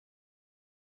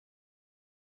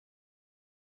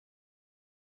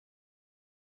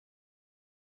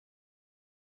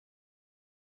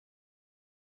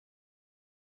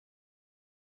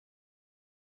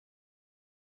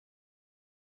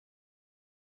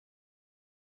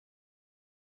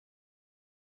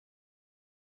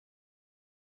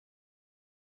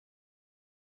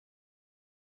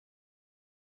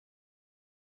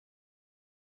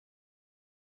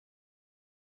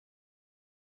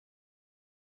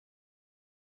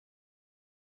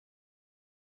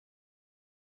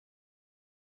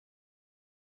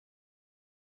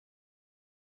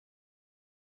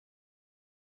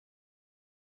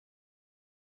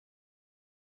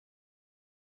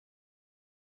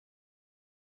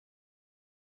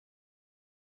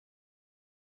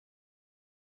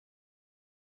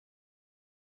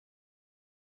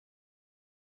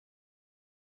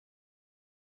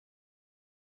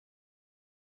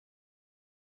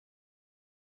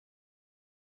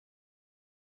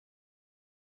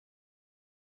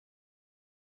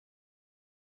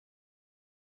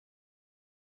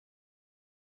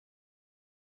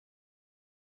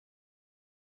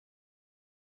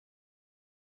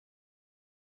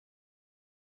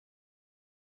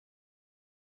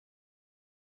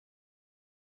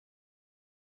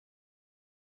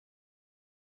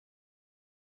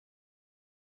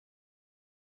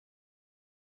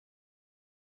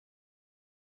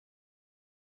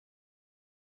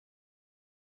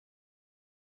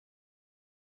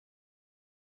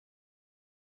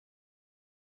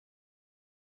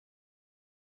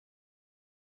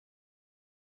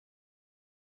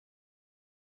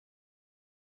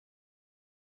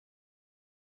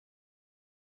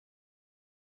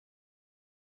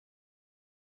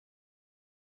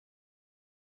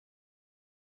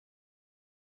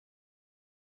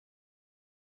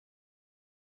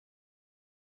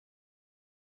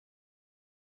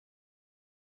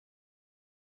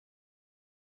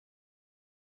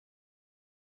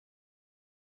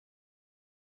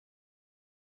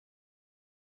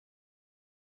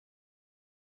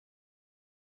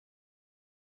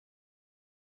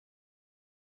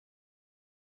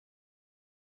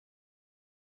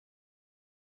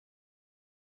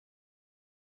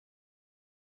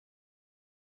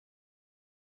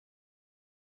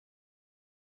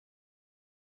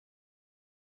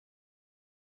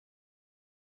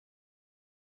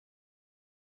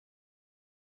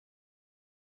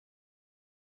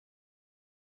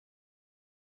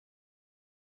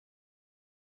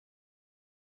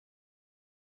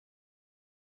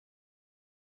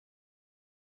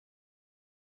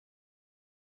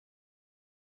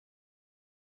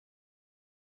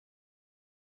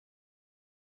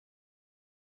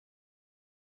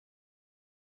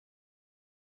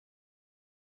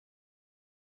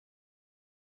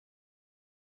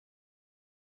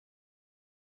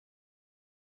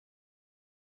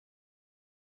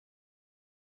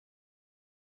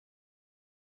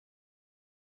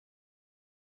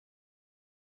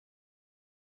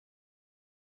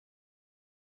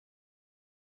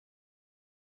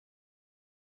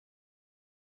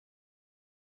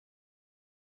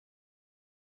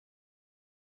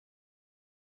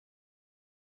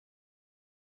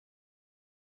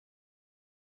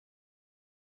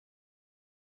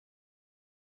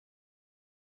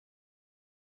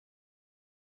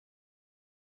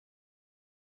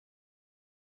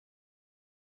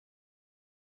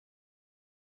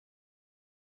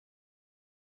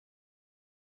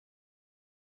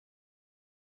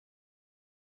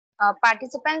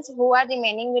 Participants who are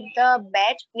remaining with the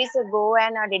batch, please go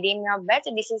and redeem your batch.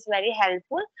 This is very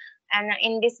helpful. And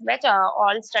in this batch,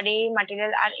 all study material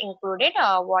are included,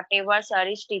 whatever sir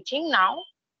is teaching now.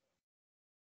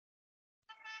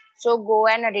 So go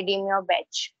and redeem your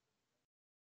batch.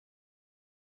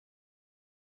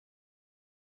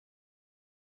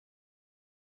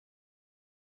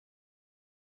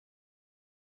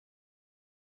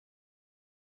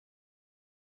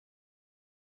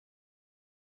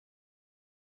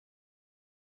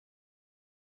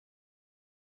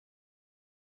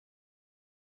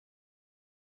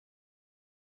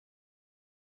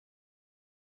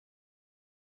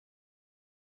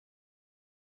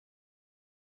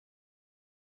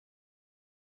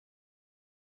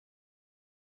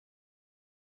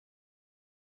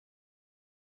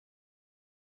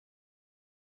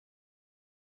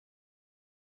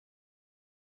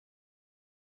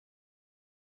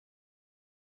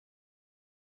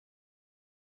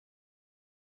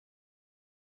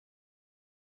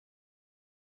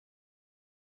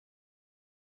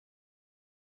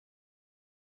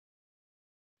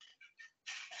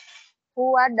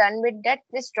 who are done with that,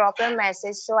 please drop a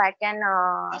message so I can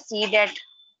see that.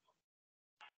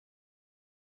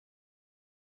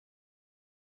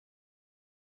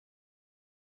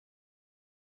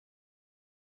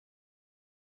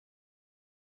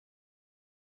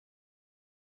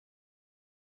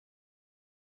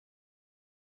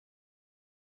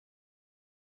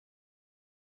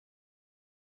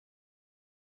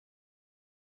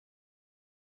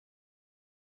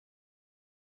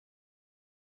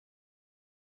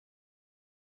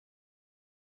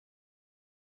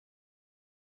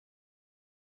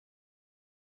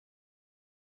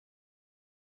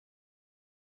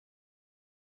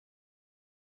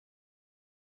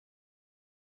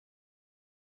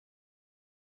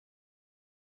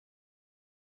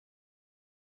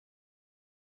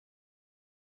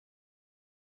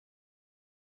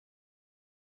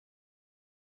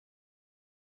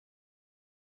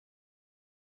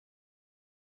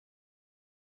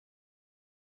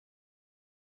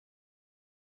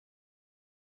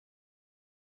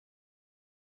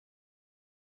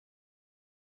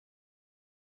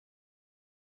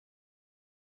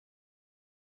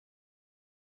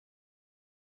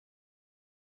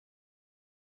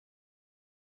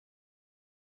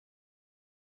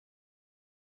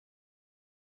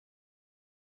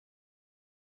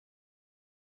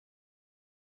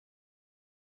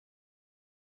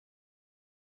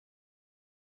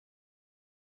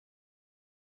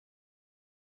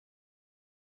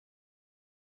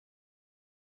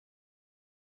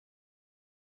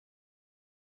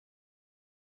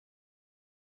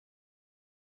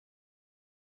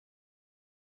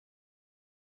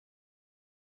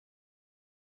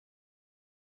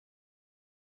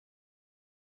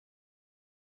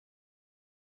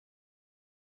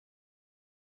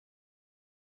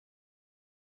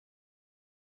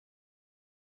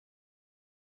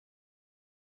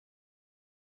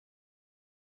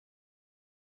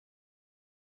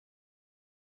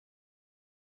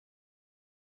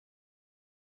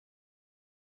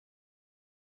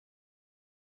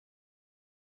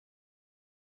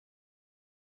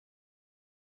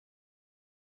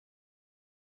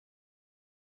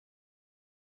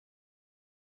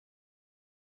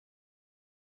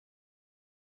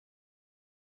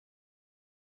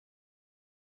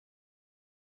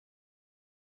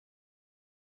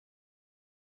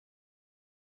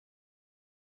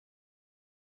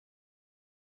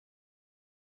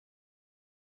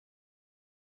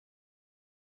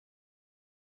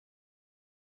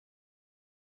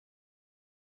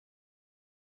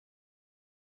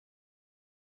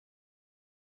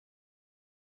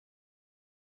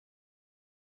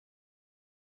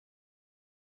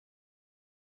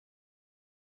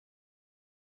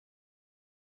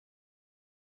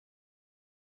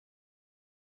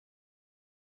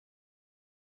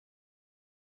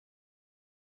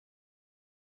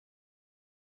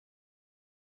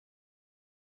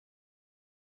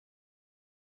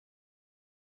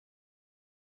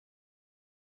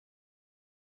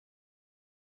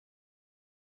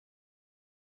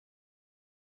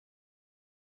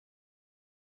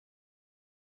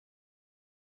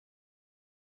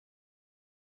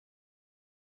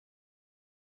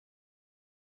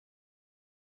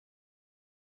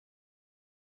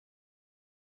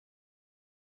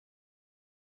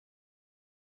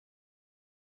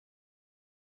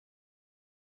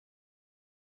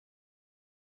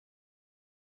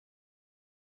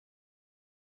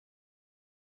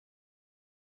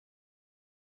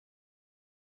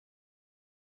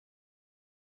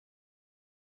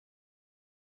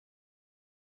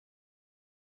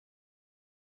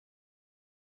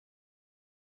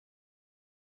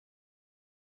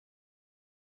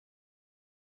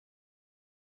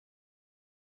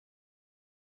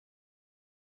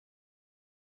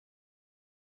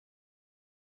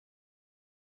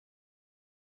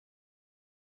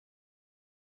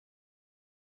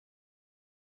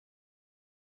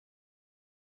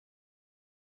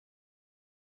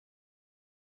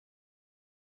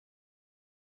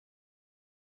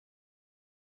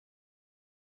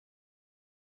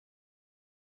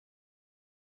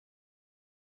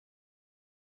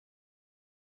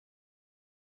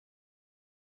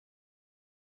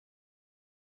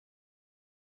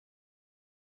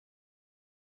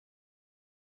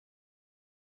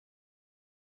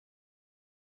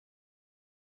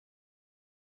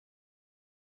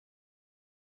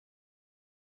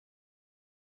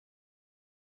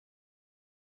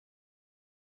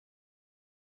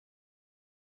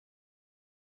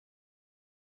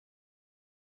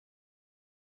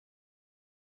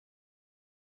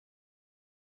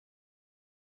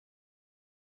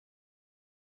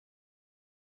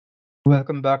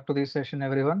 Welcome back to the session,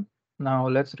 everyone. Now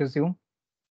let's resume.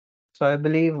 So I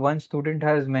believe one student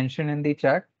has mentioned in the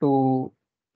chat to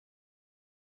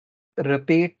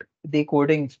repeat the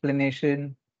coding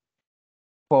explanation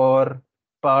for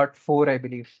part 4, I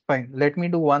believe. Fine. Let me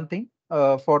do one thing.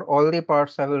 For all the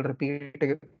parts, I will repeat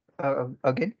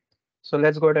again. So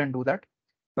let's go ahead and do that.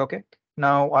 Okay.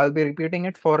 Now I'll be repeating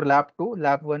it for lab 2.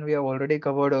 Lab 1 we have already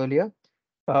covered earlier.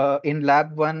 In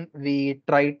lab 1, we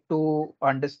tried to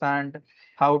understand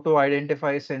how to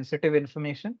identify sensitive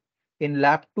information. In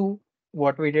lab 2,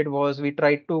 what we did was we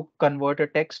tried to convert a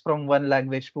text from one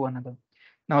language to another.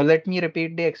 Now let me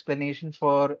repeat the explanation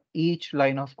for each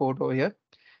line of code over here.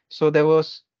 So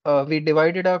we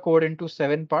divided our code into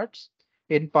 7 parts.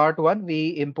 In part 1,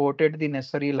 we imported the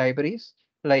necessary libraries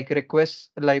like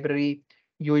request library,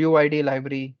 UUID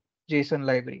library, JSON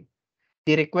library.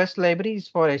 The request library is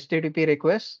for HTTP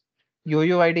requests,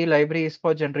 UUID library is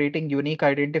for generating unique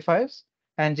identifiers,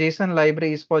 and JSON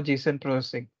library is for JSON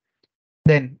processing.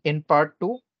 Then in part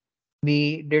 2,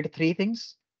 we did 3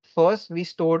 things. First, we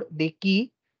stored the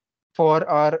key for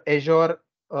our Azure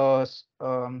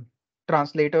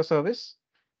translator service.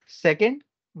 Second,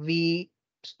 we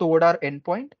stored our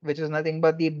endpoint, which is nothing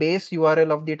but the base URL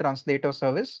of the translator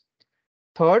service.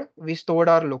 Third, we stored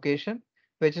our location,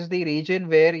 which is the region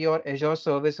where your Azure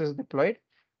service is deployed.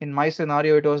 In my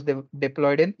scenario, it was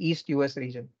deployed in East US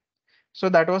region. So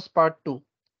that was part 2.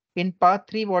 In part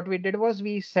 3, what we did was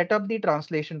we set up the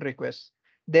translation request.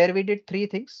 There we did 3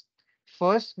 things.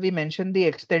 First, we mentioned the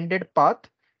extended path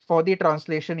for the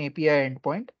translation API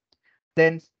endpoint.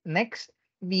 Then next,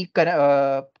 we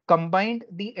combined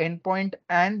the endpoint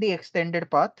and the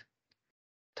extended path.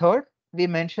 Third, we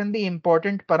mentioned the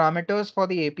important parameters for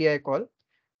the API call,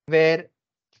 where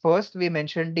first we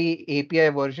mentioned the API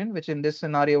version, which in this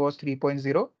scenario was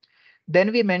 3.0.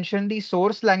 Then we mentioned the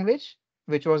source language,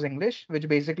 which was English, which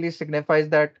basically signifies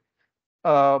that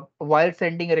while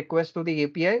sending a request to the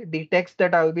API, the text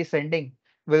that I will be sending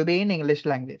will be in English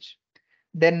language.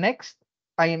 Then next,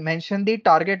 I mentioned the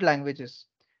target languages,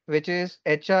 which is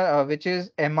which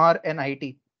is MR and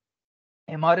IT.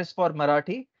 MR is for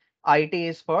Marathi, IT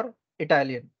is for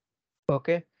Italian.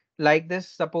 Okay. Like this,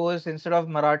 suppose instead of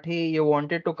Marathi, you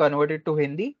wanted to convert it to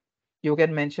Hindi, you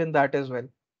can mention that as well.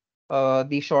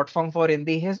 The short form for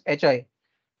Hindi is HI.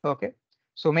 Okay.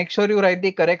 So make sure you write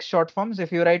the correct short forms.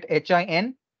 If you write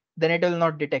HIN, then it will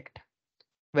not detect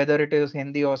whether it is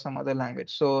Hindi or some other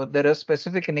language. So there are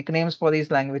specific nicknames for these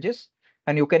languages,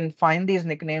 and you can find these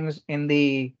nicknames in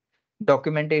the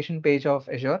documentation page of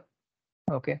Azure.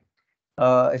 Okay.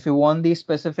 If you want the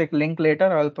specific link later,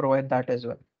 I'll provide that as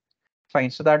well.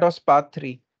 Fine. So that was part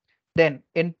 3. Then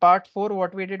in part 4,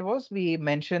 what we did was we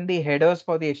mentioned the headers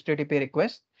for the HTTP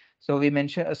request. So we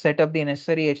mentioned set up the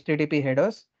necessary HTTP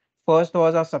headers. First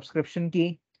was our subscription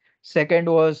key. Second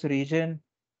was region.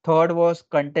 Third was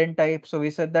content type. So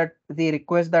we said that the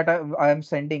request that I am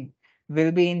sending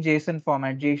will be in JSON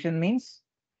format. JSON means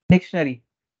dictionary.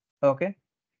 Okay.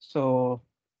 So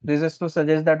this is to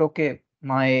suggest that, okay,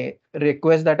 my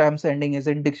request that I'm sending is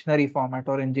in dictionary format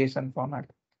or in JSON format.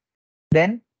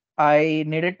 Then I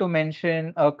needed to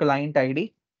mention a client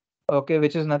ID, okay,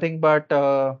 which is nothing but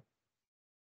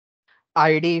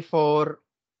ID for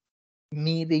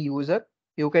me, the user.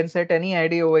 You can set any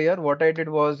ID over here. What I did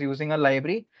was using a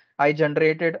library, I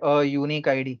generated a unique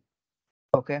ID.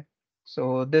 Okay,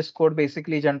 so this code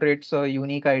basically generates a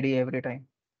unique ID every time.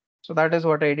 So that is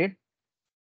what I did.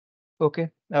 Okay.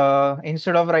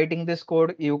 Instead of writing this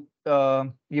code, you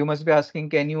must be asking,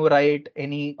 can you write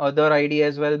any other ID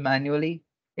as well manually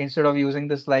instead of using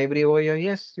this library over here?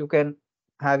 Yes, you can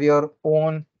have your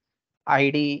own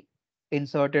ID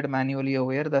inserted manually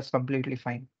over here. That's completely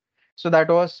fine. So that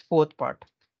was fourth part.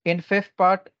 In fifth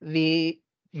part, we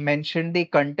mentioned the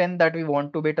content that we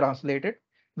want to be translated,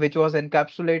 which was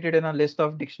encapsulated in a list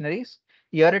of dictionaries.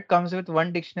 Here it comes with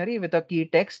one dictionary with a key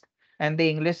text and the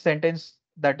English sentence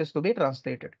that is to be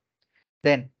translated.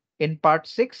 Then in part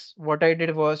 6, what I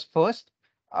did was first,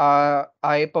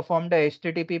 I performed a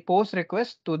HTTP post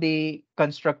request to the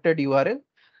constructed URL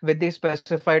with the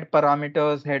specified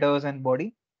parameters, headers, and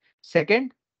body.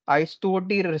 Second, I stored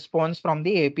the response from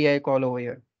the API call over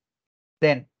here.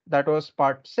 Then that was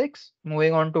part 6.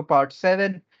 Moving on to part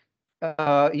 7.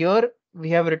 Here we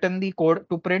have written the code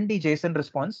to print the JSON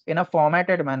response in a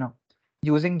formatted manner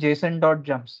using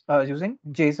JSON.dumps,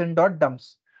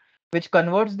 which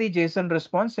converts the JSON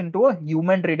response into a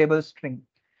human readable string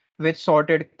with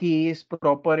sorted keys,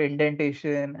 proper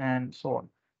indentation, and so on.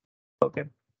 Okay,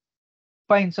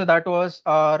 fine. So that was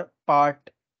our part.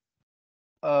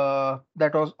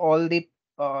 That was all the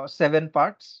 7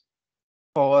 parts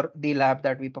for the lab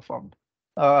that we performed.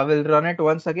 I will run it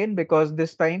once again because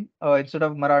this time instead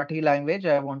of Marathi language,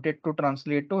 I wanted to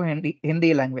translate to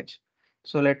Hindi language.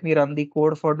 So let me run the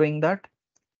code for doing that.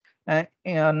 And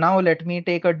now let me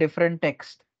take a different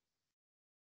text.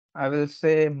 I will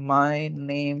say my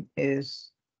name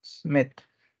is Smith.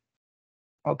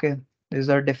 Okay, these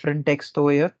are different text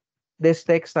over here. This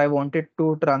text I wanted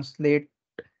to translate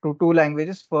to two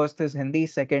languages. First is Hindi,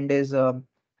 second is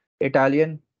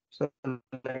Italian. So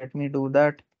let me do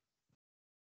that.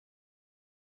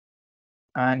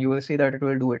 And you will see that it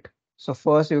will do it. So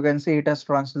first you can see it has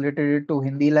translated it to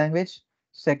Hindi language,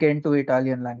 second to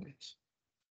Italian language.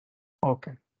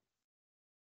 Okay,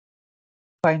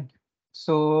 fine.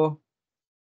 So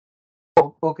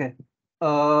okay.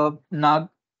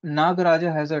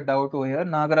 Nagaraja has a doubt over here.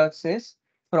 Nagaraj says,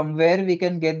 from where we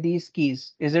can get these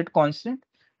keys? Is it constant?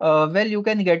 Well, you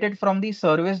can get it from the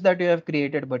service that you have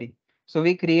created, buddy. So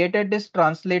we created this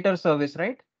translator service,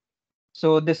 right?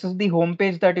 So this is the home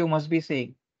page that you must be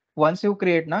seeing. Once you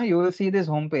create now, you will see this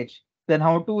home page. Then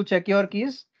how to check your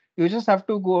keys? You just have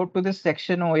to go to this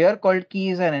section over here called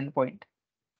keys and endpoint.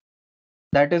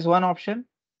 That is one option.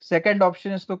 Second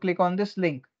option is to click on this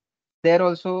link. There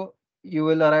also you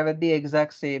will arrive at the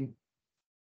exact same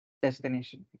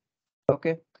destination.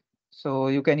 Okay. So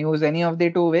you can use any of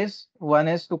the two ways. One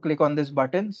is to click on this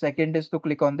button. Second is to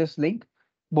click on this link.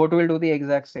 Both will do the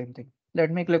exact same thing. Let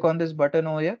me click on this button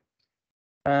over here.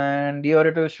 And here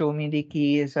it will show me the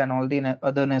keys and all the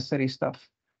other necessary stuff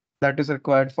that is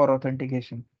required for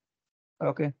authentication.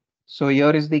 Okay. So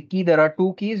here is the key. There are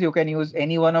two keys. You can use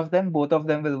any one of them. Both of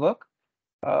them will work.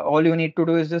 All you need to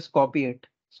do is just copy it.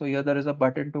 So here there is a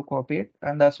button to copy it.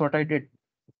 And that's what I did.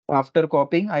 After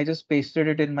copying, I just pasted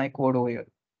it in my code over here.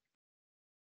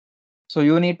 So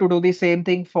you need to do the same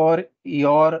thing for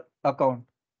your account.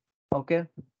 Okay.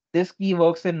 This key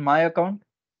works in my account.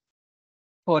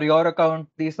 For your account,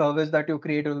 the service that you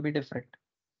create will be different.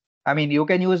 I mean, you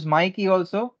can use my key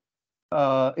also,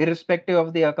 irrespective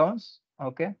of the accounts.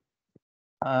 Okay.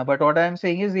 But what I'm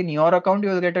saying is in your account, you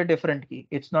will get a different key.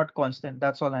 It's not constant.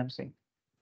 That's all I'm saying.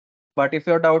 But if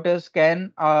your doubt is,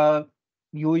 can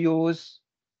you use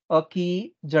a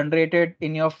key generated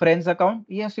in your friend's account?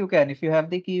 Yes, you can. If you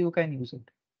have the key, you can use it.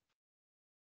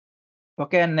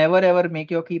 Okay, and never ever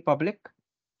make your key public.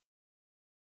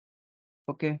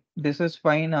 Okay, this is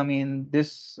fine. I mean,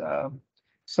 this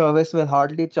service will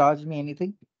hardly charge me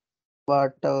anything.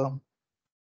 But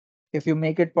if you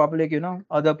make it public,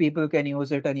 other people can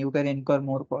use it and you can incur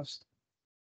more cost.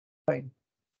 Fine.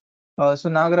 So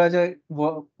Nagaraja,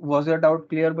 was your doubt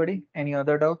clear, buddy? Any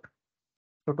other doubt?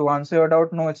 So to answer your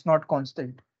doubt, no, it's not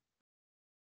constant.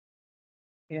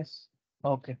 Yes.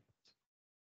 Okay.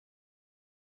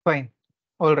 Fine.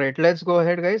 All right, let's go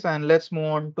ahead, guys, and let's move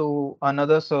on to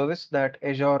another service that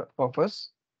Azure offers.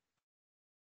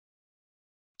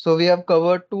 So we have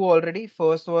covered two already.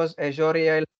 First was Azure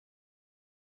AI,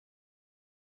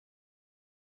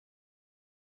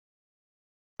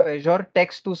 Azure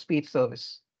text to speech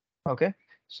service. Okay,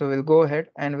 so we'll go ahead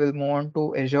and we'll move on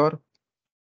to Azure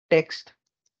text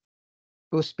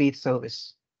to speech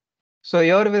service. So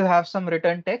here we'll have some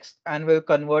written text and we'll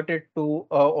convert it to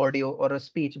audio or a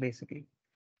speech basically.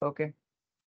 Okay.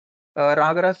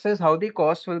 Raghav says how the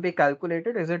cost will be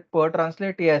calculated. Is it per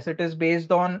translate? Yes, it is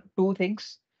based on two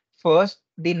things. First,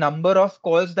 the number of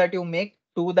calls that you make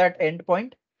to that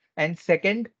endpoint. And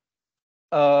second,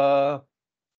 what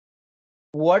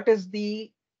is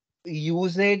the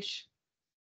usage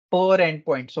per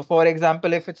endpoint? So for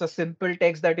example, if it's a simple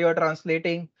text that you're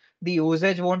translating, the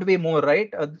usage won't be more,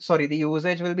 right? Sorry, the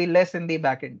usage will be less in the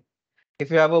backend.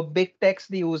 If you have a big text,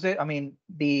 the usage, I mean,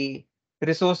 the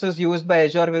resources used by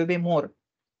Azure will be more.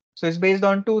 So it's based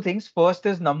on two things. First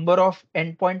is number of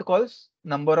endpoint calls,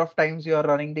 number of times you are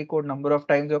running the code, number of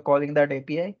times you're calling that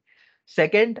API.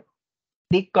 Second,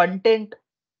 the content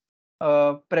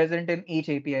present in each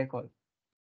API call.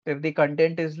 If the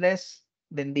content is less,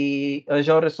 then the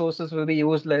Azure resources will be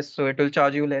used less, so it will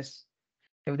charge you less.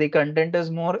 If the content is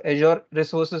more, Azure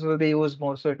resources will be used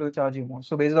more, so it will charge you more.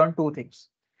 So based on two things.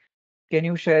 Can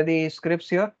you share the scripts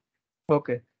here?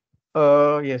 Okay.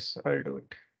 Yes, I'll do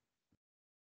it.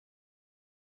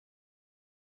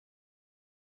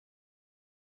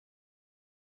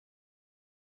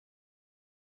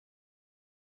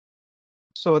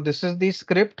 So this is the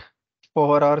script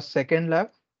for our second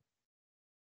lab.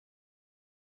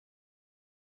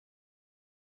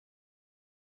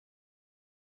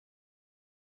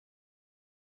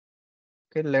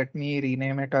 Okay, let me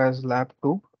rename it as lab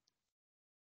 2.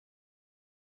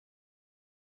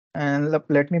 And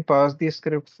let me pass the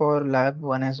script for lab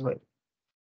 1 as well.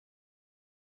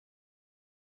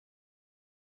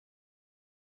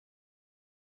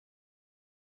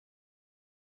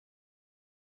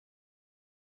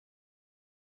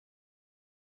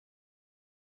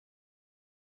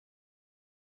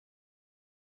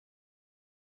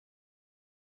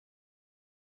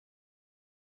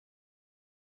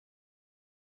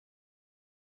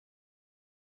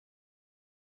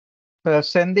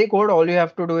 Send the code. All you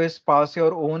have to do is pass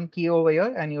your own key over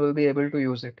here and you will be able to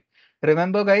use it.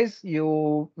 Remember, guys,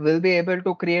 you will be able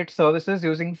to create services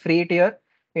using free tier.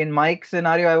 In my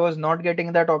scenario, I was not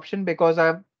getting that option because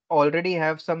I already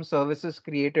have some services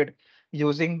created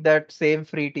using that same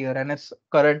free tier and it's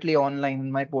currently online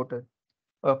in my portal.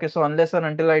 Okay, so unless and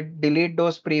until I delete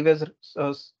those previous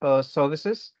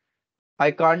services,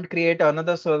 I can't create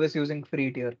another service using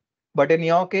free tier. But in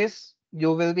your case,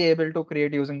 you will be able to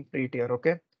create using free tier.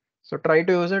 Okay. So try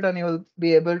to use it and you will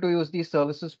be able to use these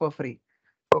services for free.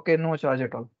 Okay, no charge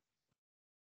at all.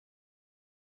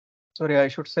 Sorry, I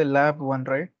should say lab one,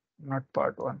 right? Not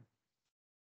part one.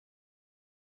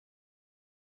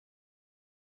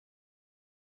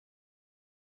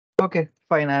 Okay,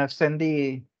 fine. I have sent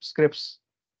the scripts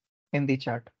in the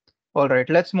chat. All right,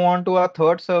 let's move on to our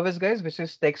third service, guys, which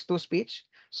is text to speech.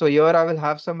 So here I will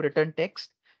have some written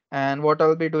text, and what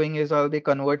I'll be doing is I'll be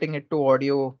converting it to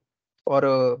audio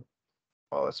or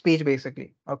speech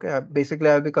basically. Okay, basically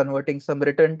I'll be converting some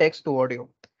written text to audio.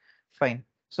 Fine.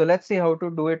 So let's see how to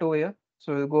do it over here.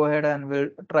 So we'll go ahead and we'll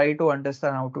try to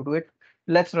understand how to do it.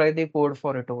 Let's write the code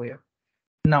for it over here.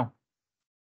 Now,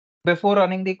 before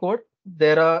running the code,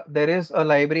 there is a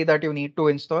library that you need to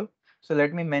install. So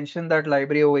let me mention that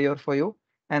library over here for you.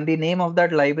 And the name of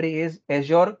that library is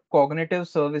Azure Cognitive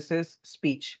Services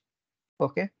Speech.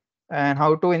 Okay. And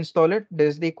how to install it?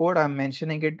 This is the code. I'm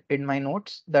mentioning it in my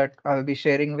notes that I'll be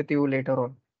sharing with you later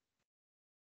on.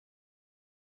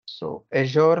 So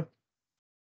Azure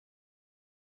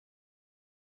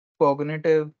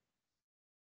Cognitive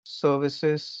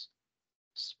Services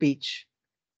Speech.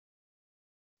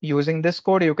 Using this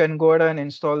code, you can go ahead and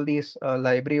install this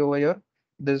library over here.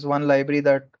 This one library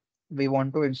that we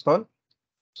want to install.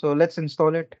 So let's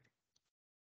install it.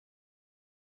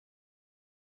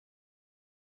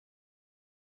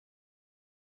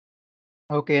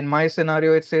 Okay, in my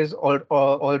scenario, it says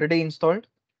already installed.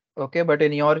 Okay, but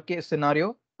in your case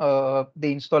scenario, the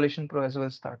installation process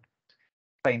will start.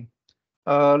 Fine.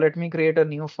 Let me create a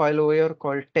new file over here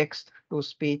called text to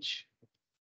speech.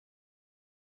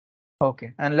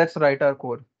 Okay, and let's write our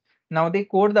code. Now the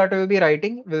code that we'll be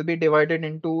writing will be divided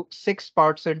into 6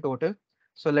 parts in total.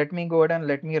 So let me go ahead and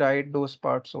let me write those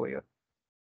parts over here.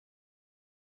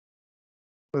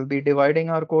 We'll be dividing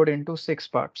our code into 6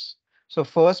 parts. So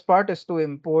first part is to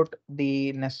import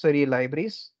the necessary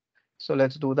libraries. So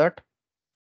let's do that.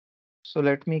 So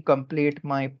let me complete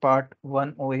my part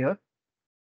 1 over here.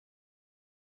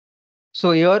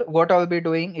 So here what I'll be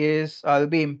doing is I'll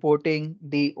be importing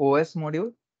the OS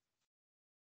module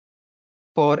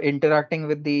for interacting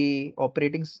with the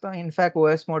operating system. In fact,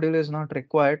 OS module is not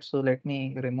required, so let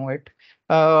me remove it.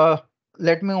 Uh,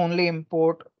 Let me only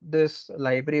import this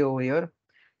library over here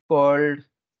called.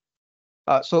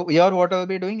 So here what I'll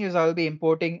be doing is I'll be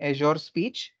importing Azure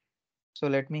Speech. So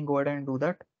let me go ahead and do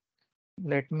that.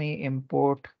 Let me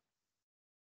import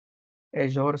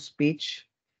Azure Speech.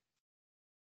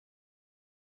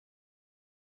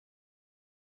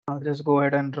 I'll just go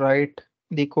ahead and write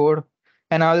the code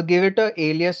and I'll give it a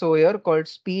alias over here called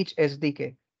Speech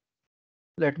SDK.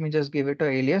 Let me just give it a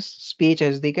alias Speech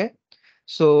SDK.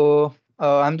 So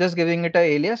I'm just giving it a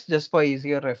alias just for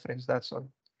easier reference. That's all.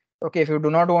 Okay, if you do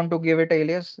not want to give it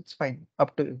alias, it's fine.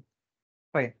 Up to you.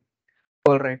 Fine.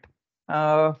 All right.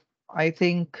 Uh, I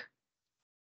think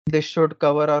this should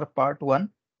cover our part 1.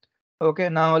 Okay,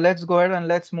 now let's go ahead and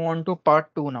let's move on to part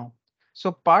 2 now.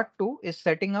 So part 2 is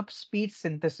setting up speech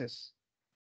synthesis.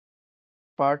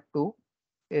 Part 2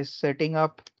 is setting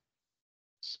up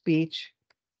speech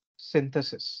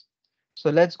synthesis.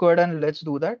 So let's go ahead and let's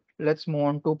do that. Let's move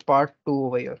on to part 2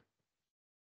 over here.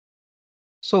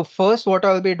 So first what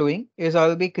I'll be doing is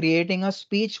I'll be creating a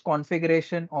speech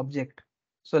configuration object.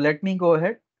 So let me go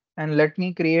ahead and let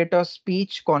me create a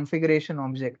speech configuration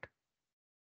object.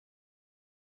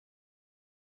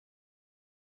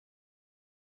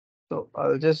 So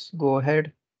I'll just go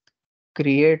ahead,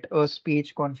 create a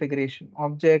speech configuration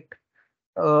object.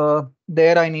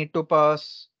 There I need to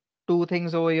pass 2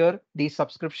 things over here, the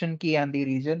subscription key and the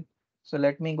region. So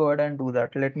let me go ahead and do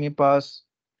that. Let me pass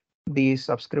the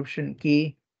subscription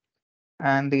key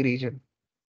and the region.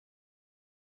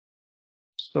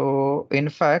 So in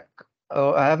fact,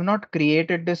 I have not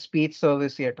created this speech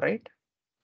service yet, right?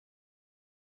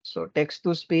 So text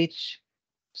to speech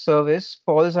service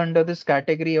falls under this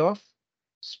category of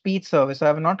speech service. I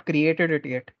have not created it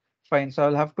yet. Fine, so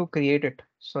I'll have to create it.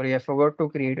 Sorry, I forgot to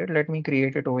create it. Let me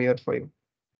create it over here for you.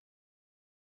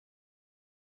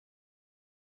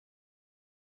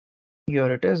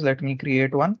 Here it is. Let me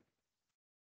create one.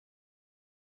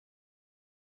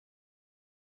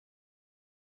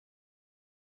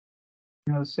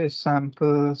 I'll say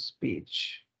sample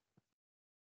speech.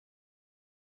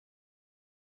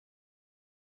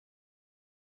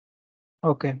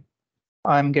 Okay,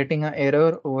 I'm getting an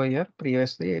error over here.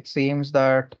 Previously, it seems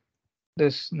that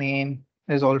this name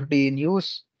is already in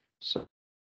use. So let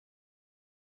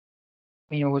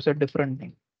me use a different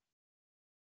name.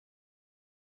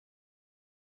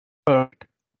 All right,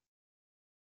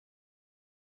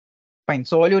 fine.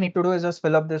 So all you need to do is just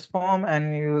fill up this form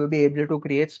and you will be able to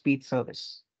create speech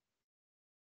service.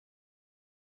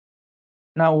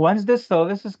 Now, once this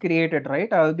service is created,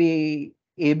 right, I'll be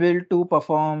able to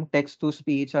perform text to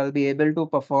speech. I'll be able to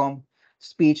perform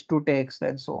speech to text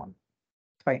and so on.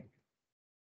 Fine.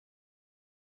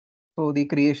 So the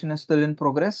creation is still in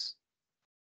progress.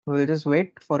 We'll just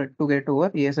wait for it to get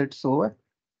over. Yes, it's over.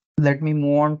 Let me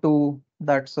move on to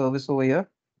that service over here.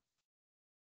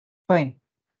 Fine.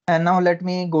 And now let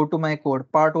me go to my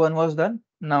code. Part one was done.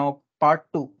 Now part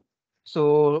two.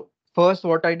 So first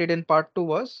what I did in part two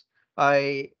was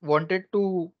I wanted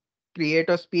to create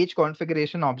a speech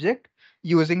configuration object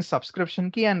using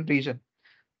subscription key and region.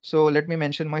 So let me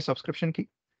mention my subscription key.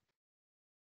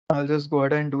 I'll just go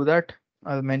ahead and do that.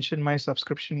 I'll mention my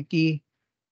subscription key.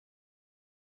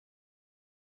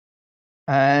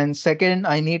 And second,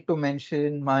 I need to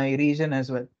mention my region as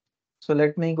well. So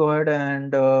let me go ahead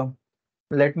and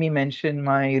let me mention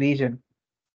my region.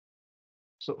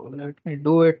 So let me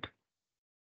do it.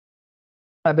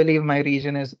 I believe my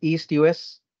region is East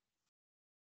US.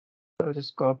 So I'll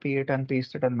just copy it and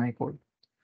paste it in my code.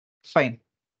 Fine.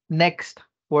 Next,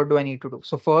 what do I need to do?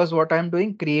 So first, what I'm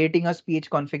doing, creating a speech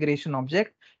configuration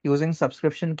object using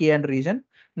subscription key and region.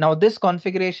 Now this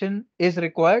configuration is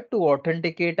required to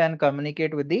authenticate and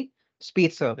communicate with the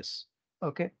speech service.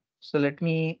 Okay. So let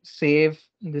me save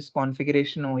this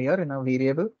configuration over here in a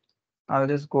variable. I'll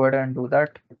just go ahead and do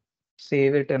that.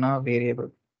 Save it in a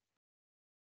variable.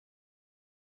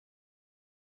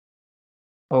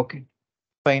 Okay,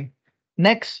 fine.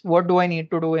 Next, what do I need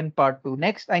to do in part two?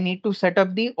 Next, I need to set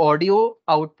up the audio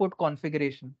output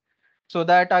configuration so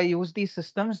that I use the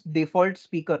system's default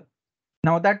speaker.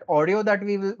 Now that audio that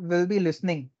we will be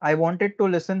listening, I want it to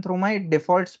listen through my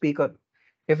default speaker.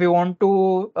 If you want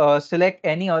to select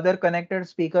any other connected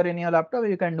speaker in your laptop,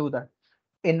 you can do that.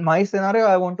 In my scenario,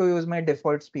 I want to use my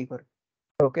default speaker.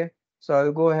 Okay, so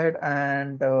I'll go ahead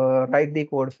and write the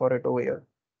code for it over here.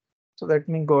 So let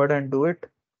me go ahead and do it.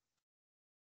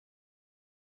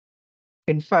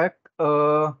 In fact,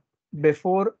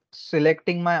 before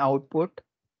selecting my output,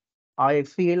 I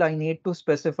feel I need to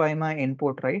specify my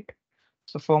input, right?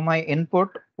 So for my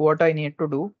input, what I need to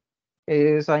do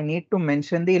is I need to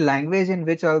mention the language in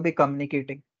which I'll be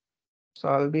communicating. So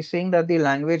I'll be saying that the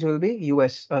language will be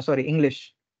sorry,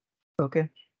 English. Okay.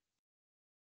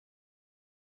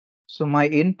 So my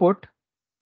input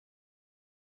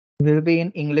will be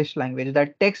in English language.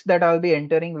 That text that I'll be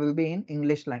entering will be in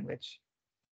English language.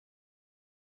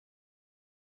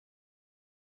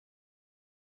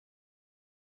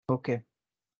 Okay.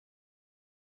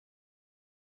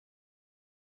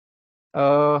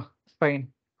 Uh,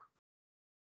 Fine.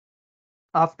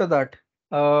 After that,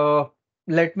 uh,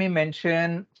 let me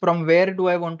mention from where do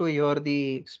I want to hear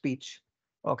the speech?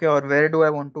 Okay, or where do I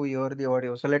want to hear the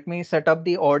audio? So let me set up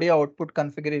the audio output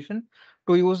configuration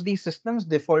to use the system's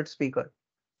default speaker.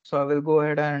 So I will go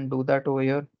ahead and do that over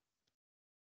here.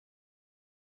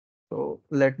 So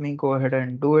let me go ahead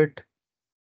and do it.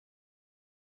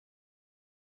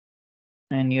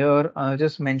 And here I'll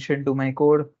just mention to my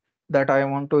code that I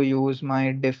want to use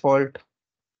my default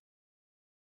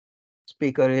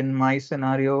speaker in my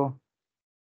scenario.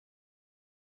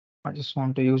 I just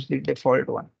want to use the default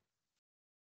one.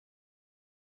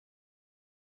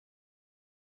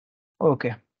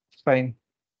 Okay, fine.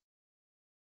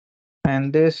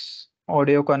 And this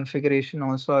audio configuration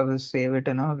also, I will save it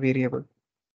in a variable.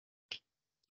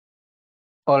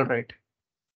 All right,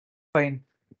 fine.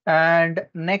 And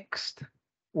next,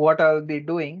 what I'll be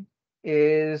doing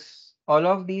is all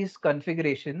of these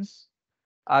configurations,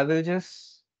 I will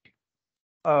just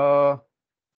uh,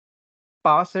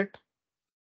 pass it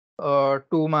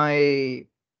to my,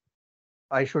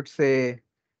 I should say,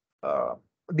 uh,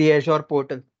 the Azure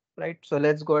portal, right? So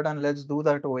let's go ahead and let's do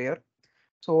that over here.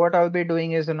 So what I'll be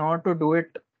doing is in order to do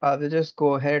it, I will just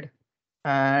go ahead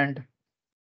and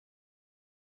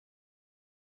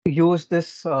use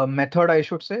this method, I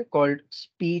should say, called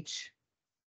speech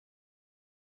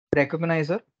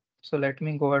recognizer. So let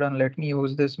me go ahead and let me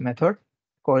use this method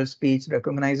called speech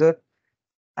recognizer.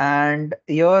 And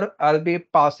here I'll be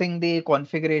passing the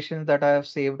configurations that I have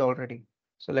saved already.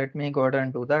 So let me go ahead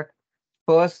and do that.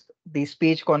 First, the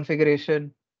speech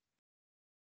configuration.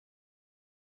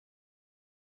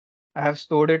 I have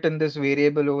stored it in this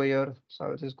variable over here. So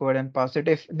I'll just go ahead and pass it.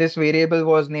 If this variable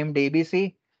was named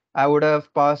ABC, I would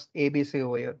have passed ABC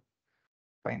over here.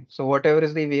 Fine. So whatever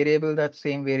is the variable, that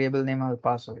same variable name I'll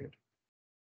pass over here.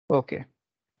 Okay.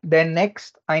 Then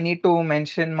next, I need to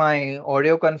mention my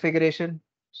audio configuration.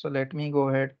 So let me go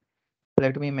ahead.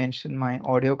 Let me mention my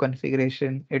audio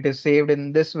configuration. It is saved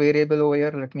in this variable over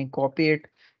here. Let me copy it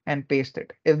and paste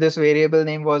it. If this variable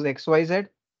name was XYZ,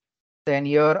 then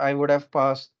here I would have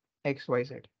passed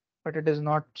XYZ. But it is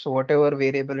not. So whatever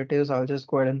variable it is, I'll just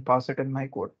go ahead and pass it in my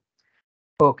code.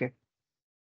 Okay,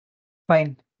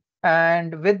 fine.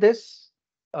 And with this,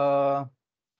 uh,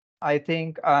 I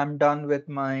think I'm done with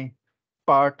my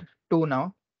part two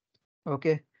now.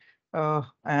 Okay.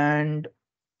 And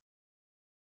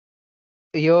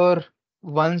here,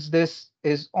 once this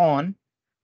is on,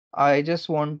 I just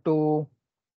want to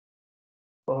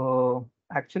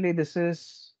actually this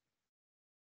is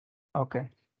okay.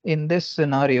 In this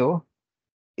scenario,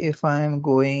 if I'm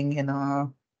going in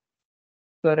a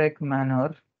correct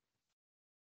manner,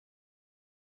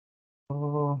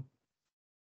 uh,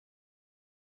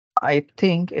 I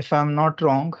think if I'm not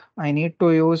wrong, I need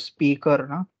to use speaker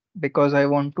na? Because I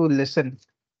want to listen.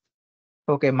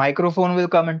 Okay, microphone will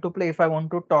come into play if I want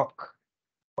to talk,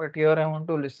 but here I want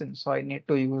to listen, so I need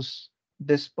to use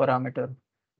this parameter.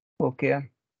 Okay,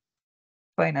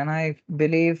 fine, and I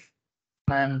believe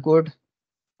I'm good.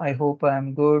 I hope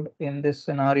I'm good in this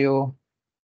scenario.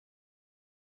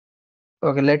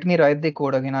 Okay, let me write the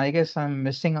code again. I guess I'm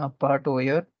missing a part over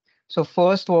here. So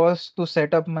first was to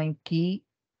set up my key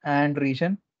and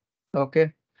region.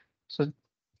 Okay, so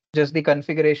just the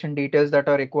configuration details that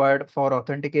are required for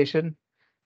authentication.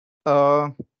 Uh,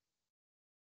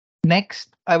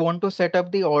 Next, I want to set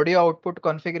up the audio output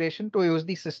configuration to use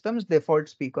the system's default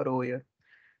speaker over here.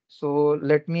 So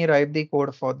let me write the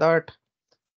code for that.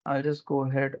 I'll just go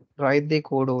ahead, write the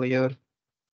code over here.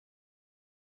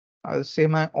 I'll say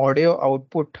my audio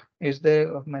output. Is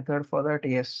there a method for that?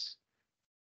 Yes.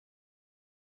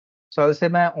 So I'll say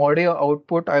my audio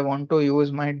output, I want to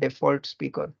use my default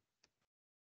speaker.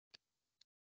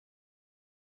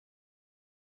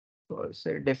 So I'll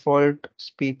say default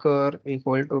speaker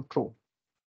equal to true.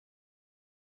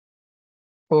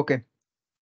 Okay.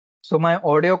 So my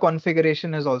audio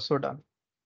configuration is also done.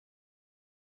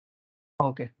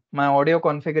 Okay. My audio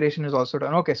configuration is also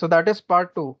done. Okay. So that is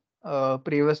part two.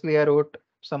 Previously I wrote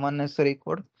some unnecessary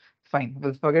code. Fine.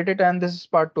 We'll forget it. And this is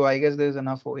part two. I guess there's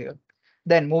enough over here.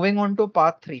 Then moving on to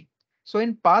part three. So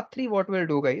in part three, what we'll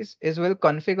do, guys, is we'll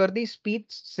configure the speech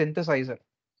synthesizer.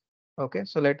 Okay.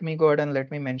 So let me go ahead and let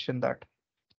me mention that.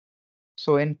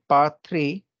 So in part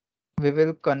three, we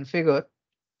will configure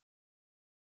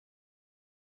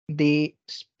the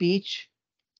speech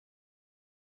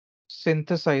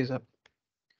synthesizer.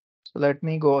 So let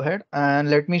me go ahead and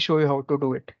let me show you how to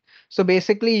do it. So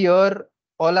basically here,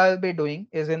 all I'll be doing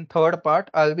is in third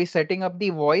part, I'll be setting up the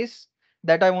voice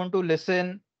that I want to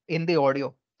listen in the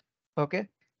audio. Okay.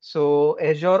 So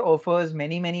Azure offers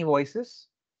many voices.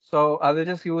 So I will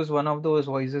just use one of those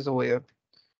voices over here.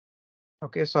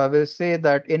 Okay. So I will say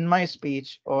that in my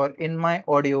speech or in my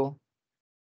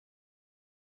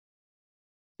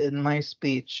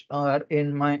speech or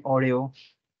in my audio,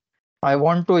 I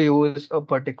want to use a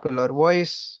particular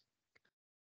voice.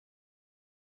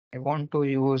 I want to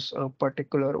use a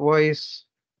particular voice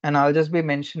and I'll just be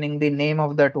mentioning the name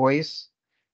of that voice,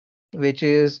 which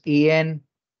is ENUS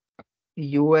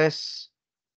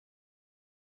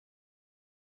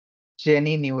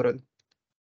Jenny Neural.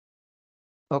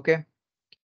 Okay.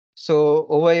 So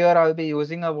over here, I'll be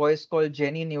using a voice called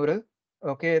Jenny Neural.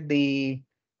 Okay. The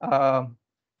uh,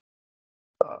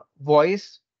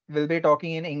 voice will be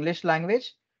talking in English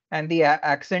language and the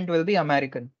accent will be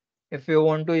American. If you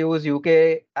want to use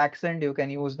UK accent, you can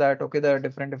use that. Okay, there are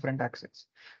different accents.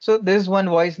 So this one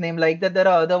voice name like that. There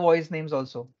are other voice names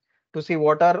also. To see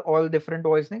what are all different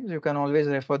voice names, you can always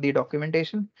refer the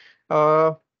documentation.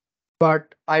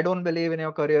 But I don't believe in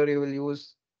your career you will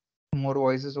use more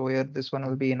voices over here. This one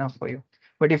will be enough for you.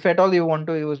 But if at all you want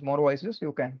to use more voices,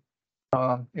 you can.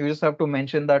 You just have to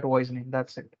mention that voice name.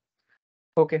 That's it.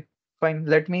 Okay, fine.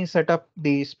 Let me set up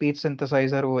the speech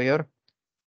synthesizer over here.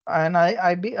 And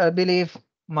I believe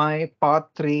my part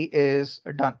three is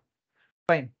done.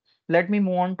 Fine. Let me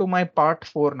move on to my part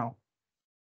four now.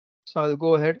 So I'll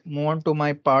go ahead, move on to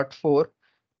my part four,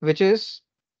 which is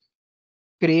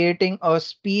creating a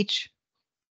speech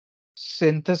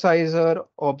synthesizer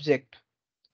object.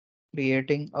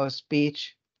 Creating a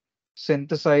speech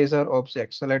synthesizer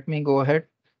object. So let me go ahead.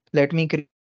 Let me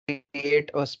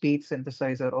create a speech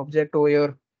synthesizer object over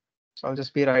here. So I'll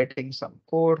just be writing some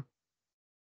code.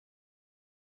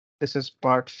 This is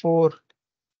part 4.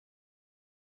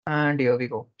 And here we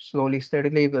go. Slowly,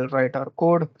 steadily, we'll write our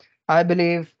code. I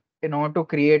believe in order to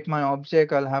create my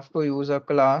object, I'll have to use a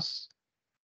class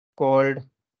called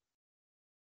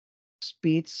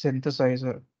speech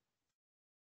synthesizer.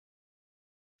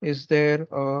 Is there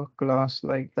a class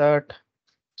like that?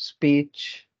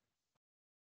 Speech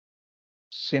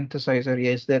synthesizer.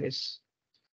 Yes, there is.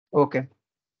 Okay,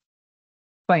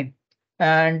 fine.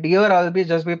 And here I'll be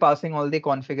just be passing all the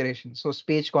configurations. So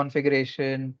speech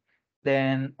configuration,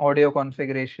 then audio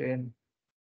configuration.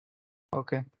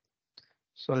 Okay.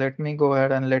 So let me go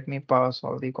ahead and let me pass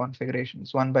all the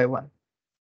configurations one by one.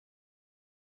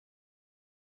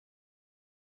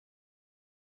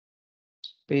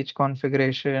 Speech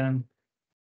configuration,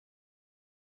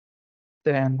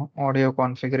 then audio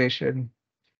configuration.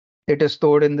 It is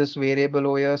stored in this variable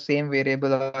over here, same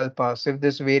variable I'll pass. If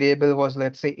this variable was,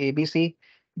 let's say, ABC,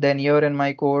 then here in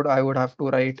my code, I would have to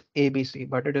write ABC,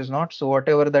 but it is not. So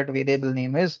whatever that variable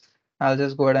name is, I'll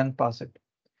just go ahead and pass it.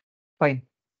 Fine.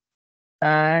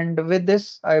 And with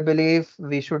this, I believe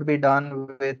we should be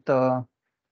done with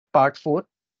part 4.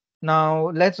 Now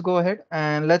let's go ahead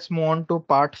and let's move on to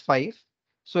part 5.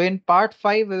 So in part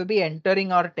 5, we'll be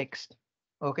entering our text.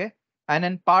 Okay. And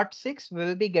in part 6,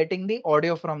 we'll be getting the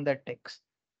audio from that text.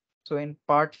 So in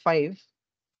part 5,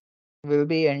 we'll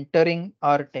be entering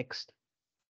our text.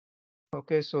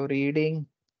 Okay. So reading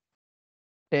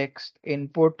text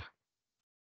input.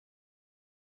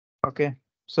 Okay.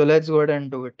 So let's go ahead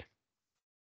and do it.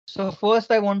 So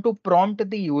first I want to prompt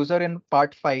the user in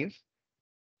part 5.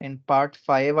 In part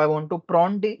 5, I want to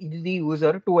prompt the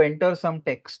user to enter some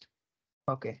text.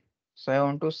 Okay, so I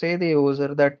want to say the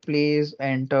user that please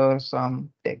enter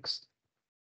some text.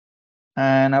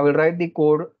 And I will write the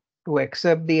code to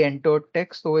accept the entered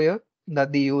text over here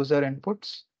that the user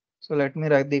inputs. So let me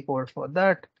write the code for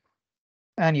that.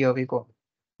 And here we go.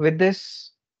 With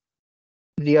this,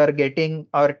 we are getting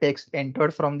our text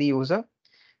entered from the user.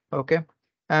 Okay.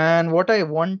 And what I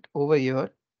want over here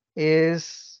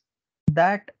is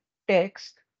that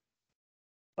text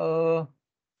uh,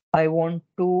 I want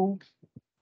to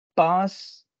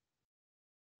pass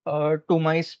to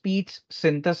my speech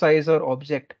synthesizer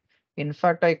object. In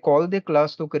fact, I call the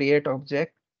class to create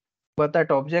object, but that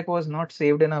object was not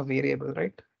saved in a variable,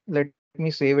 right? Let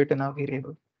me save it in a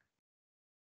variable.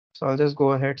 So I'll just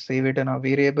go ahead, save it in a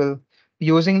variable.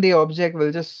 Using the object,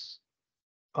 we'll just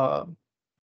uh,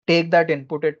 take that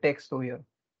inputted text over here.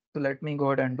 So let me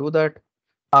go ahead and do that.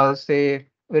 I'll say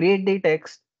read the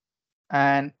text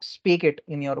and speak it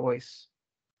in your voice.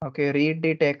 Okay, read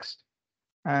the text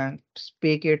and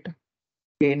speak it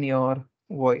in your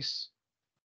voice.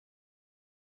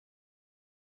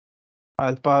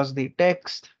 I'll pass the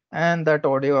text and that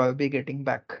audio I'll be getting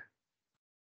back.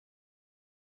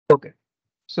 Okay,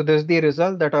 so this is the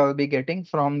result that I'll be getting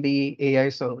from the AI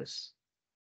service.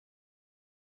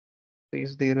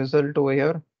 This is the result over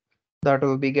here that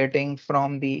we'll be getting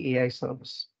from the AI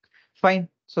service. Fine.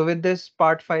 So with this,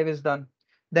 part 5 is done.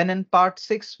 Then in part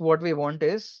 6, what we want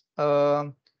is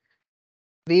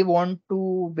we want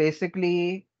to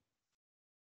basically,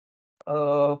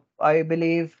 I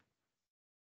believe,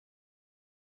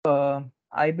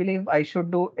 I believe I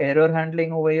should do error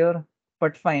handling over here.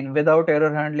 But fine, without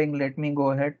error handling, let me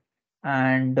go ahead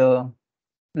and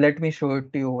let me show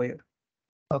it to you over here.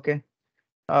 Okay.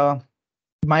 Uh,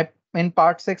 my in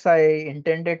part 6, I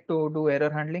intended to do error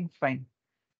handling. Fine.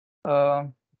 Uh,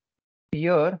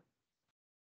 here,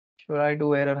 should I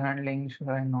do error handling? Should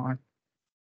I not?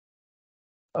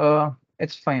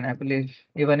 It's fine. I believe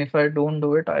even if I don't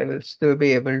do it, I will still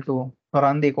be able to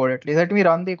run the code at least. Let me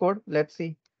run the code. Let's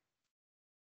see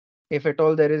if at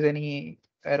all there is any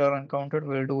error encountered.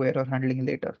 We'll do error handling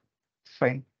later.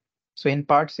 Fine. So in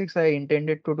part 6, I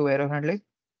intended to do error handling,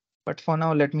 but for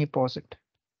now, let me pause it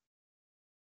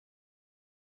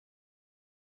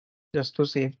just to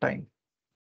save time.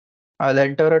 I'll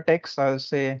enter a text. I'll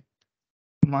say,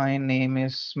 my name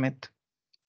is Smith.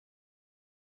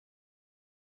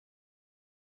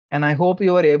 And I hope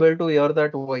you were able to hear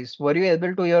that voice. Were you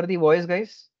able to hear the voice,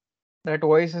 guys? That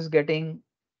voice is getting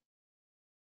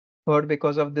heard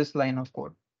because of this line of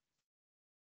code.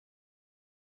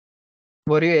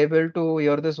 Were you able to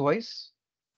hear this voice?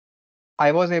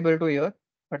 I was able to hear,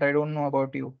 but I don't know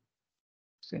about you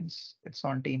since it's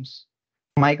on Teams.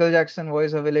 Michael Jackson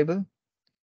voice available?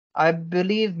 I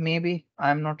believe maybe.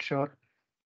 I'm not sure.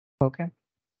 Okay.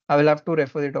 I will have to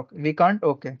refer the doc. We can't?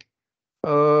 Okay.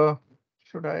 Uh,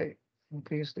 should I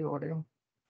increase the audio?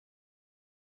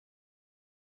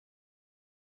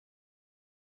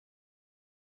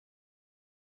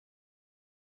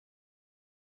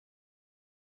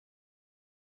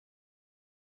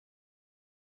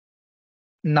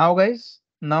 Now, guys,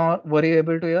 now were you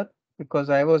able to hear? Because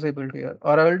I was able to hear.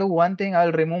 Or I will do one thing.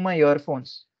 I'll remove my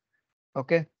earphones.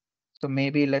 Okay. So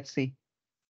maybe let's see.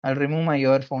 I'll remove my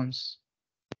earphones.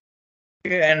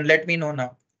 Okay, and let me know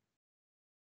now.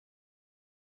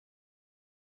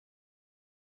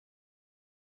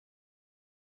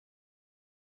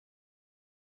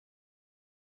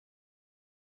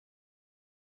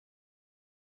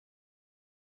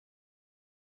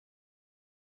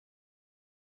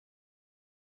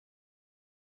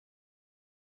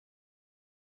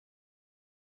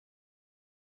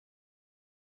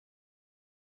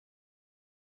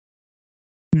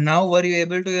 Now were you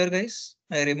able to hear, guys?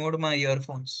 I removed my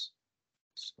earphones.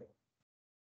 So,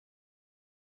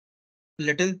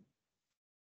 little,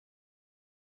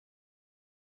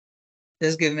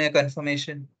 just give me a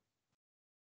confirmation.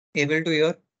 Able to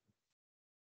hear?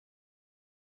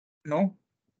 No?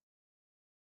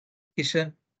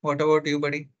 Kishan, what about you,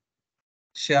 buddy?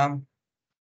 Shyam,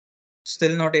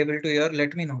 still not able to hear?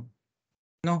 Let me know.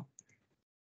 No?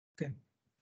 Okay.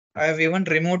 I have even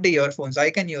removed the earphones.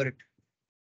 I can hear it.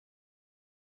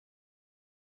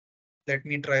 Let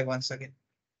me try once again.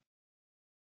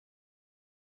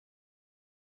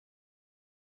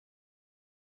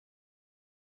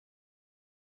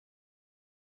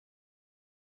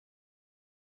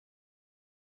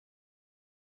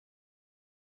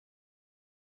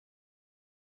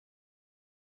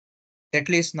 At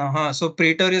least now, huh? So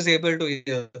Peter is able to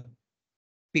hear.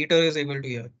 Peter is able to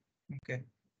hear. Okay.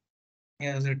 He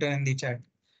has written in the chat.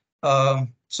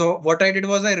 So what I did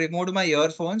was I removed my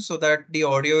earphones so that the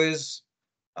audio is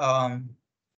um,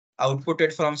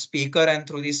 outputted from speaker and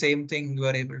through the same thing you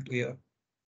are able to hear.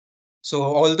 So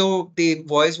although the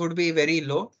voice would be very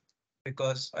low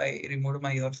because I removed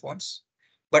my earphones,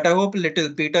 but I hope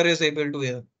little Peter is able to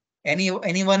hear.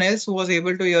 Anyone else who was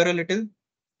able to hear a little?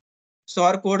 So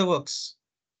our code works.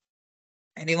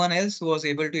 Anyone else who was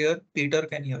able to hear? Peter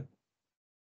can hear.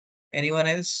 Anyone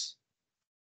else?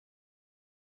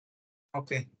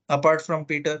 Okay. Apart from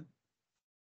Peter,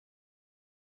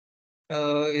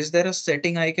 is there a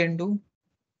setting I can do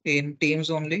in Teams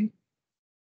only?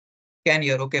 Can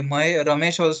hear. Okay. My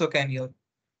Ramesh also can hear.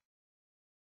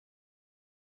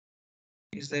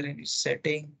 Is there any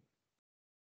setting?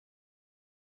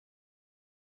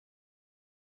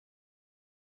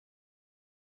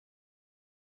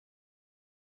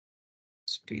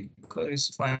 Speaker is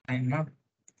fine, no?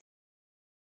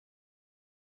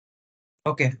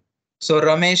 Okay. So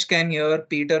Ramesh can hear,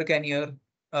 Peter can hear.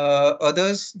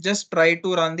 Others just try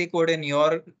to run the code in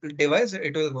your device.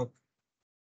 It will work.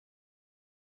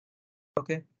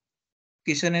 Okay.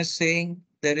 Kishan is saying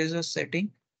there is a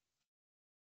setting.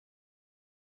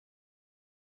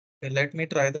 Okay, let me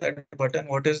try that button.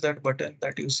 What is that button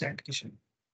that you sent, Kishan?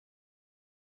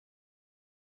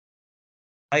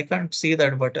 I can't see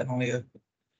that button over here.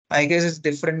 I guess it's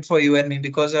different for you and me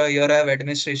because here I have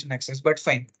administration access, but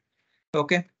fine.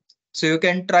 Okay. So you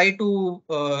can try to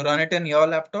run it in your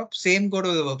laptop. Same code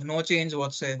will work. No change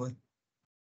whatsoever.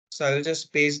 So I'll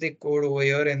just paste the code over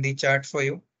here in the chat for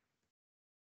you.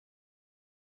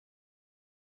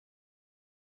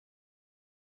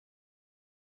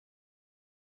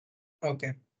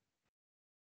 Okay.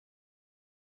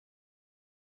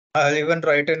 I'll even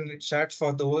write in the chat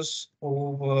for those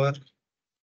who were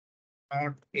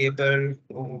not able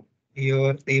to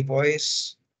hear the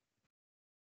voice.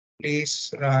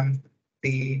 Please run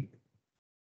the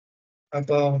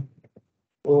above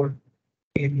code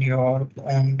in your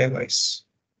own device.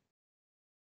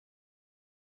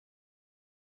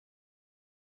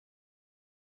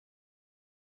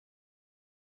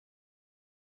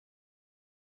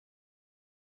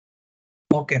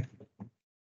 Okay,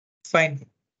 fine.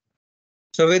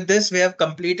 So with this, we have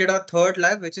completed our third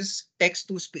lab, which is text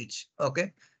to speech.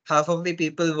 Okay, half of the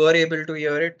people were able to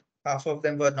hear it, half of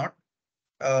them were not.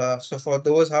 So for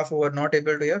those half who were not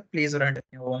able to hear, please run it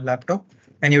on your own laptop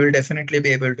and you will definitely be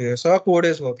able to hear. So our code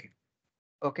is working.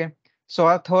 Okay, so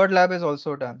our third lab is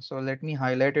also done. So let me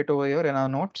highlight it over here in our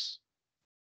notes.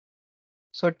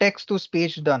 So text to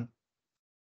speech done.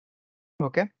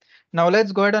 Okay, now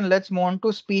let's go ahead and let's move on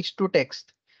to speech to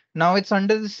text. Now it's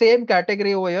under the same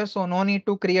category over here, so no need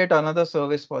to create another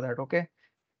service for that. Okay,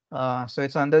 so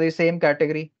it's under the same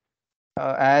category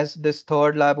as this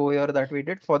third lab over here that we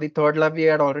did. For the third lab, we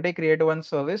had already created one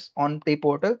service on the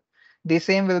portal. The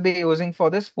same will be using for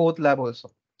this fourth lab also.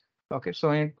 Okay,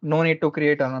 so no need to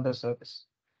create another service.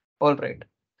 All right,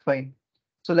 fine.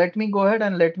 So let me go ahead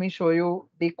and let me show you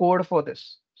the code for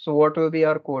this. So what will be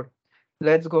our code?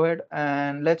 Let's go ahead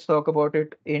and let's talk about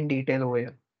it in detail over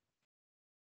here.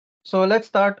 So let's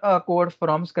start our code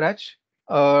from scratch.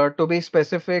 To be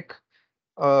specific,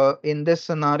 in this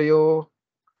scenario,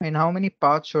 in how many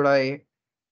parts should I,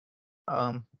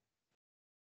 um,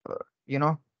 uh, you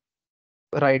know,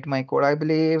 write my code? I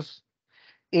believe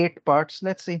 8 parts.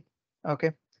 Let's see.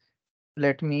 Okay,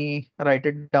 let me write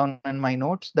it down in my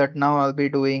notes that now I'll be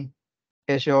doing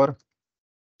Azure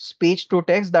speech to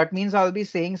text. That means I'll be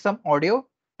saying some audio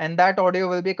and that audio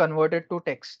will be converted to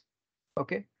text.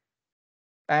 Okay.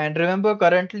 And remember,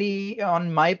 currently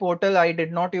on my portal, I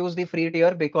did not use the free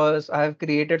tier because I have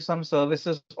created some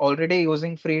services already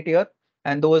using free tier,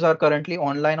 and those are currently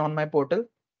online on my portal.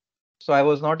 So I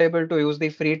was not able to use the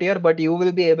free tier, but you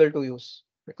will be able to use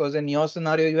because in your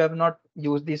scenario, you have not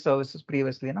used these services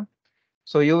previously. No?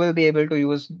 So you will be able to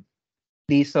use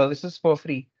these services for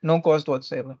free, no cost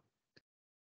whatsoever.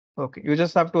 Okay, you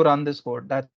just have to run this code.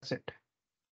 That's it.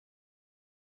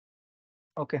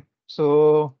 Okay,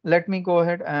 so let me go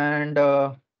ahead and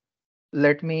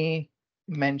let me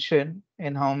mention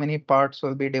in how many parts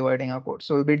we'll be dividing our code.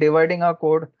 So we'll be dividing our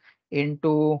code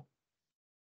into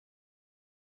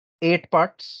 8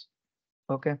 parts.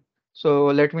 Okay, so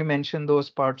let me mention those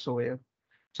parts over here.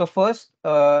 So first,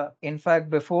 in fact,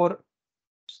 before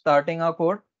starting our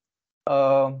code,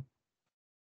 um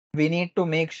we need to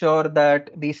make sure that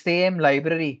the same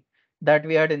library that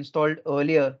we had installed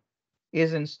earlier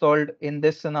is installed in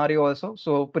this scenario also.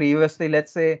 So previously,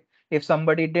 let's say if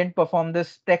somebody didn't perform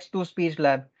this text to speech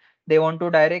lab, they want to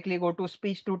directly go to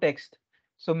speech to text.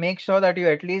 So make sure that you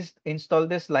at least install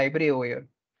this library over here.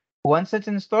 Once it's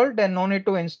installed, then no need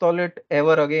to install it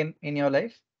ever again in your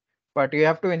life, but you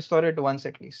have to install it once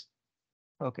at least.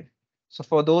 Okay. So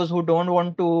for those who don't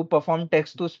want to perform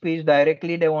text to speech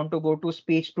directly, they want to go to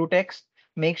speech to text,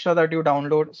 make sure that you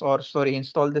download or sorry,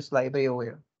 install this library over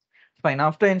here. Fine.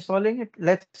 After installing it,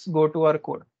 let's go to our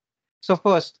code. So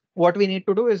first, what we need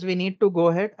to do is we need to go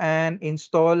ahead and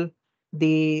install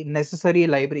the necessary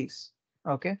libraries.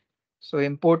 Okay. So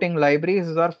importing libraries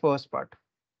is our first part.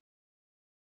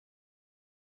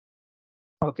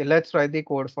 Okay, let's write the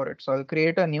code for it. So I'll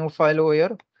create a new file over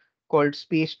here called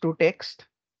speech to text.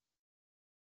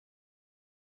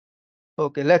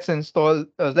 Okay, let's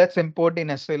import the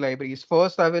necessary libraries.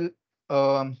 First, I will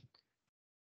um,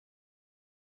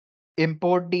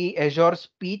 import the Azure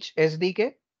Speech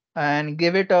SDK and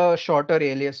give it a shorter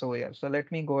alias over here. So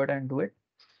let me go ahead and do it.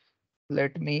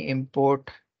 Let me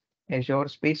import Azure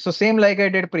Speech. So same like I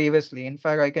did previously. In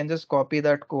fact, I can just copy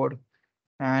that code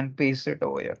and paste it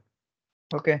over here.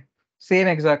 Okay, same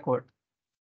exact code.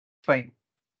 Fine.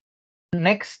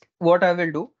 Next, what I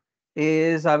will do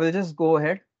is I will just go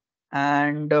ahead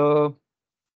and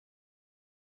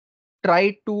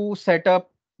try to set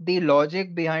up the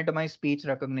logic behind my speech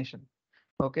recognition.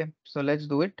 Okay, so let's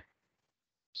do it.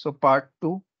 So part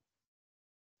two,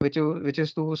 which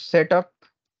is to set up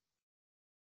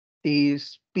the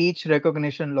speech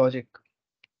recognition logic.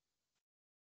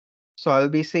 So I'll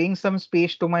be saying some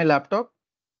speech to my laptop.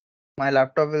 My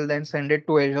laptop will then send it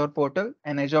to Azure portal,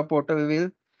 and Azure portal will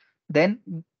then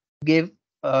give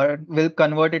will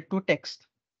convert it to text.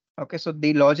 Okay, so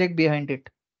the logic behind it,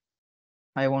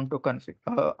 I want to config.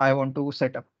 I want to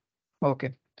set up.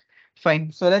 Okay,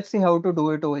 fine. So let's see how to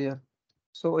do it over here.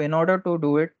 So in order to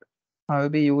do it, I will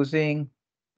be using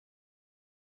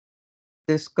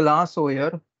this class over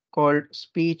here called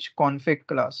speech config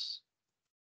class.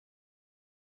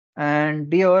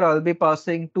 And here I'll be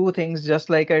passing two things just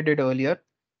like I did earlier.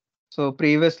 So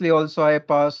previously also I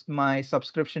passed my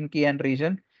subscription key and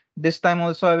region. This time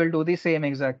also I will do the same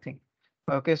exact thing.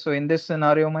 Okay, so in this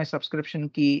scenario, my subscription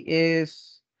key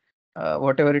is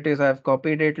whatever it is, I've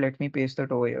copied it. Let me paste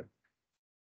it over here.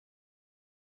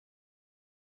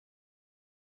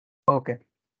 Okay,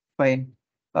 fine.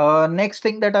 Next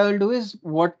thing that I will do is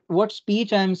what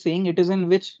speech I am saying. It is in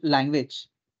which language.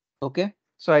 Okay,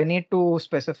 so I need to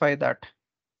specify that.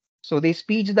 So the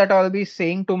speech that I'll be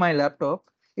saying to my laptop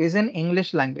is in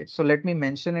English language. So let me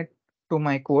mention it to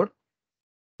my code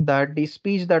that the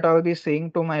speech that I'll be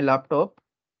saying to my laptop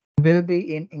will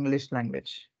be in English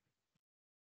language.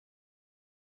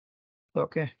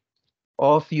 Okay,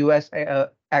 of US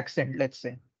accent, let's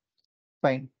say.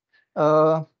 Fine.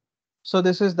 Uh, so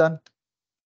this is done.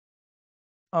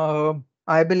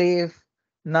 I believe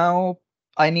now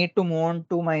I need to move on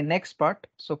to my next part.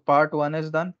 So part one is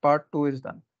done. Part two is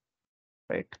done.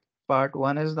 Right. Part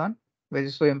one is done, which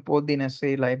is to import the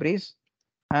necessary libraries,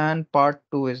 and part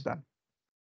two is done.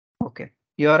 Okay.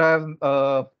 Here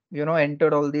I've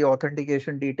entered all the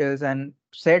authentication details and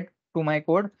said to my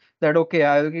code that okay,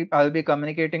 I'll be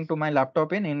communicating to my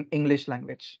laptop in English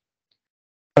language.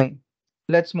 Fine.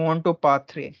 Let's move on to part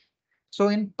three. So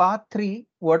in part three,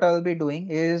 what I'll be doing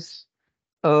is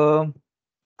uh,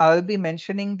 I'll be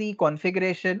mentioning the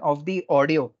configuration of the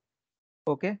audio.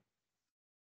 Okay.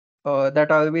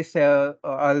 That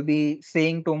I'll be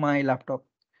saying to my laptop.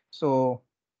 So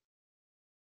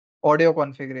audio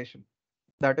configuration,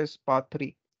 that is part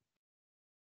 3.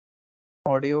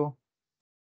 Audio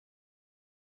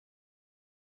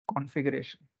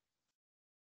configuration,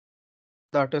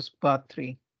 that is part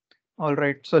 3. All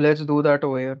right, so let's do that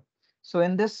over here. So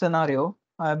in this scenario,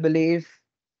 I believe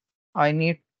I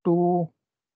need to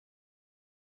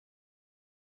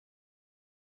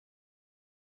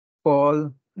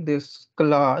call this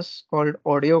class called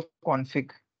audio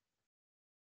config.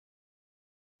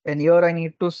 And here I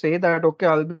need to say that, okay,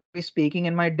 I'll be speaking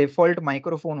in my default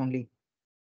microphone only.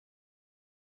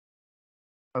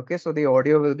 Okay, so the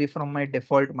audio will be from my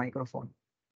default microphone.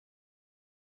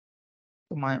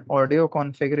 So my audio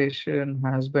configuration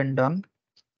has been done.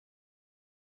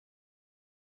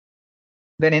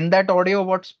 Then in that audio,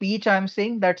 what speech I'm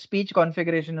saying, that speech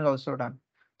configuration is also done.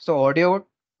 So audio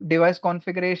device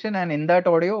configuration, and in that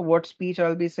audio, what speech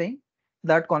I'll be saying,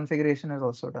 that configuration is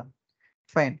also done.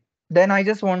 Fine. Then I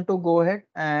just want to go ahead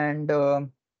and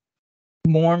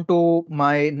move on to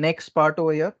my next part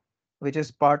over here, which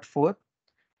is part 4.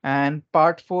 And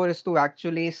part 4 is to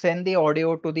actually send the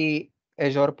audio to the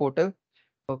Azure portal.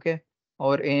 Okay.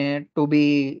 Or to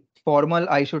be formal,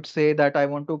 I should say that I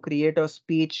want to create a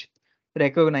speech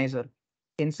recognizer.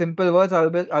 In simple words,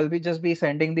 I'll be just be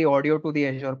sending the audio to the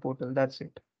Azure portal. That's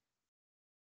it.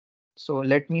 So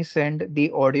let me send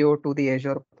the audio to the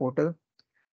Azure portal.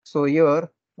 So here,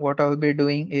 what I'll be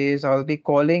doing is I'll be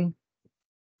calling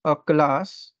a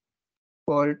class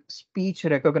called speech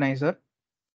recognizer.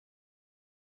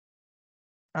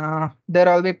 There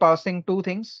I'll be passing two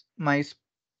things, my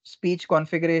speech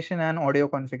configuration and audio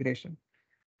configuration.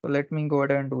 So let me go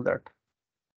ahead and do that.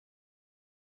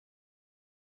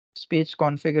 Speech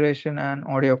configuration and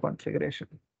audio configuration.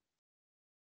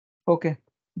 Okay,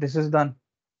 this is done.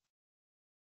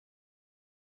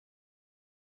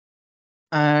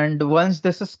 And once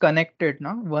this is connected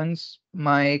now, once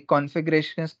my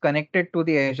configuration is connected to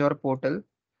the Azure portal,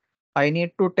 I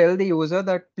need to tell the user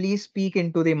that please speak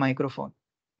into the microphone.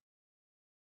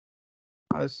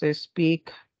 I'll say speak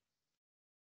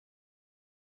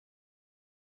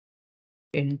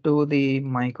into the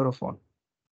microphone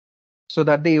so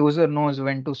that the user knows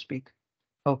when to speak.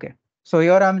 Okay. So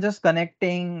here I'm just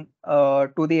connecting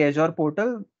to the Azure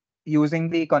portal using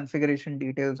the configuration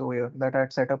details over here that I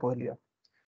had set up earlier.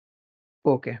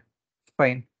 Okay,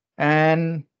 fine.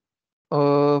 And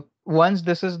once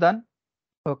this is done,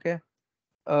 okay,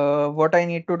 what I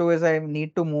need to do is I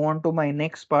need to move on to my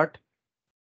next part.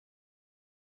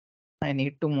 I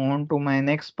need to move on to my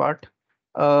next part,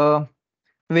 uh,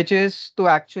 which is to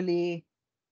actually,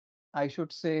 I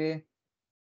should say,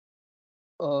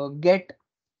 get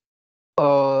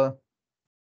uh,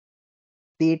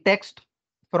 the text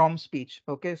from speech.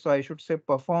 Okay, so I should say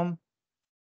perform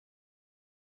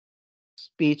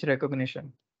speech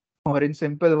recognition, or in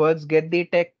simple words, get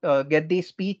the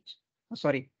speech.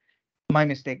 Sorry, my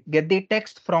mistake. Get the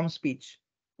text from speech.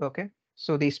 Okay,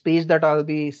 so the speech that I'll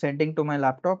be sending to my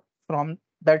laptop, from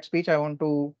that speech, I want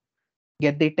to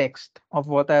get the text of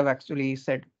what I've actually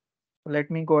said.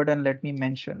 Let me go ahead and let me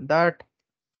mention that.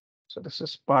 So this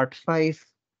is part 5.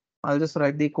 I'll just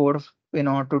write the code in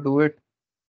order to do it.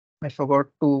 I forgot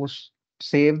to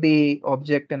save the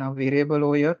object in a variable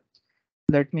over here.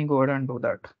 Let me go ahead and do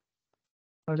that.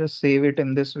 I'll just save it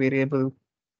in this variable.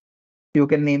 You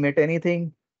can name it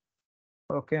anything.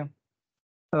 Okay.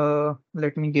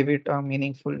 Let me give it a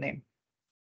meaningful name.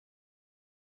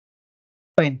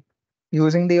 Fine.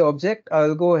 Using the object,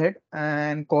 I'll go ahead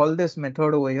and call this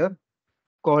method over here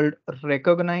called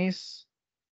recognize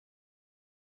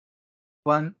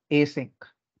one async.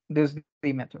 This is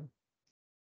the method.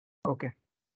 Okay.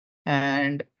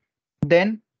 And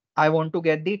then I want to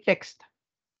get the text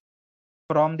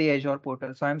from the Azure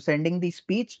portal. So I'm sending the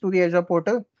speech to the Azure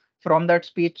portal. From that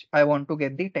speech, I want to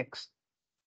get the text.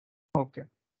 Okay.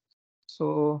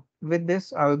 So with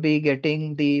this, I'll be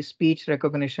getting the speech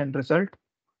recognition result.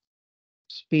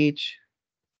 Speech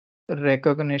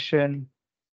recognition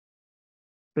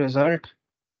result.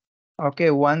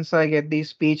 Okay, once I get the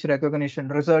speech recognition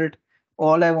result,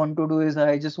 all I want to do is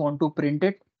I just want to print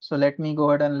it. So let me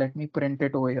go ahead and let me print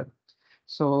it over here.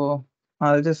 So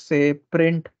I'll just say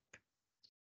print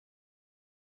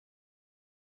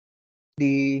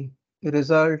the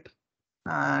result,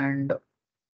 and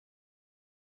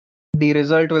the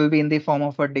result will be in the form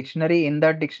of a dictionary. In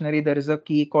that dictionary, there is a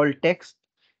key called text.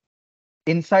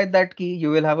 Inside that key,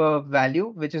 you will have a value,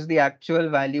 which is the actual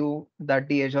value that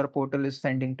the Azure portal is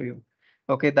sending to you.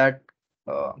 Okay, that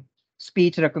uh,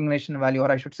 speech recognition value,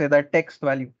 or I should say that text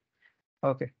value.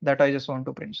 Okay, that I just want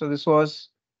to print. So this was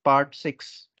part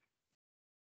 6.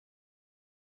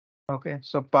 Okay,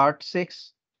 so part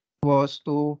 6 was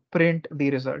to print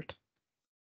the result.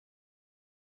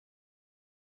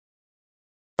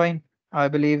 Fine. I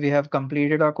believe we have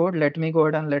completed our code. Let me go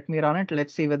ahead and let me run it.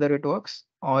 Let's see whether it works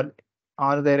or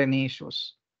are there any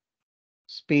issues.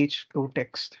 Speech to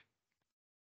text.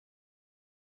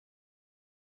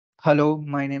 Hello,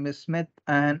 my name is Smith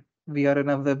and we are in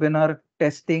a webinar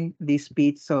testing the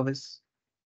speech service.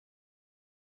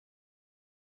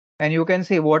 And you can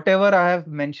see whatever I have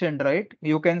mentioned, right?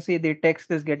 You can see the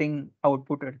text is getting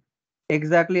outputted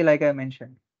exactly like I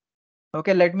mentioned.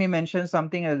 Okay, let me mention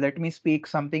something else. Let me speak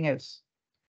something else.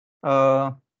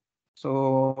 Uh,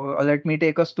 let me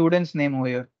take a student's name over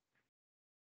here.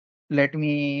 Let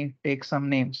me take some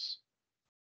names.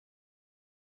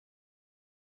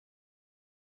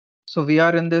 So we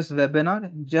are in this webinar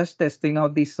just testing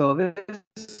out the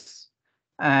service,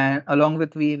 and along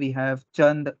with we have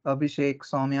Chand, Abhishek,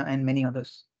 Soumya, and many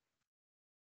others.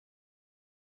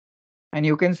 And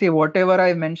you can see whatever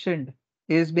I mentioned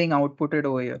is being outputted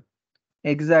over here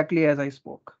exactly as I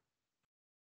spoke.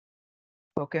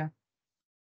 Okay.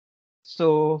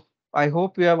 So I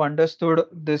hope you have understood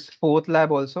this fourth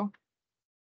lab also.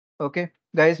 Okay,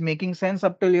 guys, making sense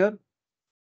up till here?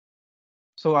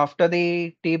 So after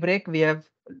the tea break, we have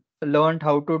learned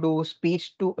how to do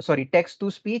text to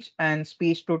speech and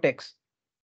speech to text.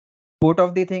 Both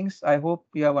of the things I hope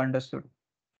you have understood.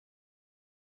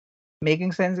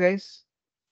 Making sense, guys?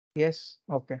 Yes.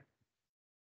 Okay,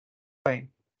 fine.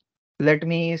 Let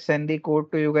me send the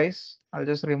code to you guys. I'll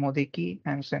just remove the key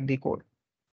and send the code.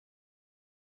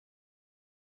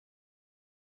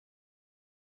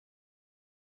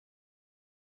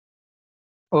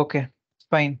 Okay,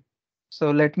 fine. So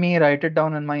let me write it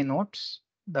down in my notes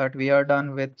that we are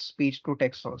done with speech to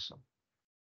text also.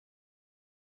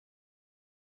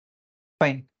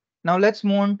 Fine. Now let's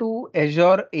move on to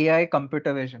Azure AI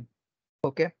Computer Vision.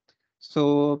 Okay.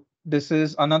 So this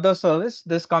is another service.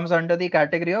 This comes under the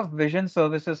category of vision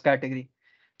services category.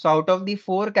 So out of the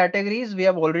 4 categories, we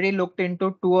have already looked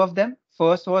into 2 of them.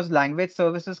 First was language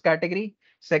services category.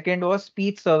 Second was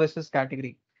speech services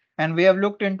category. And we have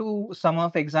looked into some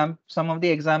of the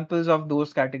examples of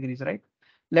those categories, right?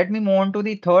 Let me move on to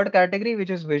the third category, which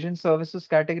is vision services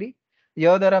category.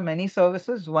 Here there are many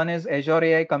services. One is Azure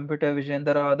AI Computer Vision.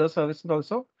 There are other services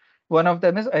also. One of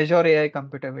them is Azure AI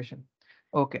Computer Vision.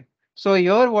 Okay, so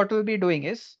here what we'll be doing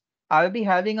is I'll be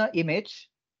having an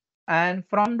image, and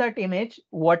from that image,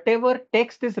 whatever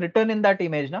text is written in that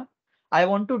image, now I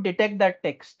want to detect that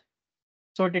text.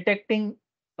 So detecting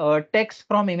text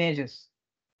from images.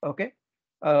 Okay,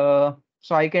 so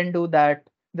I can do that.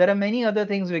 There are many other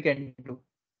things we can do.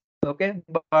 Okay,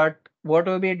 but what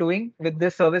we'll be doing with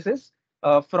this service is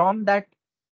from that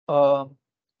uh,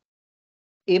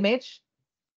 image,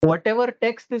 whatever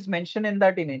text is mentioned in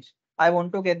that image, I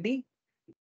want to get the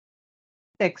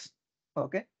text.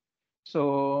 Okay.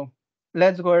 So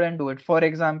let's go ahead and do it. For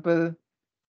example,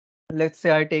 let's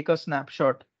say I take a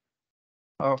snapshot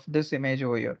of this image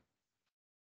over here.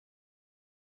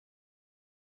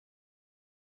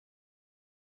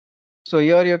 So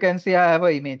here you can see I have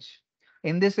an image.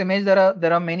 In this image,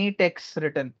 there are many texts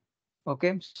written.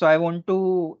 Okay, so I want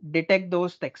to detect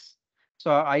those texts.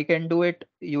 So I can do it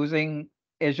using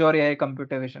Azure AI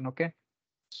Computer Vision. Okay,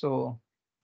 so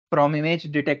from image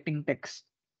detecting text.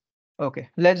 Okay,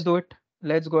 let's do it.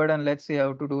 Let's go ahead and let's see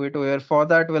how to do it over here. For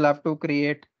that, we'll have to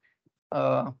create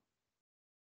a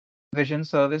vision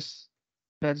service.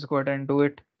 Let's go ahead and do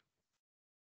it.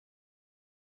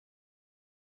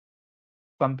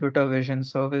 Computer vision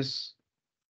service.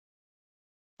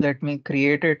 Let me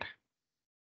create it.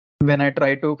 When I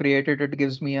try to create it, it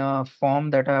gives me a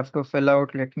form that I have to fill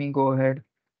out. Let me go ahead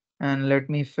and let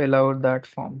me fill out that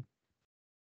form.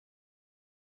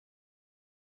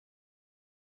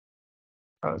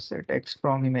 I'll say text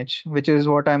from image, which is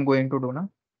what I'm going to do now.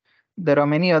 There are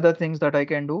many other things that I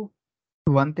can do.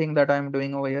 One thing that I'm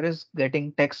doing over here is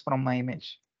getting text from my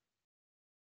image.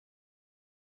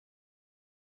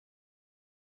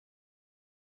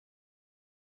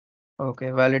 Okay,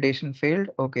 validation failed.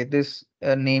 Okay, this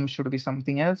name should be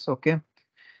something else. Okay,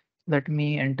 let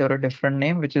me enter a different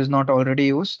name, which is not already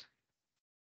used.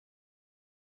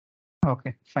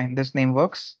 Okay, fine. This name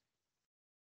works.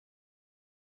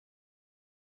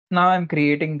 Now I'm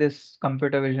creating this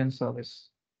computer vision service.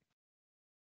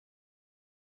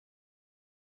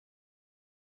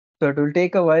 So it will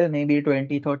take a while, maybe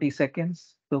 20-30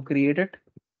 seconds to create it.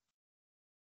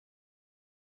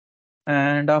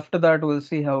 And after that, we'll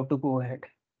see how to go ahead.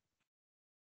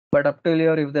 But up till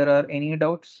here, if there are any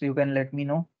doubts, you can let me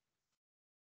know.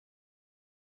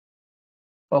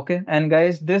 Okay, and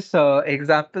guys, this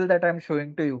example that I'm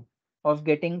showing to you of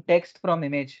getting text from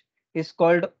image is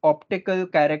called optical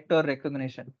character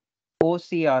recognition,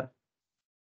 OCR,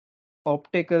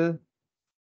 optical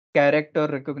character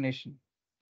recognition.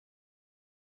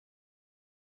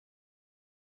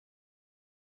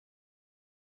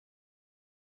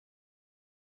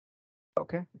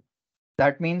 Okay,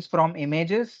 that means from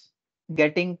images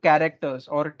getting characters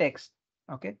or text.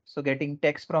 Okay, so getting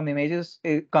text from images,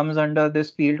 it comes under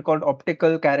this field called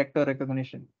optical character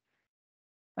recognition,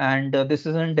 and this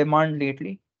is in demand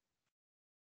lately.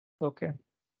 Okay,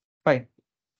 fine.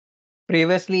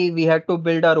 Previously, we had to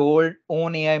build our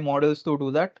own AI models to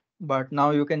do that, but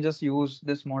now you can just use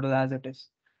this model as it is.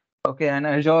 Okay, and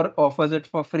Azure offers it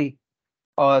for free.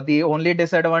 The only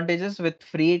disadvantages with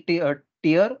free tier,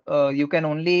 you can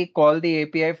only call the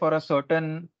API for a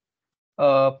certain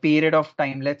period of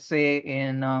time. Let's say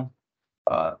in uh,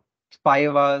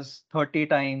 5 hours, 30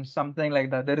 times, something like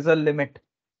that. There is a limit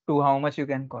to how much you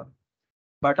can call.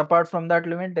 But apart from that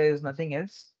limit, there is nothing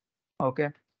else. Okay,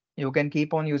 you can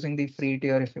keep on using the free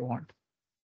tier if you want.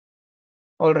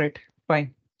 All right,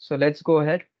 fine. So let's go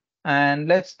ahead and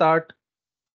let's start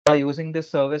by using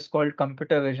this service called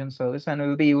computer vision service, and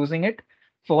we'll be using it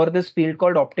for this field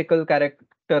called optical character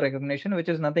recognition, which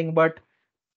is nothing but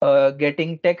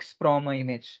getting text from an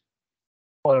image.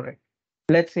 All right,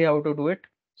 let's see how to do it.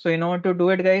 So in order to do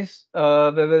it, guys, we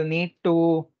will need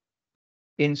to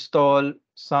install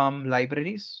some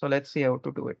libraries. So let's see how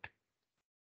to do it.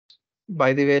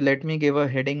 By the way, let me give a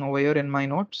heading over here in my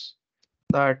notes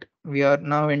that we are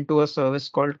now into a service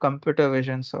called computer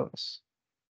vision service.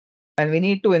 And we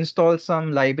need to install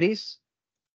some libraries.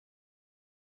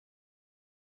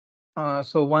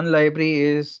 So one library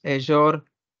is Azure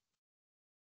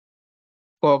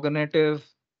Cognitive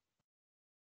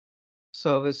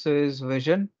Services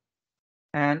Vision,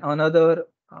 and another,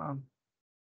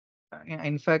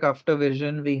 in fact, after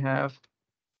Vision, we have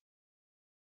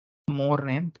more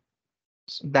name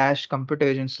dash computer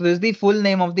vision. So this is the full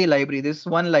name of the library. This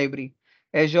one library,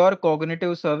 Azure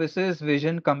Cognitive Services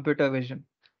Vision Computer Vision.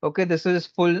 Okay, this is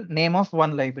full name of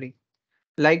one library.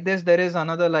 Like this, there is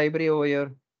another library over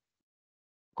here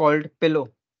called Pillow.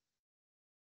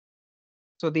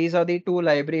 So these are the two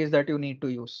libraries that you need to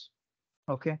use.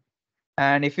 Okay.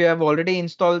 And if you have already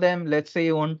installed them, let's say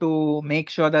you want to make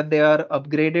sure that they are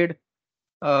upgraded,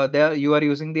 you are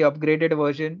using the upgraded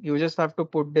version, you just have to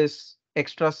put this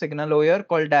extra signal over here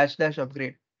called dash dash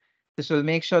upgrade. This will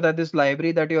make sure that this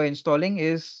library that you are installing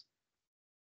is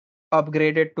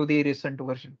upgraded to the recent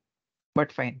version.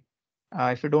 But fine.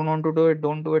 If you don't want to do it,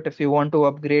 don't do it. If you want to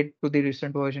upgrade to the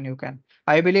recent version, you can.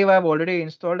 I believe I've already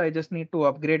installed. I just need to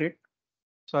upgrade it.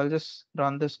 So I'll just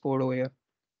run this code over here.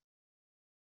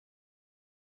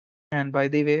 And by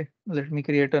the way, let me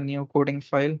create a new coding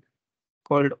file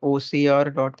called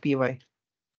ocr.py.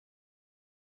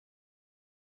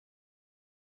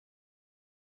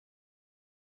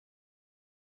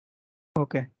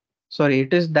 Okay. Sorry,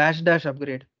 it is dash dash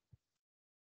upgrade.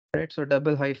 Right. So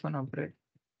double hyphen upgrade.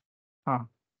 Ah,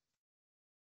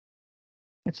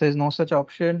 it says no such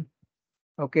option.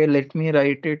 Okay, let me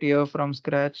write it here from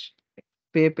scratch.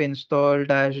 Pip install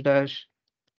dash dash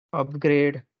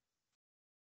upgrade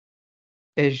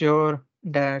Azure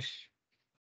dash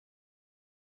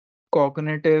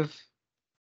cognitive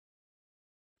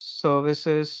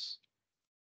services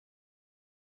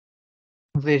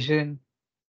vision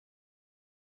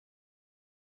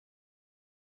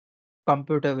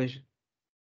computer vision.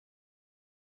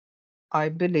 I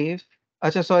believe.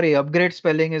 Acha, sorry, upgrade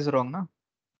spelling is wrong, na?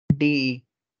 DE.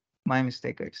 My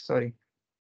mistake, guys. Sorry.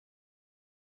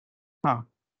 Huh.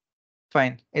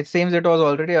 Fine. It seems it was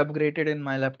already upgraded in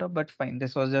my laptop, but fine.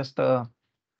 This was just a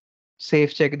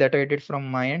safe check that I did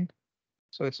from my end.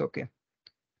 So it's okay.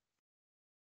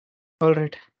 All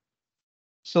right.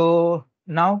 So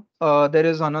now there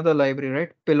is another library,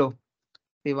 right? Pillow,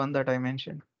 the one that I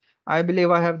mentioned. I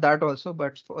believe I have that also,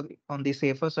 but on the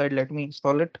safer side, let me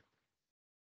install it.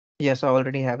 Yes, I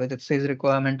already have it. It says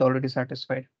requirement already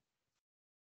satisfied.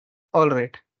 All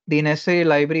right. The necessary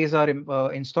libraries are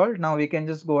installed. Now we can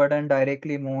just go ahead and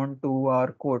directly move on to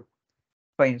our code.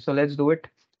 Fine. So let's do it.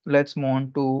 Let's move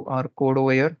on to our code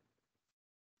over here.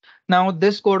 Now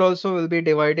this code also will be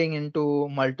dividing into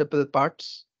multiple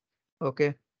parts.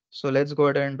 Okay. So let's go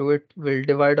ahead and do it. We'll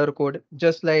divide our code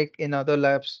just like in other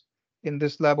labs. In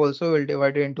this lab also, we'll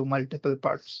divide it into multiple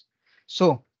parts.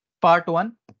 So part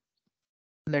one,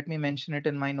 let me mention it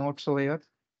in my notes over here.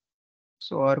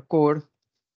 So our code will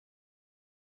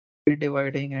be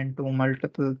dividing into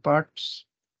multiple parts.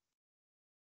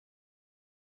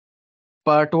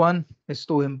 Part one is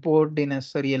to import the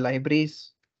necessary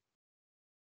libraries.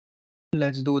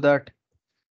 Let's do that.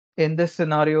 In this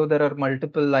scenario, there are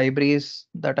multiple libraries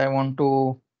that I want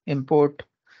to import.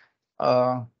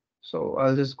 Uh, so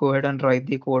I'll just go ahead and write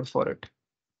the code for it.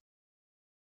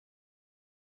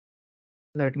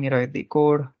 Let me write the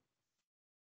code.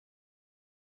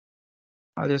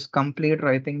 I'll just complete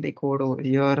writing the code over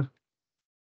here.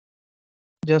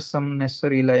 Just some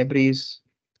necessary libraries.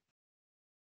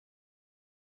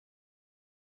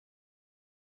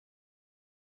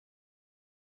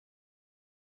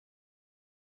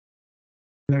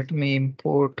 Let me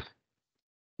import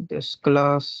this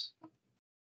class.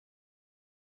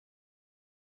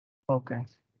 Okay.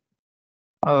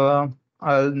 Uh,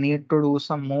 I'll need to do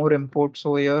some more imports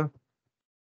over here.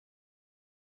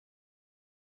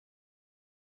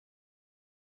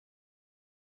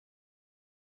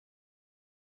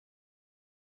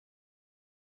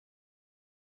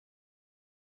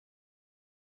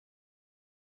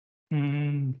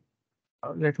 Hmm.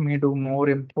 Let me do more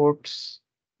imports.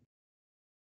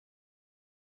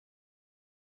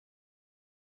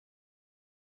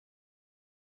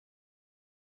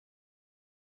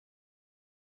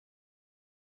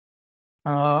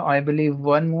 I believe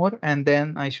one more and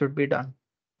then I should be done.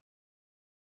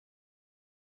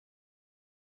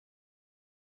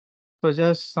 So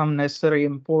just some necessary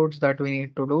imports that we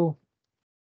need to do.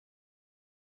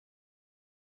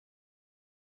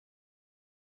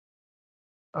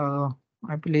 Uh,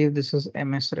 I believe this is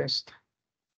MS REST.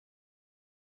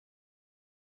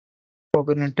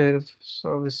 Cognitive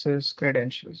services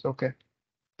credentials. Okay,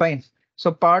 fine.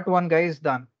 So part one, guys,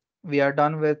 done. We are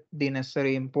done with the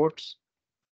necessary imports.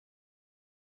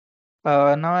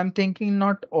 Now I'm thinking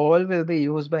not all will be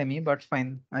used by me, but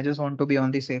fine. I just want to be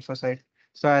on the safer side.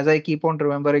 So as I keep on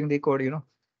remembering the code,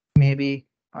 maybe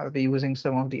I'll be using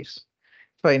some of these.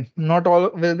 Fine. Not all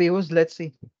will be used. Let's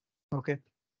see. Okay.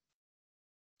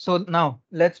 So now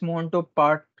let's move on to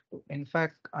part two. In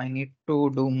fact, I need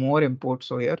to do more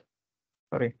imports over here.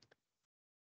 Sorry.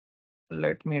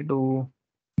 Let me do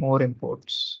more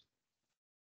imports.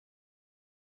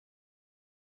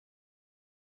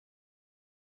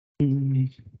 Hmm.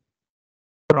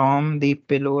 From the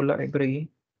pillow library,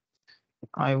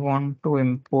 I want to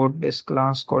import this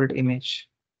class called image.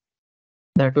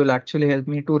 That will actually help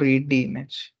me to read the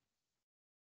image.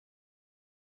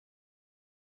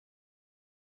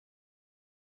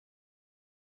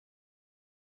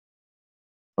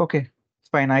 Okay,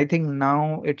 fine. I think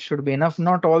now it should be enough.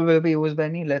 Not all will be used by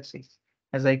me. Let's see.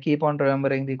 As I keep on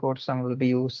remembering the code, some will be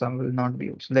used, some will not be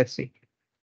used. Let's see.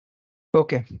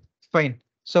 Okay, fine.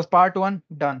 So part one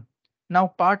done. Now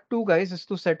part two, guys, is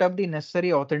to set up the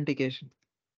necessary authentication.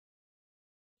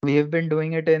 We have been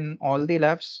doing it in all the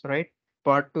labs, right?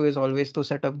 Part two is always to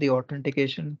set up the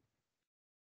authentication.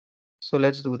 So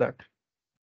let's do that.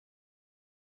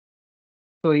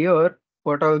 So here,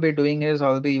 what I'll be doing is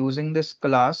I'll be using this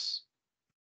class,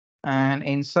 and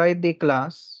inside the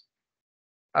class,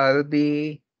 I'll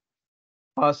be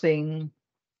passing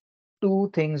two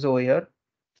things over here.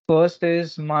 First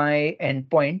is my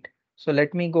endpoint. So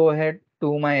let me go ahead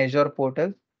to my Azure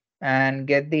portal and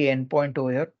get the endpoint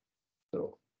over here.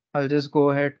 So I'll just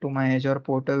go ahead to my Azure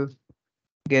portal,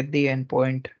 get the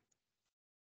endpoint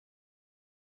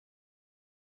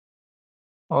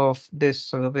of this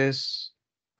service.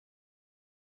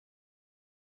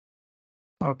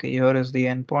 Okay, here is the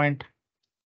endpoint.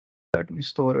 Let me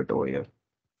store it over here.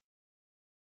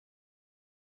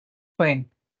 Fine.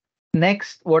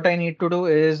 Next, what I need to do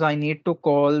is I need to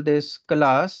call this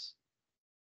class,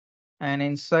 and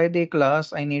inside the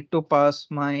class, I need to pass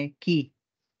my key.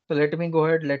 So let me go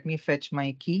ahead, let me fetch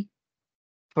my key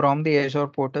from the Azure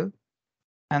portal,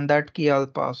 and that key I'll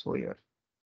pass over here.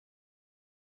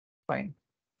 Fine.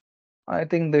 I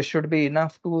think this should be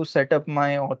enough to set up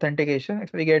my authentication.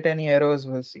 If we get any errors,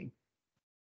 we'll see.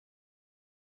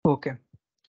 Okay.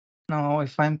 Now,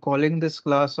 if I'm calling this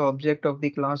class, object of the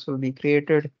class will be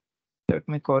created. Let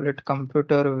me call it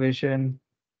computer vision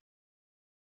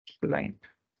client.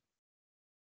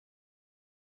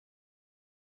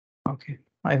 Okay.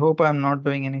 I hope I'm not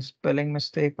doing any spelling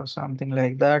mistake or something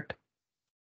like that.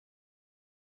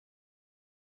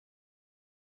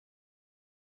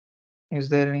 Is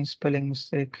there any spelling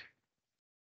mistake?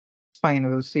 Fine,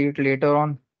 we'll see it later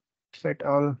on. If at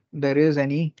all there is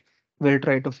any, we'll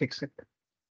try to fix it.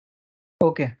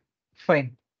 Okay,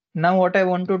 fine. Now what I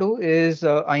want to do is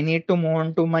I need to move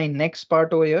on to my next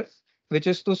part over here, which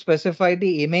is to specify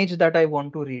the image that I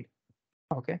want to read.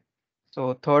 Okay.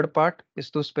 So third part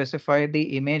is to specify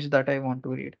the image that I want to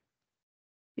read.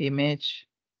 Image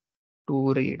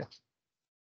to read.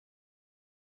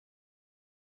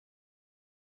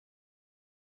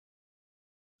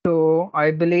 So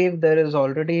I believe there is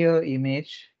already a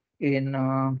image in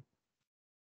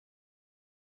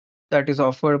that is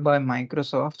offered by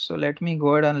Microsoft. So let me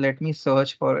go ahead and let me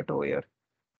search for it over here.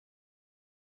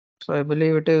 So I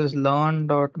believe it is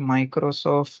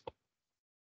learn.microsoft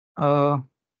uh,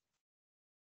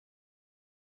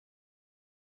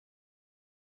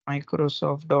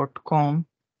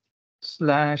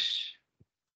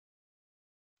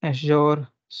 microsoft.com/Azure/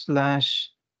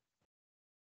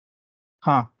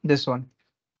 this one.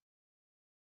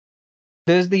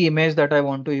 This is the image that I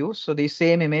want to use. So the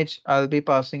same image I'll be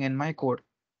passing in my code.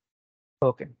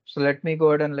 Okay, so let me go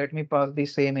ahead and let me pass the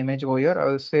same image over here. I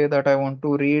will say that I want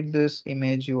to read this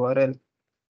image URL.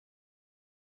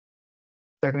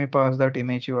 Let me pass that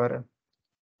image URL.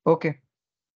 Okay,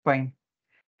 fine.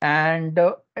 And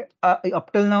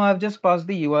up till now, I've just passed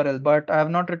the URL, but I have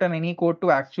not written any code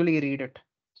to actually read it.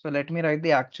 So let me write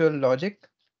the actual logic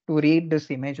to read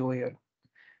this image over here,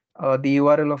 the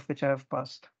URL of which I have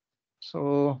passed.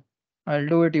 So I'll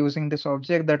do it using this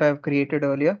object that I've created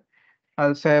earlier.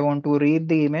 I'll say I want to read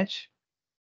the image.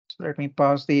 So let me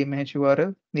pass the image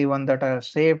URL, the one that I have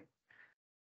saved.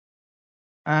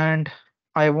 And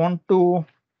I want to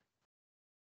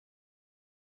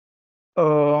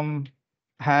um,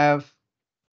 have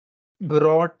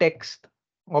raw text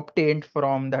obtained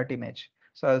from that image.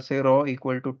 So I'll say raw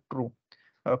equal to true.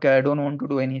 Okay, I don't want to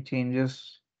do any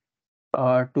changes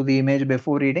to the image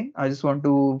before reading. I just want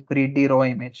to read the raw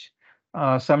image.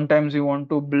 Sometimes you want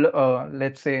to,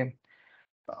 let's say,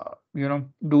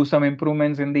 do some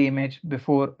improvements in the image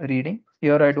before reading.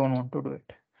 Here, I don't want to do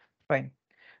it. Fine.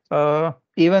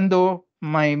 Even though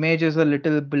my image is a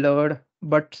little blurred,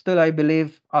 but still I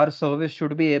believe our service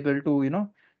should be able to,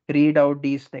 read out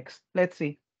these texts. Let's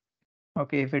see.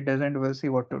 Okay, if it doesn't, we'll see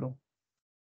what to do.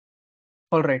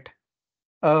 All right.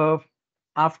 Uh,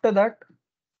 After that,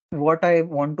 what I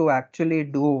want to actually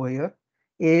do over here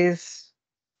is,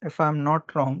 if I'm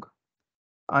not wrong,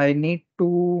 I need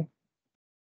to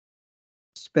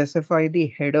specify the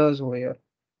headers over here.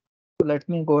 So let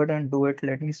me go ahead and do it.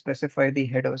 Let me specify the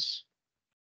headers.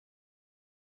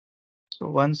 So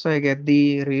once I get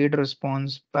the read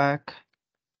response back,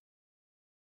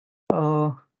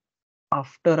 uh,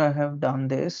 after I have done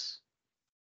this,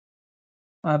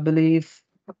 I believe,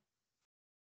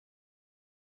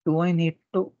 do I need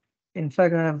to? In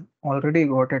fact, I have already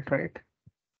got it right.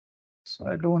 So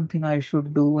I don't think I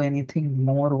should do anything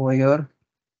more over here.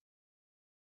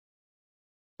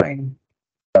 Fine.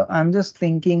 I'm just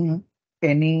thinking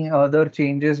any other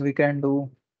changes we can do,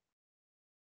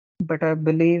 but I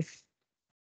believe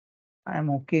I'm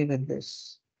okay with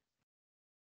this.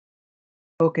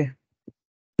 Okay,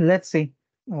 let's see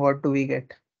what do we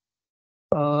get.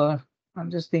 Uh,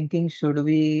 I'm just thinking, should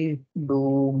we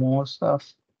do more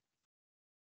stuff?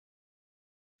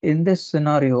 In this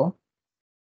scenario,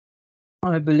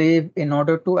 I believe in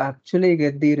order to actually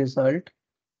get the result,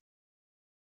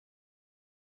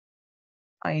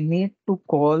 I need to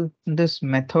call this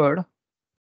method.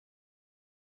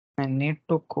 I need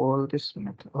to call this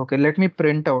method. Okay, let me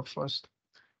print out first.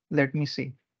 Let me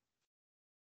see.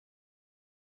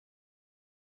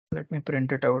 Let me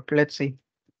print it out. Let's see.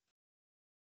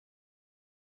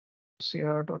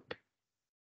 CR dot.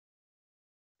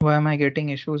 Why am I getting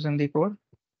issues in the code?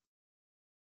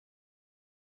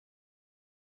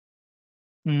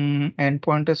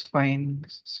 Endpoint is fine.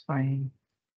 This is fine.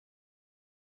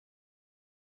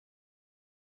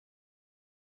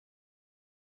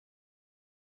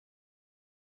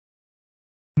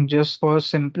 Just for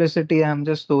simplicity, I'm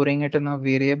just storing it in a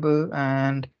variable,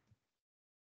 and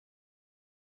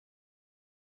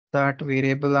that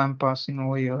variable I'm passing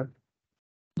over here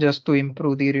just to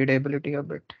improve the readability a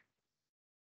bit.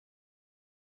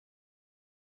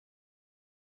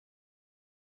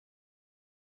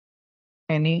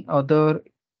 Any other?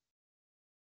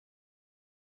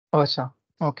 Acha.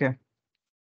 Okay.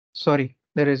 Sorry,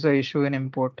 there is a issue in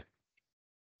import.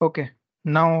 Okay.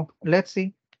 Now let's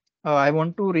see. I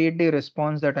want to read the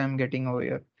response that I'm getting over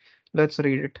here. Let's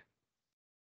read it.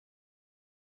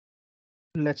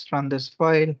 Let's run this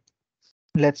file.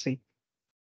 Let's see.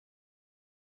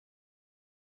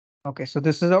 Okay, so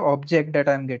this is an object that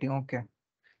I'm getting. Okay.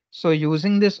 So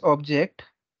using this object,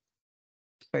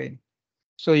 fine.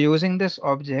 So using this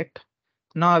object,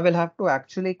 now I will have to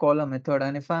actually call a method.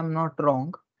 And if I'm not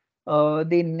wrong,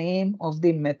 the name of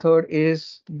the method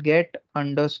is get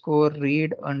underscore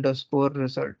read underscore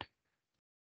result.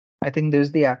 I think this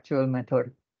is the actual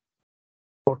method.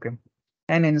 Okay.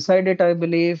 And inside it, I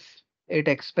believe it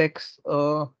expects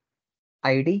a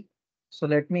ID. So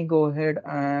let me go ahead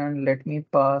and let me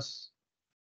pass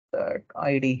that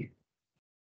ID.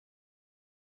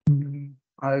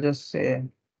 I'll just say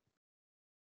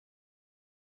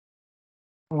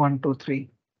 1, 2, 3.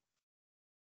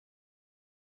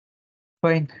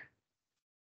 Fine.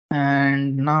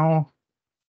 And now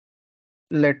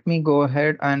let me go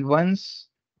ahead, and once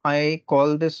I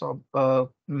call this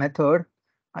method,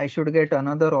 I should get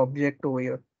another object over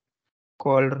here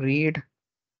called read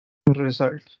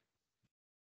result.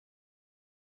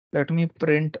 Let me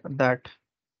print that.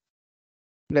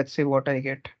 Let's see what I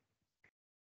get.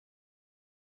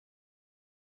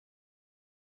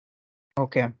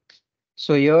 Okay.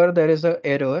 So here there is a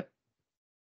error.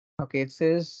 Okay, it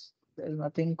says there's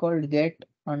nothing called get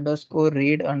underscore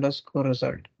read underscore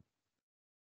result.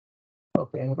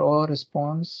 Okay, raw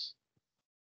response.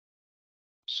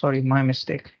 Sorry, my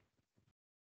mistake.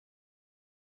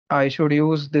 I should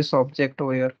use this object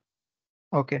over here.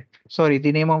 Okay, sorry,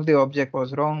 the name of the object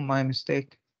was wrong, my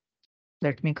mistake.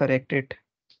 Let me correct it.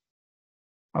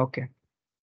 Okay,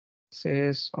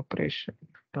 says operation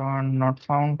return not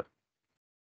found.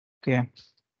 Okay,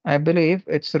 I believe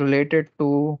it's related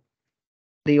to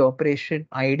the operation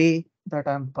ID that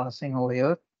I'm passing over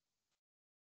here.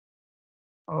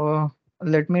 Uh,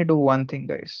 Let me do one thing,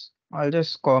 guys. I'll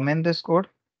just comment this code.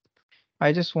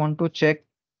 I just want to check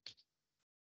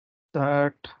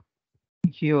that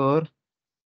here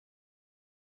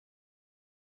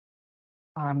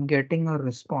I'm getting a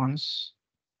response.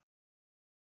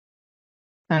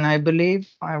 And I believe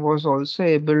I was also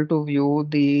able to view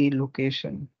the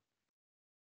location.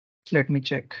 Let me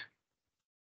check.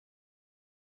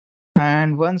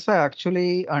 And once I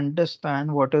actually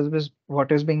understand what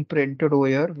is being printed over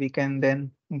here, we can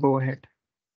then go ahead.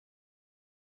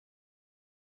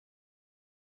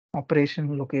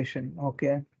 Operation location.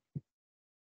 Okay.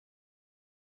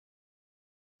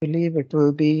 I believe it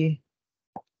will be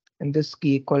in this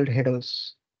key called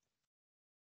headers.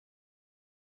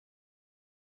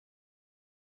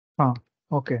 Ah,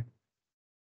 okay.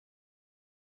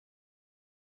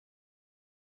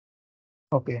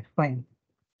 Okay, fine.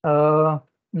 Uh,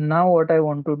 Now what I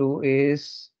want to do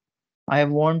is I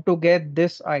want to get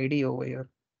this ID over here.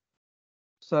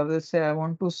 So I will say I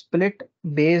want to split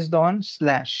based on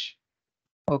slash.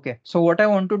 Okay. So what I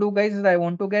want to do, guys, is I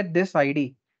want to get this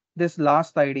ID, this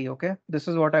last ID. Okay. This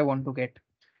is what I want to get.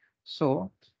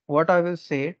 So what I will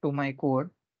say to my code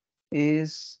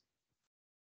is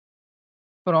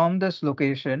from this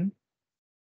location,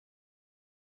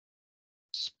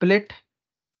 split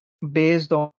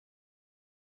based on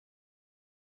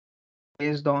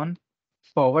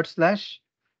forward slash,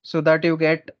 so that you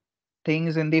get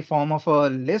things in the form of a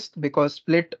list, because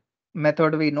split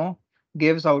method we know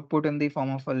gives output in the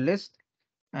form of a list.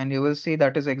 And you will see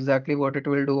that is exactly what it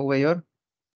will do over here.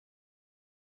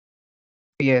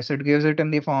 Yes, it gives it in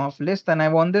the form of list, and I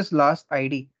want this last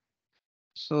ID.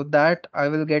 So that I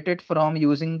will get it from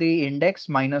using the index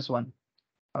 -1.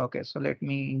 Okay, so let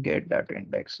me get that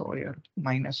index over here,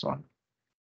 -1.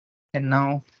 And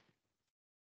now,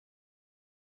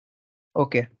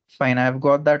 okay, fine, I've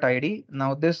got that ID.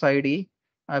 Now this ID,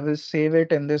 I will save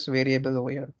it in this variable over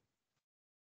here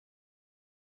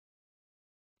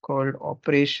called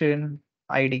operation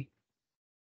ID.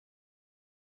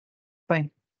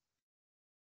 Fine.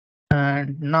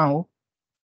 And now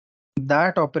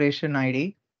that operation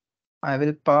ID, I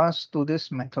will pass to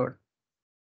this method.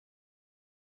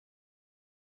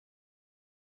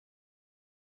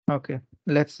 Okay,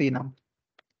 let's see now.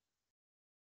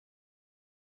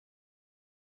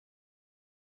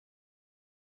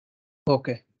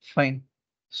 Okay, fine.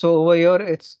 So over here,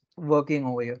 it's working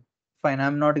over here. Fine,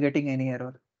 I'm not getting any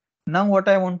error. Now what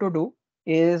I want to do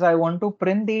is I want to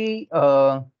print the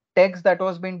text that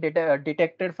was being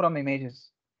detected from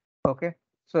images. Okay,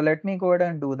 so let me go ahead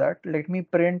and do that. Let me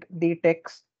print the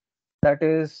text that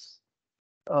is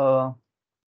uh,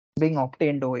 being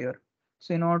obtained over here.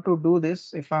 So in order to do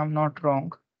this, if I'm not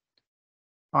wrong,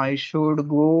 I should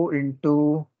go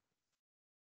into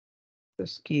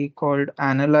this key called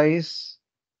analyze.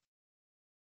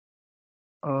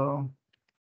 Uh,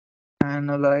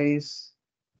 Analyze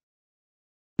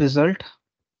result.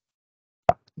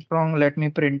 Wrong, let me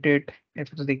print it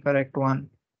if it's the correct one.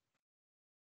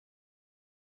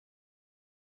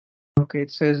 Okay,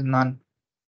 it says none.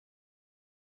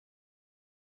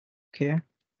 Okay,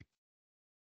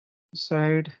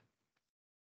 side.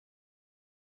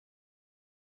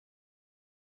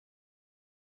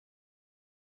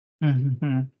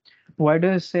 Why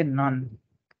do I say none?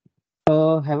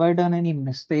 Have I done any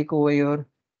mistake over here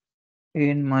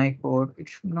in my code? It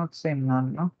should not say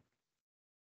none, no?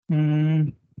 Hmm.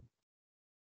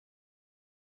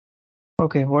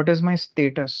 Okay, what is my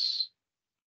status?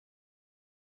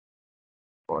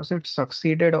 Was it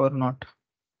succeeded or not?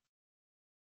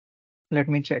 Let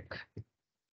me check.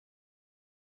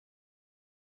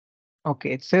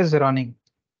 Okay, it says running.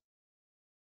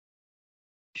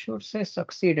 Should say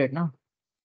succeeded, no?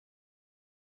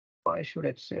 Why should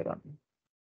it say running?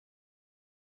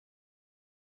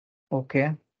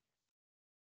 Okay.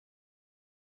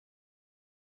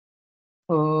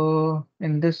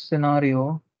 In this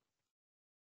scenario,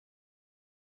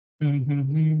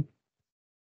 mhm.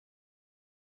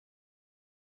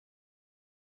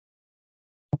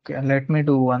 Okay, let me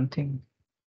do one thing.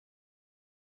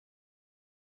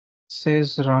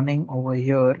 Says running over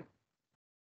here.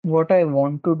 What I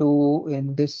want to do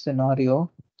in this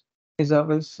scenario is I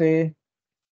will say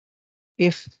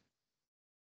if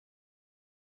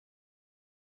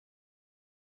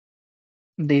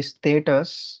the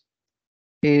status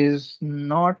is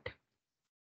not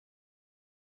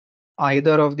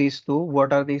either of these two,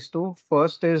 what are these two?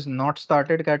 First is not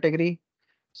started category.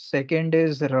 Second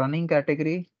is running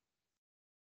category.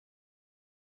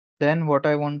 Then what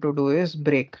I want to do is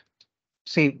break.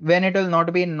 See, when it will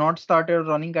not be not started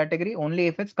running category, only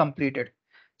if it's completed.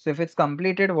 So if it's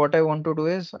completed, what I want to do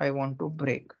is I want to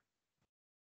break.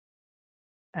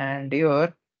 And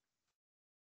here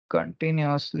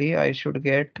continuously I should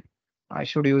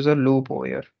use a loop over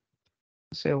here.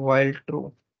 Say while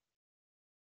true.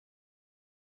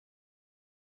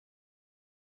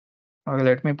 Okay,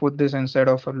 let me put this inside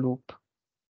of a loop.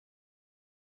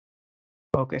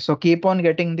 Okay, so keep on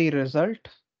getting the result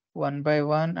one by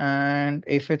one, and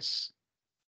if it's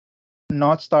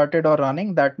not started or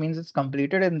running, that means it's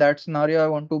completed. In that scenario, I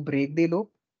want to break the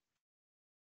loop.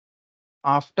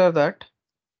 After that,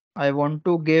 I want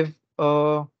to give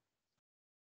a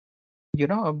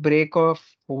break of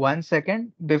 1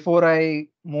 second before I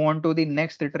move on to the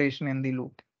next iteration in the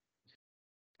loop.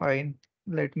 Fine,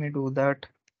 let me do that.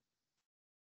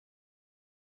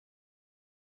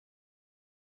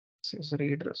 This is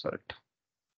read result.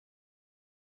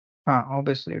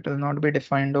 Obviously, it will not be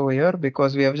defined over here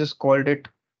because we have just called it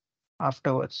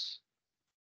afterwards.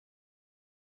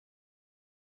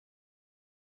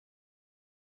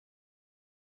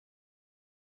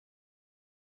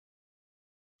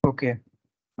 Okay.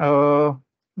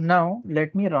 Now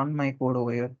let me run my code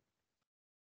over here.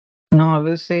 Now I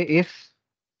will say if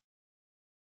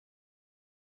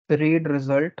read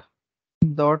result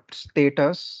dot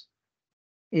status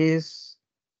is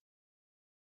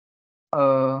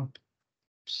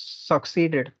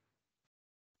succeeded,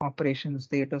 operation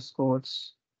status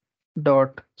codes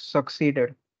dot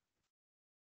succeeded.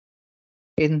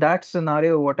 In that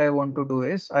scenario, what I want to do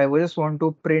is I just want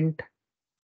to print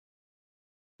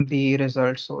the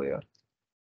results over here.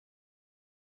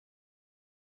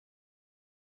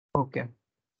 Okay.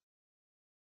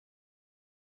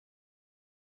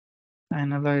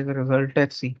 Analyze the result.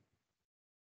 Let's see.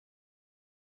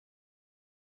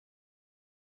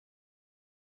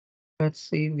 Let's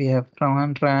see. We have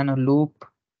ran a loop.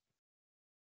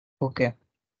 Okay.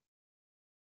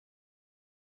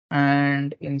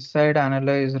 And inside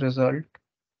analyze result,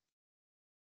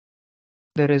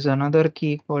 there is another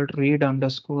key called read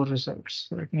underscore results.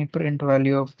 Let me print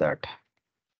value of that.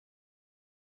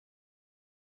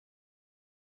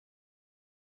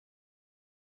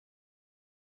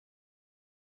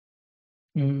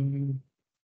 And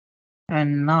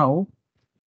now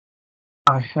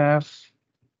I have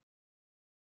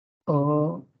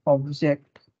a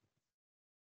object.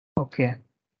 Okay.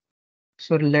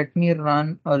 So let me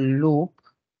run a loop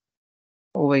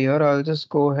over here. I'll just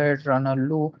go ahead, run a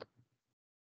loop.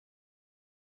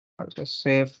 I'll just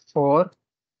say for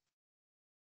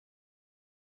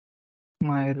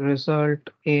my result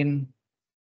in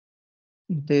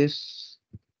this.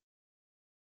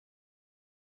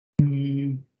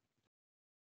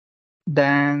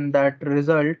 Then that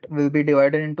result will be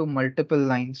divided into multiple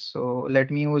lines. So let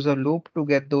me use a loop to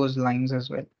get those lines as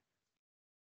well.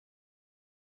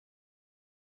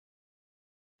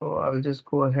 So I'll just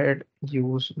go ahead,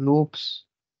 use loops.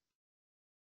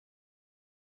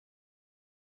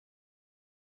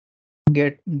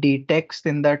 Get the text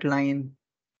in that line.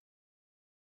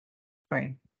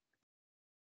 Fine.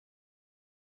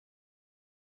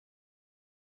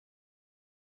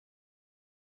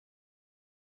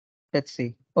 Let's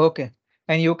see. Okay.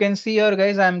 And you can see here,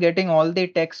 guys, I'm getting all the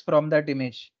text from that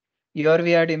image. Here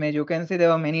we had image. You can see there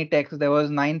were many texts. There was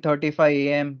 9:35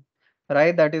 a.m.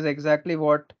 Right? That is exactly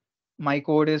what my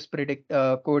code is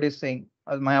saying.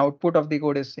 My output of the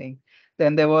code is saying.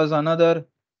 Then there was another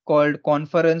called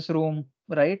conference room.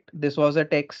 Right? This was a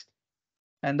text.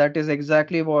 And that is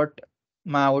exactly what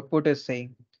my output is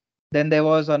saying. Then there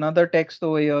was another text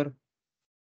over here,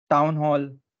 town hall.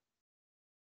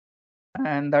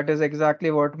 And that is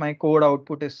exactly what my code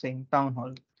output is saying, town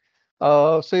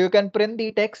hall. So you can print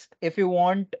the text if you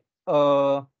want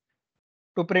to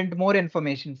print more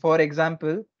information. For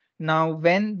example, now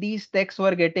when these texts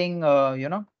were getting,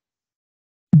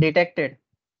 detected,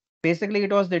 basically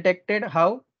it was detected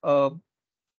how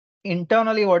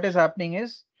internally what is happening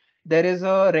is there is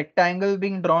a rectangle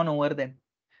being drawn over them.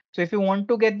 So if you want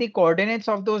to get the coordinates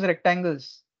of those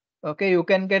rectangles, okay, you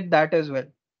can get that as well.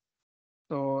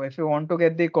 So if you want to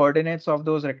get the coordinates of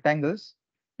those rectangles,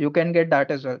 you can get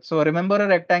that as well. So remember, a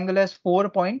rectangle has 4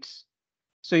 points.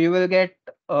 So you will get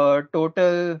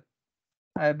total,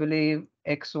 I believe,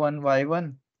 x1,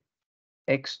 y1,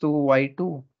 x2,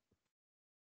 y2,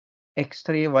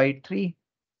 x3, y3,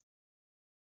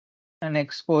 and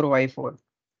x4, y4.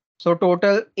 So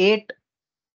total 8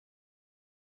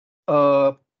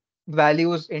 uh,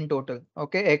 values in total.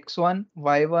 Okay, x1,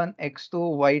 y1, x2,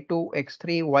 y2,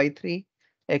 x3, y3,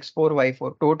 x4,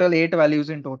 y4. Total 8 values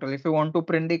in total. If you want to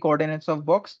print the coordinates of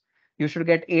box, you should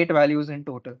get 8 values in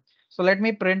total. So let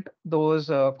me print those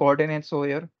coordinates over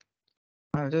here.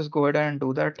 I'll just go ahead and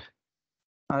do that.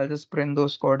 I'll just print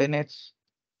those coordinates.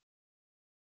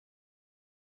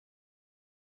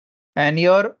 And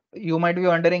here you might be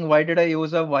wondering, why did I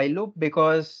use a while loop?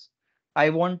 Because I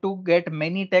want to get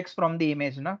many text from the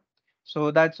image, na?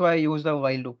 So that's why I use the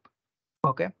while loop.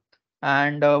 Okay.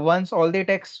 And once all the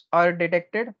texts are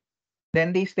detected,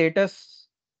 then the status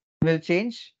will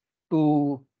change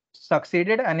to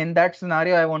succeeded. And in that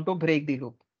scenario, I want to break the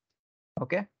loop.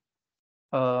 Okay.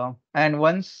 And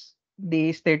once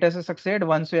the status is succeed,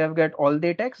 once we have got all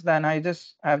the text, then I've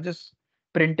just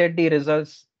printed the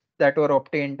results that were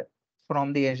obtained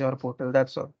from the Azure portal.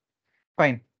 That's all.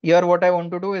 Fine. Here, what I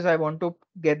want to do is I want to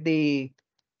get the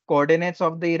coordinates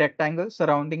of the rectangle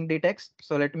surrounding the text.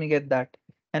 So let me get that.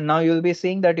 And now you'll be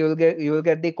seeing that you will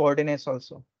get the coordinates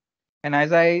also. And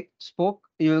as I spoke,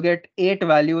 you will get 8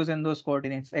 values in those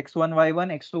coordinates: x1,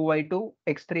 y1, x2, y2,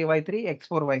 x3, y3,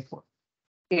 x4, y4.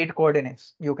 8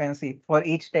 coordinates you can see for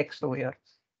each text over here.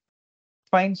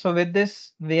 Fine. So with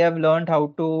this, we have learned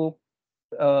how to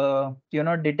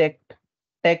detect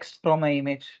text from an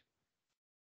image.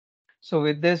 So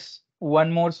with this,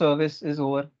 one more service is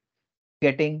over: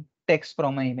 getting text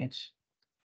from an image.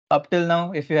 Up till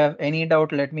now, if you have any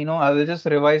doubt, let me know. I will just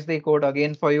revise the code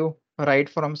again for you right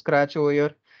from scratch over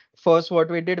here. First, what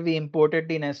we did, we imported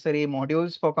the necessary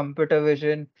modules for computer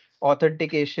vision,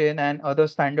 authentication, and other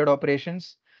standard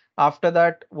operations. After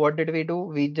that, what did we do?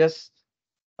 We just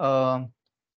um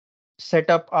set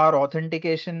up our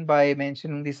authentication by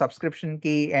mentioning the subscription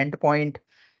key endpoint.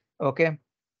 Okay.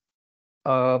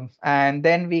 And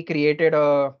then we created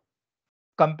a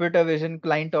computer vision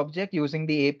client object using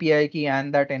the API key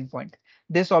and that endpoint.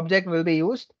 This object will be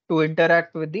used to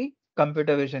interact with the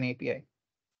computer vision API.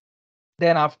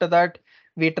 Then after that,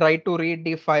 we try to read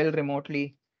the file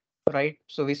remotely, right?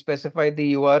 So we specify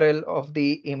the URL of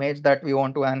the image that we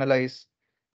want to analyze.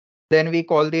 Then we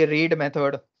call the read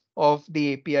method of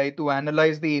the API to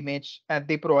analyze the image at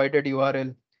the provided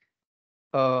URL.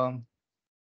 Um,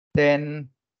 then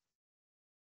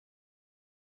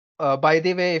by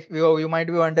the way, if you might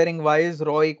be wondering, why is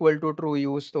raw equal to true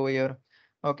used over here?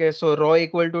 Okay, so raw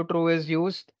equal to true is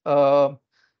used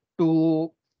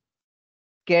to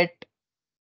get,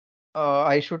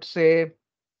 I should say,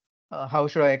 how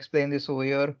should I explain this over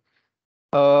here?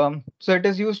 So it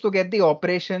is used to get the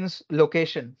operations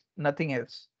location, nothing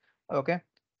else. Okay,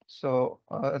 so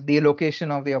the location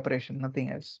of the operation,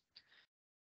 nothing else.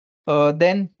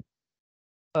 Then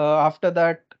after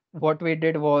that, what we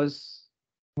did was,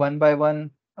 one by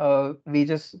one, we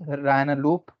just ran a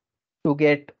loop to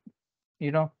get,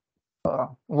 you know,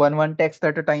 one text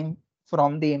at a time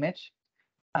from the image.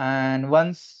 And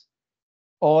once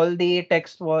all the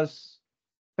text was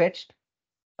fetched,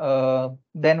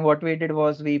 then what we did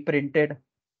was we printed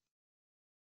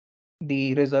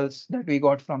the results that we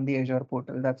got from the Azure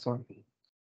portal. That's all.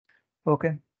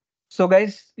 Okay. So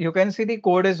guys, you can see the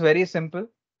code is very simple.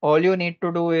 All you need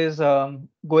to do is,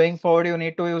 going forward, you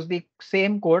need to use the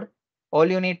same code. All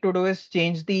you need to do is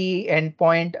change the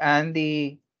endpoint and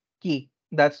the key.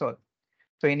 That's all.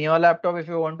 So in your laptop, if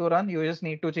you want to run, you just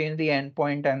need to change the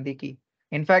endpoint and the key.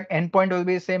 In fact, endpoint will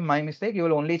be the same. My mistake. You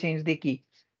will only change the key.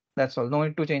 That's all. No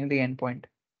need to change the endpoint.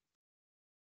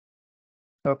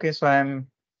 Okay, so I'm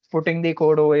putting the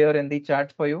code over here in the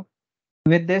chat for you.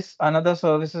 With this, another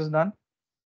service is done.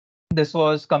 This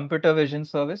was computer vision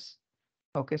service.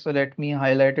 Okay, so let me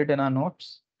highlight it in our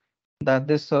notes that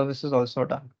this service is also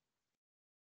done.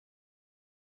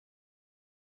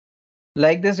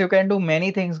 Like this, you can do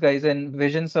many things, guys, in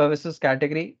vision services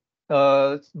category.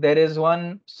 there is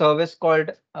one service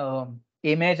called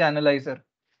image analyzer.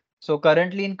 So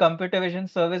currently in computer vision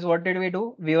service, what did we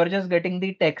do? We were just getting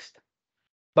the text,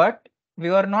 but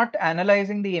we were not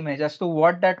analyzing the image as to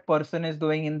what that person is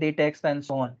doing in the text and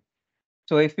so on.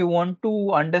 So if you want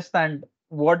to understand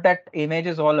what that image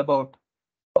is all about,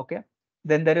 okay,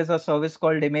 then there is a service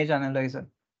called image analyzer.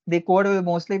 The code will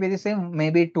mostly be the same.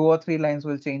 Maybe 2 or 3 lines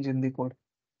will change in the code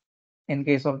in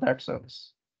case of that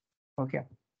service. Okay,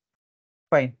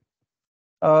 fine.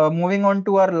 Moving on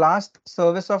to our last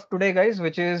service of today, guys,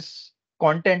 which is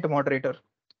content moderator.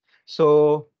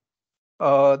 So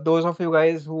those of you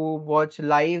guys who watch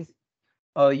live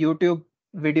YouTube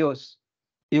videos,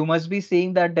 you must be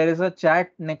seeing that there is a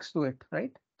chat next to it,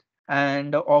 right?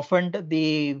 And often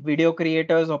the video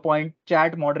creators appoint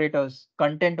chat moderators,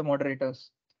 content moderators,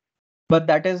 but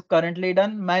that is currently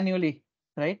done manually,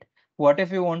 right? What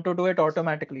if you want to do it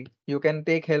automatically? You can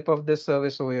take help of this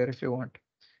service over here if you want.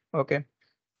 Okay.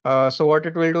 So what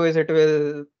it will do is it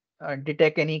will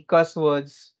detect any cuss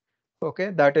words,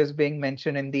 okay, that is being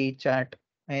mentioned in the chat,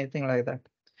 anything like that.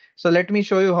 So let me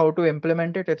show you how to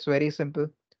implement it. It's very simple.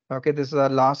 Okay, this is our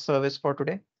last service for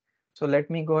today. So let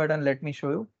me go ahead and let me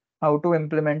show you how to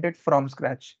implement it from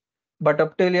scratch. But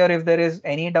up till here, if there is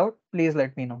any doubt, please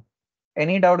let me know.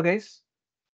 Any doubt, guys?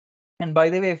 And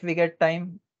by the way, if we get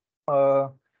time, uh,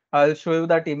 I'll show you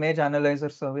that image analyzer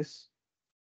service.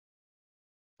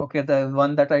 Okay, the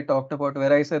one that I talked about,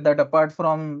 where I said that apart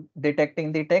from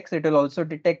detecting the text, it will also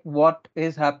detect what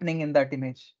is happening in that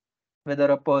image. Whether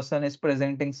a person is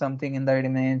presenting something in that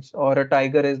image or a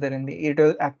tiger is there in the, it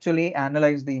will actually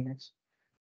analyze the image.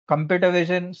 Computer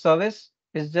vision service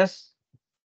is just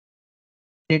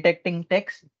detecting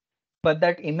text, but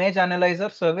that image analyzer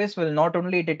service will not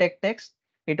only detect text,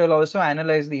 it will also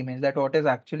analyze the image, that what is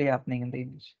actually happening in the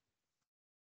image.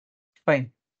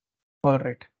 Fine. All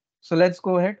right. So let's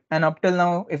go ahead. And up till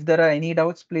now, if there are any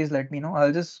doubts, please let me know.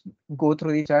 I'll just go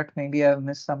through the chat. Maybe I've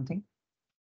missed something.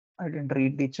 I didn't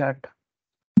read the chat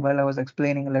while I was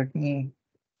explaining. Let me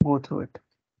go through it.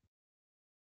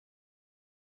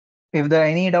 If there are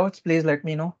any doubts, please let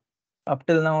me know. Up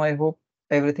till now, I hope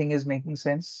everything is making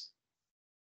sense.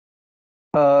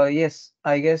 Yes,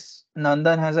 I guess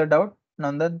Nandan has a doubt.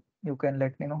 Nandan, you can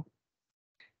let me know.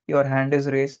 Your hand is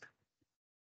raised.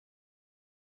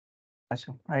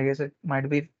 Achha, I guess it might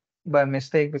be by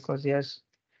mistake because yes,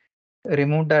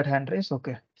 remove that hand raise.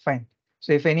 Okay, fine.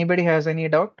 So if anybody has any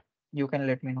doubt, you can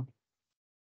let me know.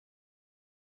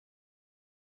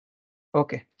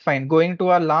 Okay, fine. Going to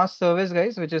our last service,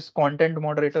 guys, which is content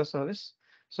moderator service.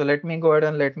 So let me go ahead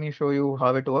and let me show you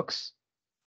how it works.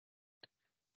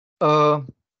 Uh,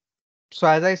 so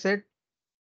as I said,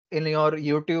 in your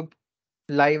YouTube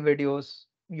live videos,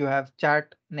 you have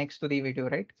chat next to the video,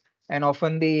 right? And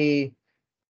often the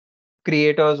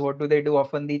creators, what do they do?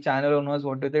 Often the channel owners,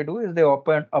 what do they do is they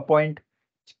appoint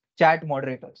chat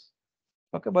moderators.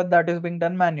 Okay, but that is being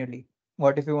done manually.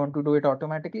 What if you want to do it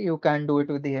automatically? You can do it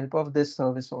with the help of this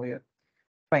service over here.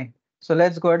 Fine. So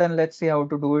let's go ahead and let's see how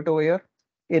to do it over here.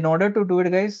 In order to do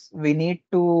it, guys, we need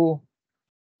to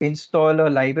install a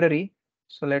library.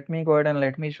 So let me go ahead and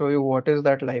let me show you what is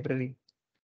that library.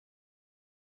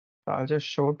 I'll just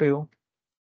show to you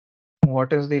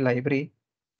what is the library.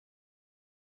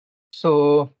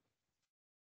 So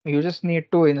you just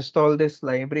need to install this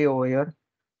library over here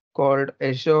called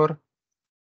Azure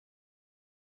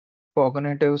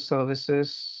Cognitive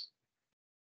Services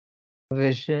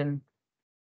Vision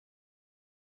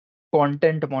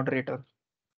Content Moderator.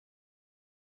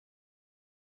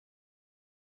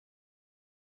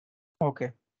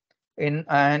 Okay.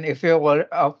 And if you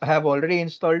have already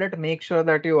installed it, make sure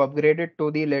that you upgrade it to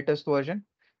the latest version.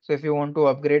 So if you want to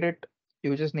upgrade it,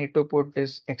 you just need to put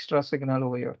this extra signal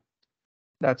over here.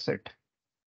 That's it.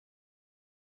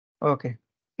 Okay.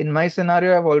 In my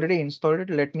scenario, I've already installed it.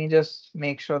 Let me just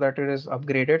make sure that it is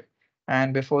upgraded.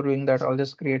 And before doing that, I'll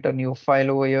just create a new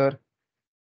file over here.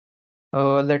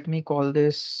 Let me call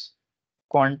this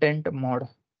content mod.py.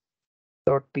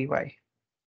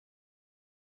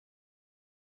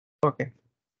 Okay.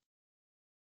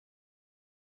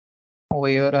 Over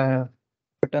here, I have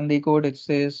written the code. It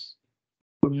says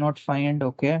could not find.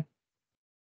 Okay.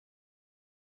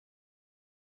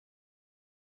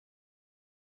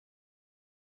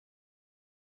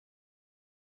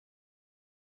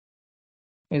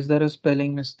 Is there a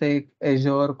spelling mistake?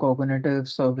 Azure Cognitive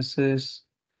Services.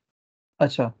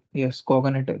 Acha, yes,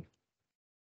 cognitive.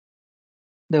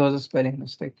 There was a spelling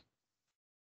mistake.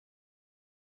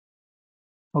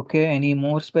 Okay, any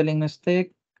more spelling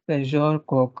mistake? Azure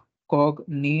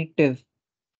cognitive.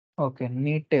 Okay,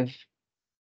 native.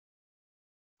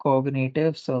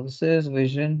 Cognitive services,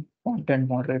 vision, content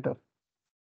moderator.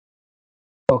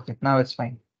 Okay, now it's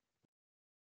fine.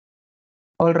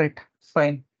 All right,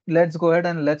 fine. Let's go ahead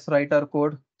and let's write our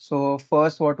code. So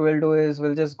first what we'll do is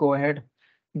we'll just go ahead,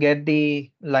 get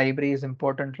the libraries,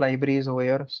 important libraries over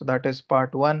here. So that is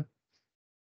part one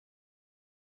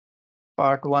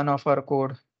of our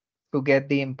code to get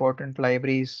the important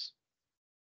libraries.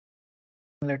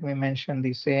 Let me mention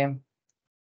the same.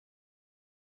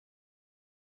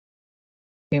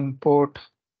 Import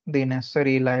the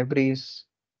necessary libraries.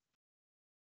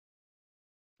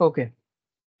 Okay,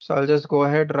 so I'll just go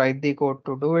ahead, write the code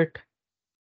to do it.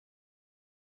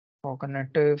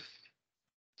 Cognitive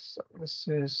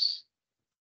services.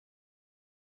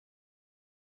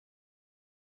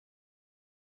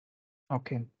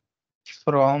 Okay.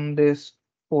 From this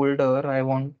folder,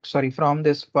 from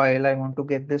this file, I want to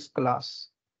get this class.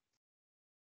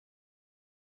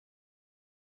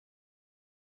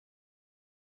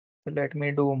 Let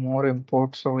me do more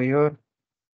imports over here.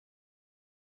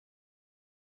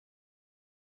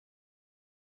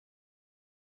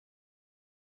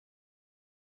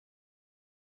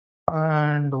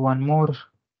 And one more.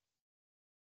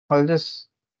 I'll just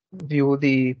view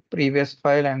the previous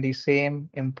file and the same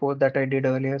import that I did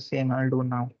earlier, same I'll do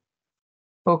now.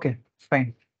 Okay,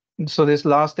 fine. So this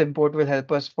last import will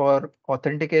help us for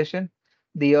authentication.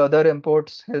 The other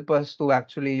imports help us to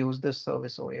actually use this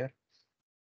service over here.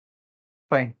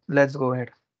 Fine, let's go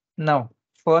ahead. Now,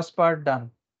 first part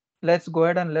done. Let's go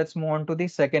ahead and let's move on to the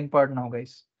second part now,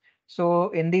 guys. So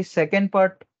in the second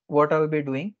part, what I'll be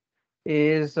doing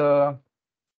is I'll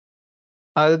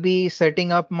be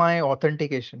setting up my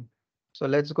authentication. So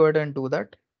let's go ahead and do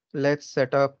that. Let's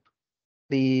set up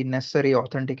the necessary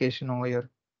authentication over here.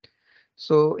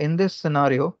 So in this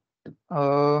scenario,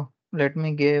 let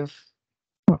me give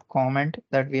a comment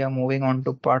that we are moving on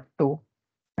to part two,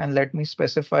 and let me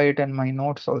specify it in my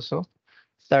notes also.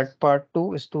 That part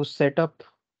two is to set up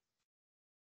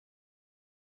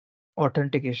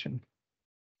authentication.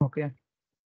 Okay.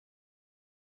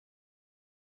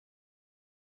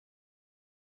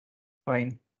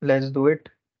 Fine, let's do it.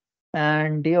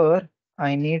 And here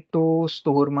I need to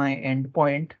store my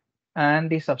endpoint and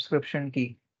the subscription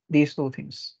key, these two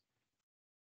things.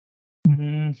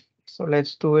 So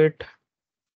let's do it.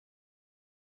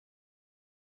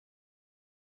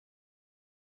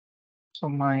 So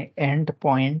my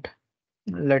endpoint,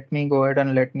 let me go ahead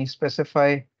and let me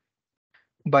specify.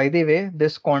 By the way,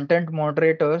 this content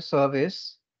moderator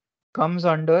service comes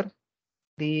under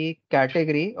the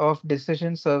category of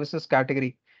decision services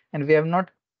category, and we have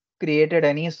not created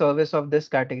any service of this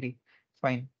category.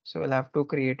 Fine, so we'll have to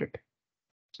create it.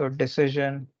 So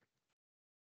decision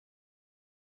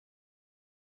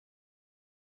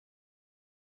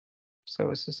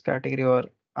services category, or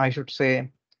I should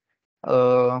say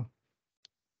uh,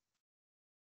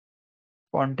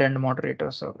 content moderator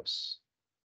service.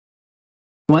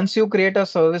 Once you create a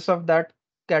service of that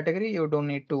category, you don't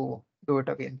need to do it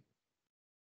again.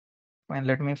 And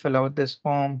let me fill out this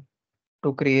form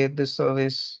to create this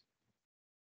service.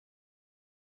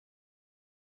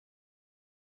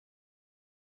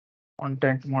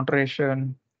 Content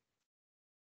moderation.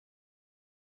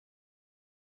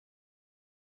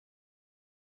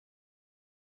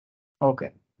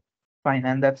 Okay, fine.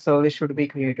 And that service should be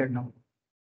created now.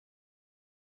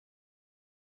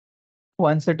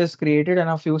 Once it is created in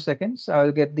a few seconds,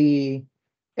 I'll get the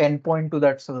endpoint to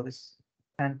that service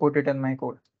and put it in my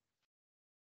code.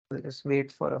 We'll just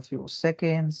wait for a few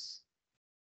seconds,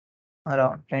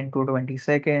 around 10 to 20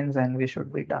 seconds, and we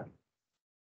should be done.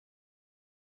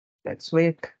 Let's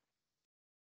wait.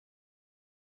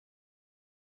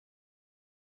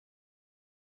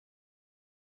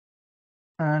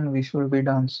 And we should be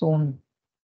done soon.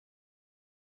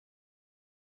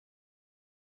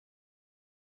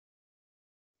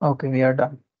 Okay, we are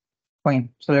done. Fine.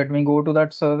 So let me go to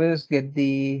that service, get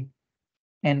the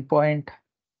endpoint.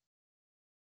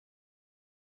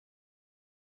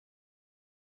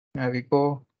 There we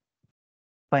go.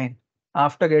 Fine.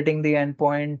 After getting the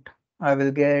endpoint, I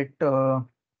will get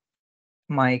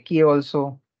my key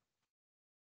also.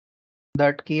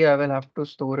 That key I will have to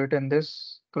store it in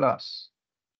this class.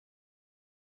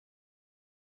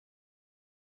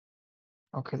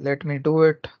 Okay, let me do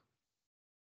it.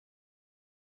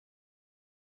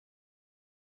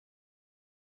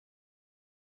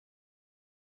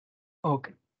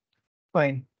 Okay,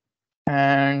 fine.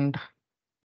 And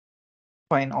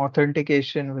fine,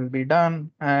 authentication will be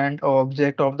done and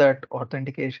object of that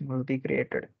authentication will be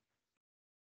created.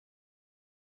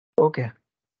 Okay,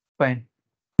 fine.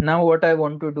 Now what I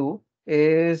want to do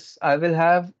is I will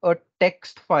have a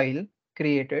text file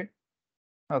created.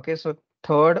 Okay, so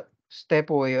third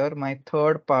step over here, my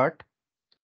third part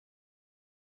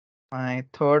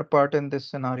in this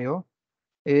scenario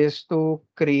is to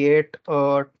create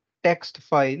a text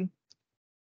file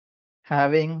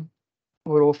having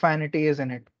profanities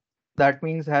in it. That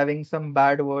means having some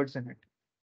bad words in it.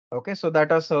 Okay, so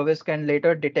that our service can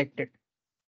later detect it.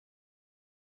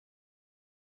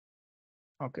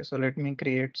 Okay, so let me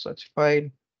create such file.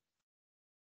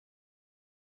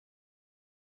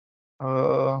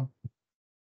 Uh,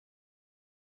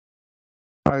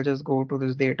 I'll just go to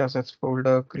this datasets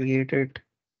folder, create it,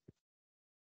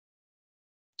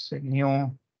 say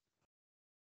new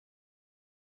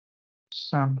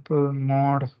sample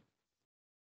mod.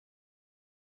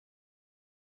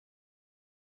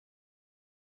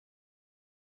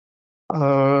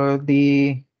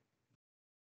 The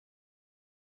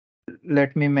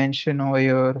let me mention over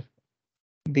here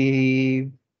the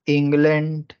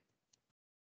England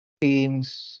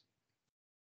team's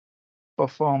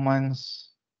performance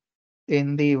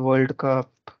in the World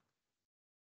Cup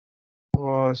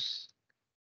was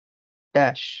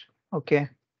dash. Okay.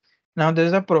 Now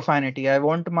there's a profanity. I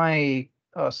want my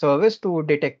service to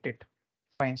detect it.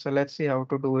 Fine. So let's see how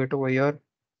to do it over here.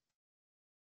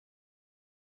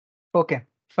 Okay,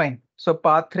 fine. So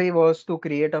part three was to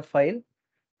create a file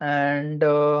and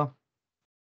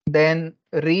then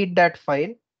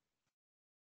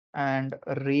and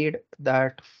read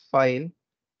that file,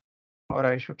 or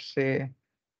I should say,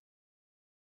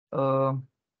 uh,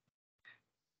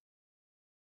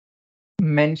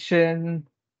 mention,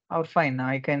 or fine,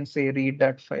 I can say read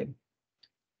that file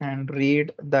and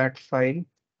read that file.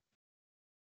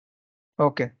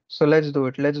 Okay, so let's do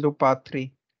it. Let's do part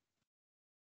three.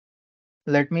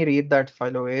 Let me read that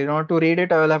file over here. In order to read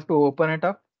it, I will have to open it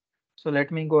up. So let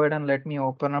me go ahead and let me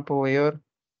open up over here.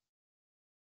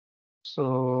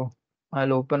 So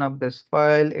I'll open up this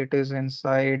file. It is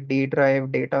inside D drive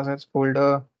datasets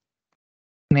folder.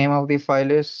 Name of the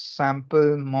file is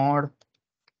sample mod.txt.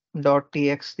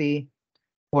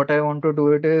 What I want to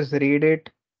do it is read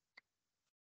it.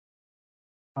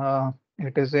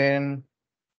 It is in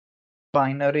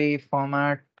binary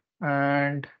format,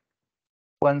 and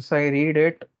once I read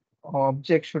it,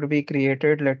 object should be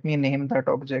created. Let me name that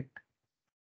object.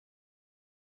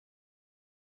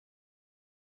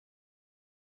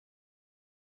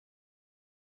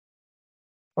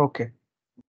 Okay,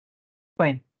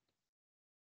 fine.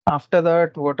 After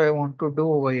that, what I want to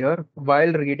do over here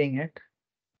while reading it,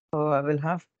 I will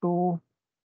have to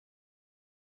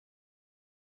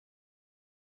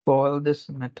call this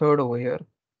method over here.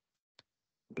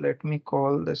 Let me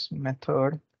call this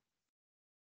method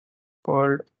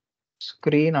called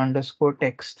screen underscore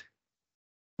text.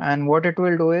 And what it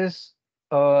will do is,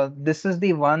 this is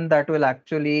the one that will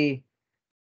actually,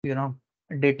 you know,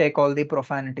 detect all the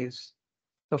profanities.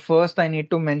 So first I need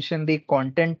to mention the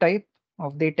content type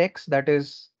of the text that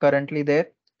is currently there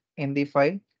in the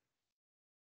file.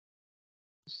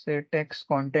 Say text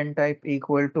content type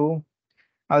equal to,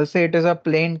 I'll say it is a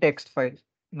plain text file,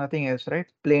 nothing else, right?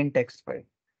 Plain text file.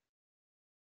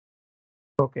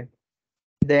 Okay.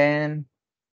 Then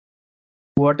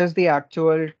what is the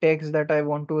actual text that I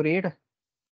want to read?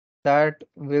 That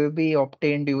will be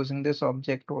obtained using this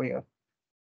object over here.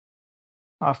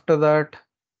 After that,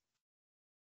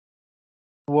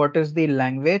 what is the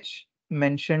language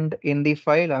mentioned in the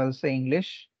file? I'll say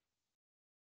English.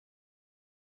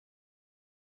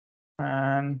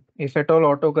 And if at all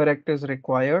autocorrect is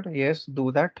required, yes,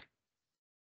 do that.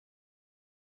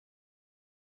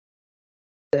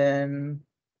 Then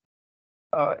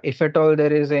if at all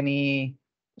there is any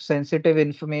sensitive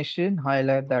information,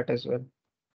 highlight that as well.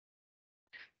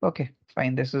 Okay,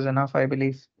 fine. This is enough, I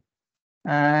believe.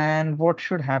 And what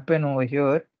should happen over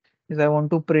here is I want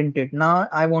to print it. Now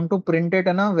I want to print it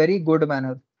in a very good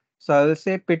manner. So I will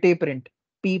say pity print,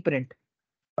 p print.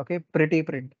 Okay, pretty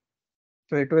print.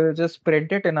 So it will just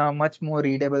print it in a much more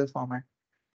readable format.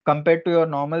 Compared to your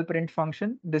normal print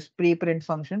function, this pre-print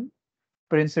function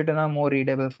prints it in a more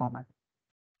readable format.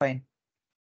 Fine.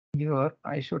 Here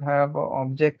I should have an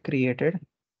object created.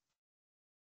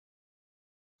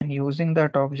 And using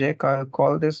that object, I'll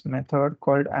call this method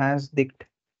called as dict.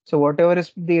 So whatever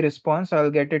is the response, I'll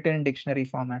get it in dictionary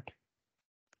format.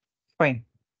 Fine.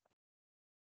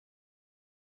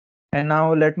 And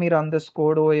now let me run this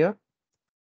code over here.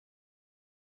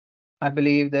 I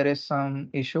believe there is some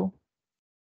issue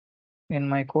in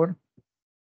my code.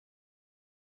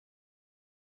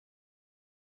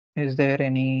 Is there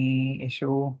any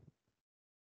issue?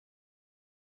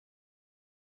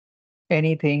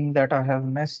 Anything that I have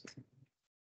missed?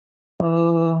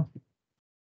 Uh,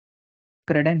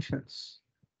 credentials.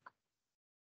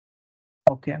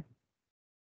 Okay.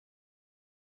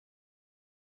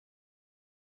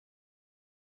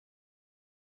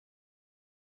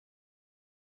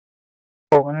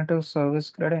 Cognitive service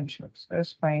credentials.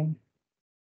 That's fine.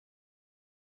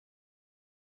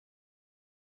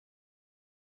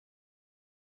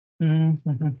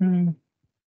 Mhm.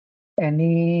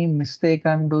 Any mistake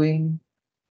I'm doing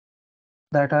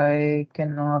that I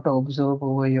cannot observe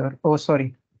over here? Oh,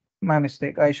 sorry. My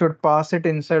mistake. I should pass it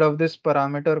inside of this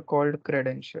parameter called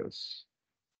credentials.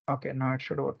 Okay, now it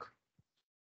should work.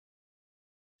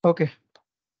 Okay,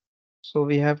 so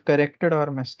we have corrected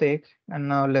our mistake and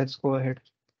now let's go ahead.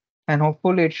 And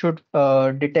hopefully it should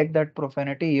detect that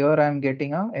profanity. Here I'm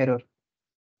getting a error.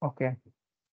 Okay,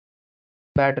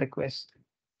 bad request.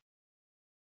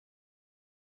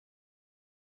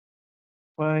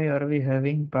 Why are we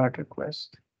having bad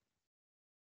request?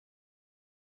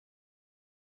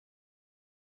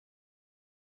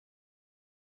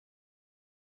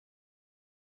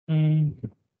 Hmm,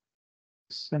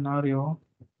 scenario,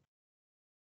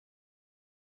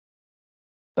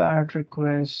 bad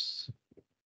request.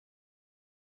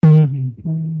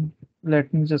 Mhm.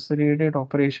 Let me just read it.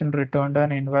 Operation returned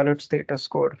an invalid status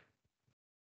code.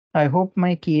 I hope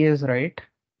my key is right.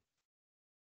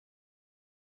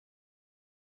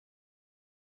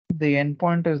 The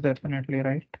endpoint is definitely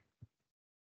right.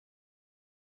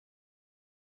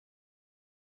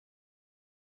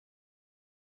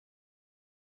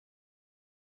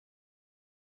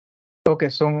 Okay,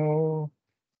 so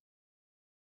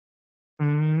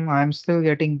I'm still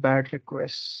getting bad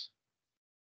requests.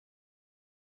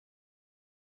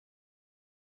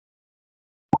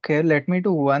 Okay, let me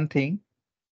do one thing.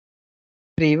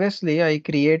 Previously, I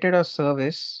created a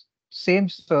service, same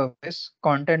service,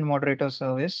 content moderator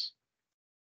service,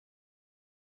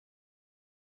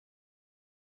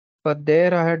 but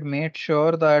there I had made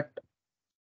sure that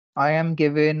I am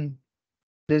given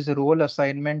this role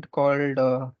assignment called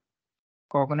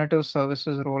cognitive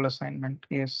services role assignment.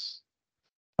 Yes.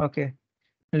 Okay.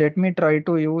 Let me try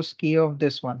to use key of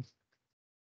this one.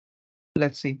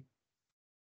 Let's see.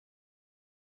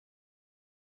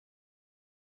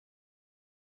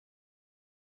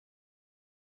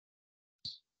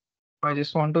 I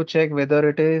just want to check whether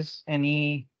it is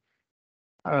any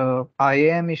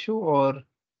IAM issue or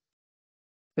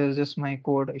is this my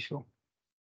code issue.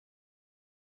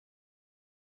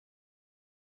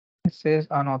 It says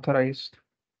unauthorized.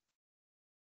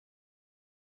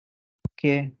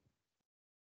 Okay.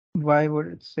 Why would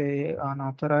it say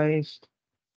unauthorized?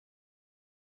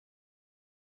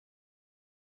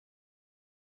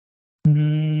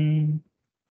 Hmm.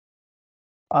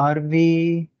 Are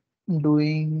we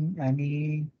doing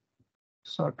any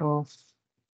sort of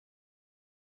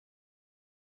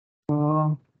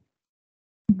uh,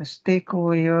 mistake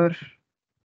over here?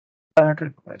 Bad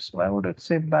request. Why would it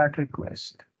say bad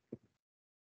request?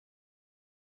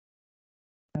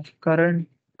 I've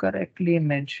correctly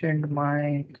mentioned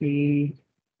my key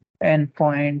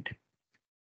endpoint.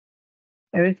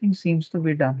 Everything seems to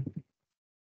be done.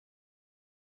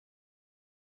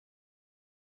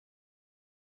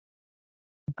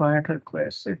 Bad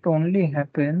request. It only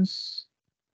happens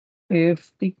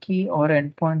if the key or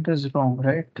endpoint is wrong,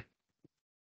 right?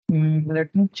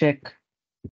 Let me check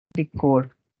the code.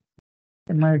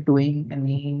 Am I doing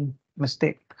any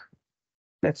mistake?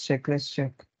 Let's check. Let's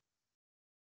check.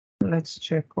 Let's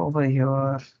check over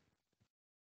here.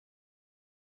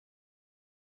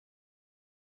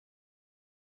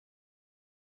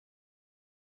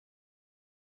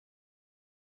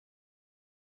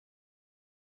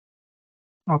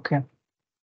 Okay.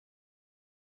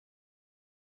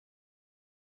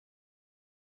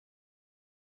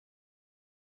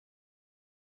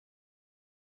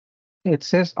 It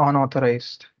says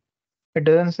unauthorized. It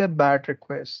doesn't say bad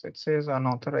request. It says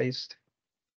unauthorized.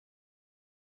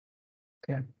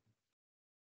 Okay.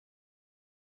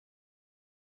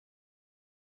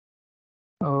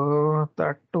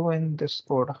 That too in this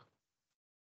code.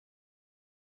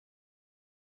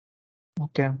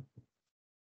 Okay.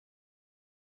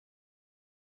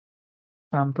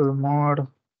 Sample mod.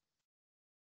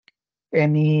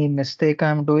 Any mistake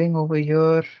I'm doing over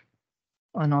here?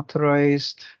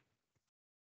 Unauthorized.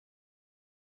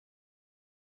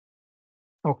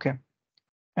 Okay.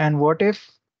 And what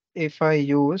if I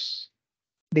use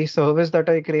the service that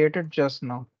I created just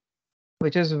now,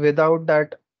 which is without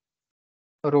that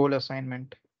role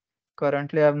assignment?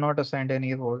 Currently, I have not assigned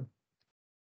any role.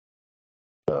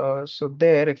 So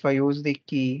there, if I use the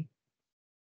key,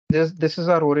 this is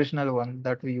our original one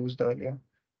that we used earlier.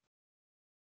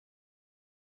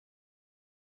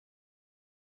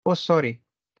 Oh, sorry.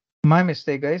 My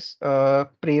mistake, guys.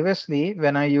 Previously,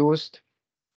 when I used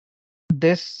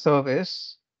this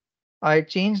service, I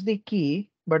changed the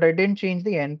key, but I didn't change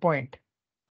the endpoint.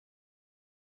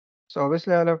 So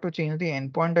obviously, I'll have to change the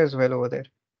endpoint as well over there.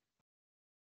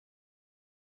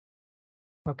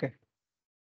 Okay.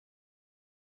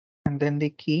 And then the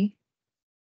key.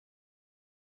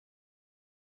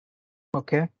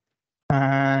 Okay.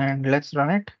 And let's run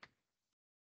it.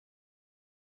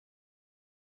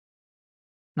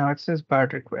 Now it says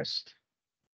bad request.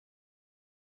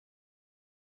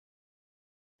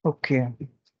 Okay.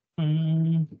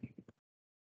 Mm,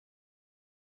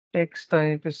 text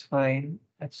type is fine.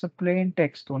 It's a plain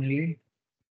text only.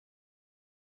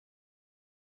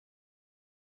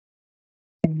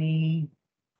 Any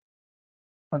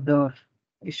other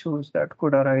issues that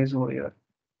could arise over here?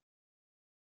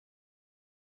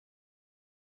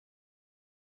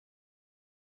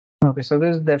 Okay, so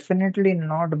this is definitely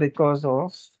not because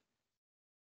of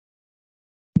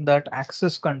that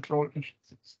access control.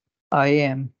 I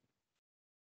am.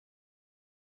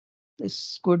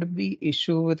 This could be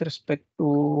issue with respect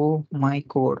to my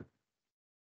code.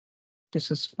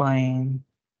 This is fine.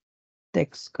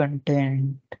 Text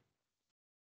content.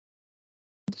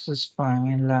 This is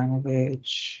fine.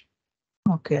 Language.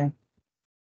 Okay.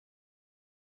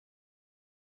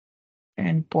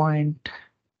 Endpoint.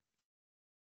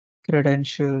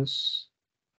 Credentials.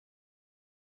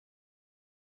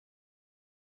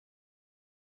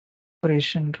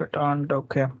 Operation returned.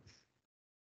 Okay.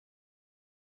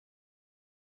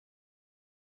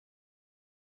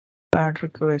 Bad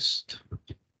request.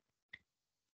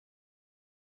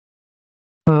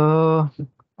 Uh,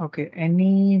 okay.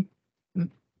 Any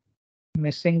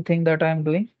missing thing that I'm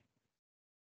doing?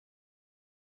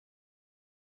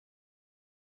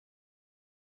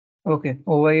 Okay.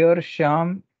 Over here,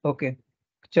 Sham. Okay.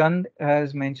 Chand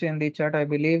has mentioned in the chat, I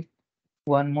believe,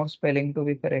 one more spelling to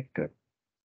be corrected.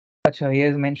 Acha, he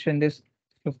has mentioned this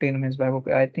 15 minutes back.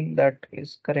 Okay, I think that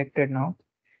is corrected now.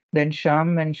 Then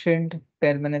Sham mentioned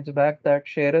 10 minutes back that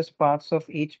share us paths of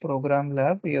each program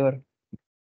lab here.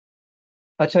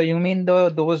 Acha, you mean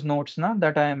those notes na,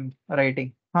 that I am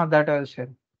writing? Huh, that I'll share.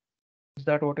 Is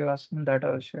that what you're asking? That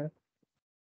I'll share.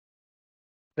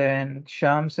 Then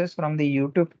Sham says from the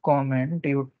YouTube comment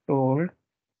you told,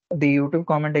 the YouTube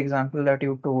comment example that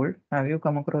you told, have you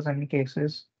come across any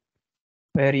cases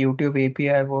where YouTube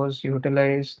API was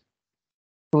utilized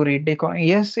to read the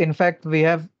yes, in fact,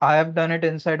 I have done it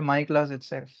inside my class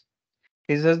itself.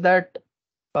 It's just that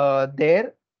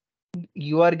there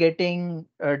you are getting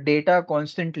data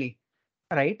constantly,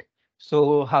 right?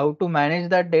 So how to manage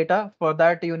that data? For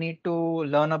that, you need to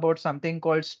learn about something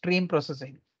called stream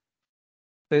processing.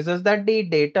 So it's just that the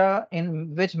data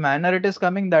in which manner it is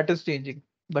coming, that is changing.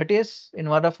 But yes, in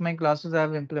one of my classes, I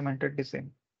have implemented the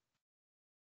same.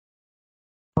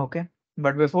 Okay.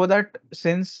 But before that,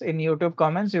 since in YouTube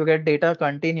comments, you get data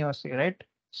continuously, right?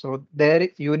 So there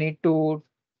you need to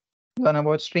learn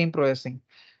about stream processing,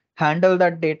 handle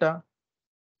that data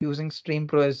using stream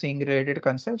processing related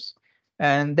concepts,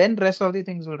 and then rest of the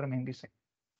things will remain the same.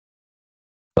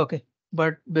 Okay.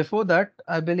 But before that,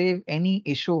 I believe any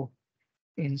issue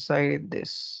inside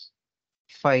this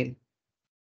file,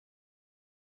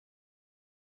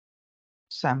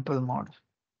 sample mod,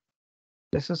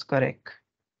 this is correct.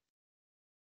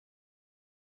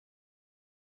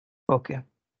 Okay.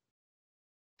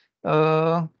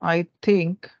 I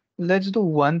think let's do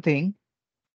one thing.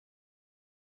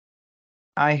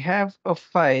 I have a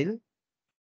file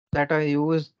that I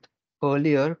used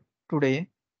earlier today.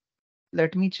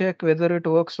 Let me check whether it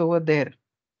works over there. I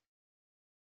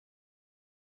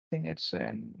think it's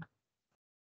in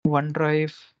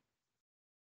OneDrive,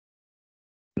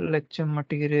 lecture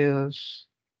materials.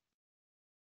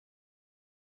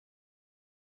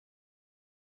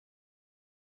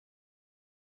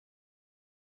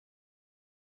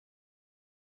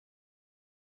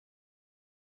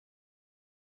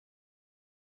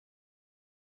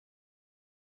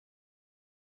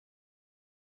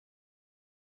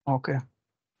 Okay,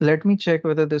 let me check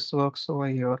whether this works over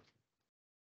here.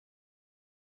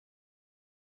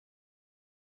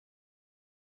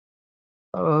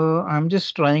 I'm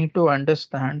just trying to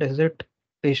understand, is it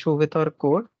issue with our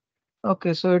code?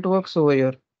 Okay, so it works over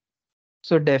here.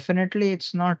 So definitely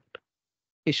it's not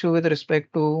issue with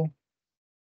respect to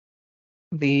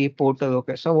the portal.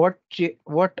 Okay, so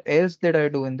what else did I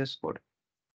do in this code?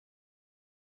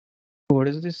 Code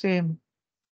is the same.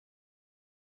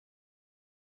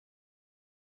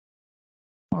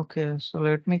 Okay, so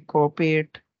let me copy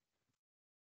it.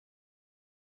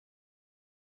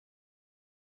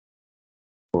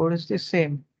 Code is the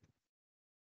same.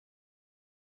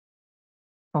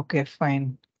 Okay,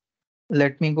 fine.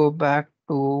 Let me go back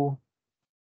to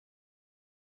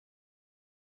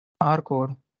our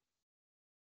code.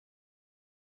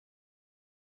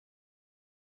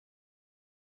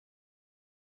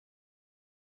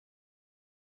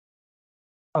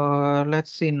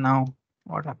 Let's see now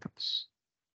what happens.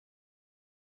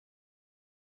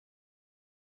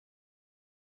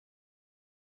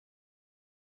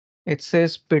 It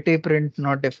says pity print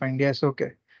not defined. Yes,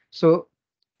 okay. So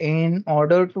in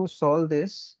order to solve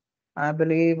this, I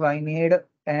believe I need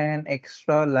an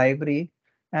extra library.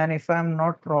 And if I'm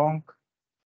not wrong,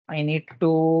 I need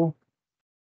to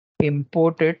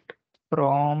import it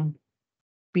from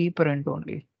pprint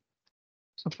only.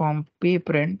 So from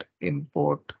pprint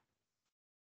import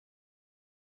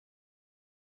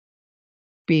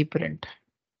pprint.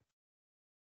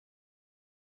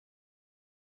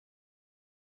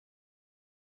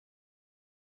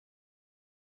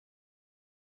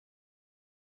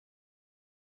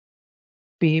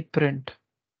 Pprint.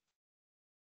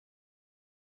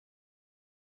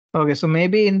 Okay, so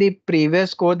maybe in the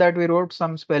previous code that we wrote,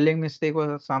 some spelling mistake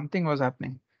was something was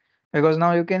happening. Because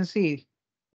now you can see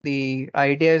the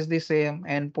idea is the same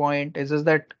endpoint. It's just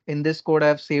that in this code,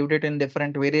 I've saved it in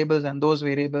different variables, and those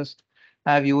variables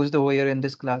I've used over here in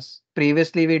this class.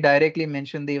 Previously, we directly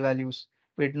mentioned the values.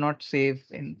 We did not save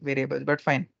in variables, but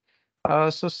fine.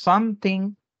 So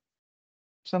something,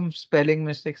 some spelling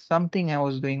mistake, something I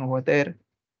was doing over there,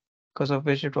 because of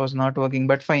which it was not working,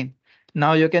 but fine.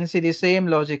 Now you can see the same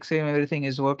logic, same everything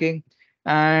is working.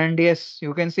 And yes,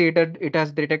 you can see it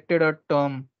has detected a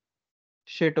term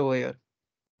shit over here.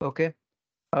 Okay.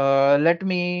 Let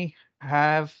me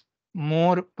have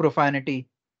more profanity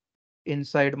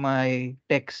inside my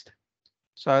text.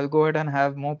 So I'll go ahead and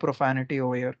have more profanity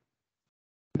over here.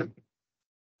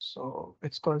 So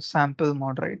it's called sample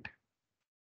mod, right?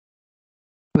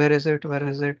 Where is it? Where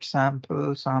is it?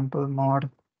 Sample mod.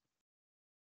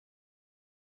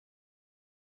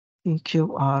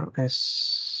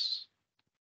 EQRS.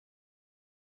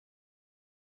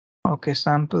 Okay,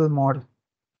 sample mod.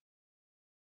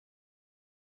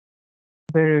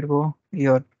 Where did it go?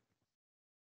 Here.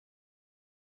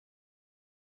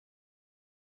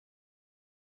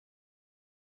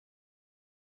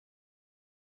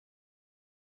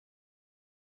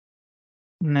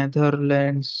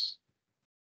 Netherlands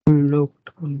looked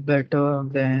better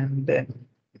than them.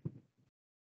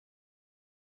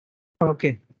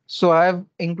 Okay. So I have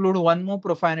include one more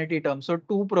profanity term. So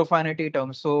two profanity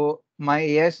terms. So my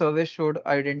AI service should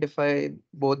identify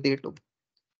both the two.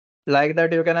 Like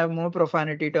that, you can have more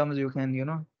profanity terms. You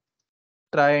can,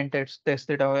 try and test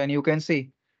it out, and you can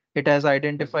see it has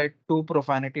identified two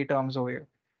profanity terms over here.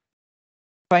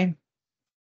 Fine.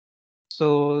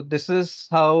 So this is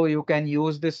how you can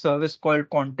use this service called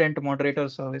content moderator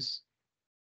service.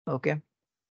 Okay.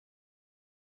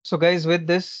 So guys, with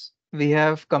this, we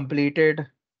have completed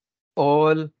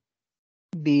all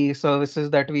the services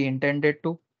that we intended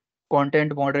to.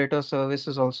 Content moderator service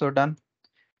is also done.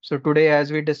 So today,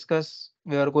 as we discuss,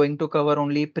 we are going to cover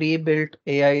only pre-built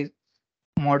AI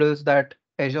models that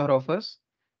Azure offers.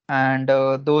 And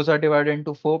those are divided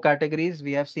into four categories.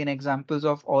 We have seen examples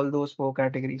of all those four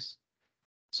categories.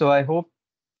 So I hope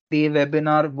the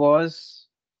webinar was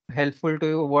helpful to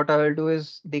you. What I will do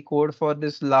is the code for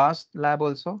this last lab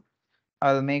also.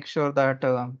 I'll make sure that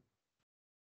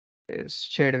is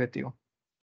shared with you.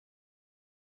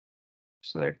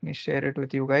 So let me share it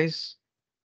with you guys.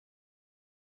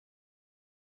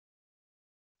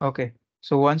 Okay.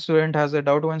 So one student has a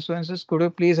doubt. One student says, could you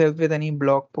please help with any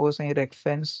blog post, any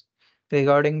reference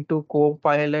regarding to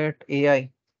Copilot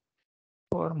AI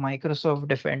for Microsoft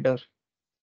Defender?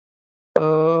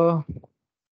 Uh,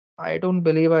 I don't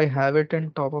believe I have it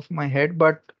in top of my head,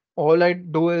 but all I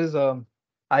do is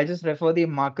I just refer the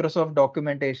Microsoft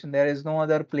documentation. There is no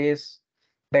other place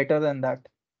better than that.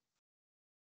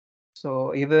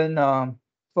 So even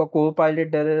for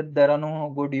Copilot, there are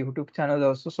no good YouTube channels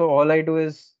also. So all I do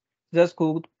is just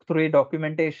go through the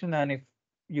documentation, and if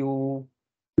you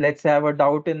let's say have a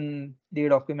doubt in the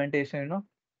documentation,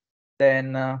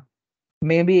 then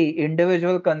maybe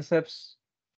individual concepts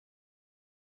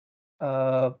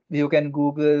you can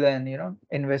Google and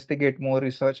investigate more,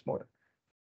 research more.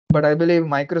 But I believe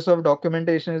Microsoft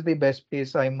documentation is the best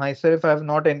place. I myself have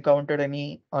not encountered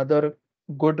any other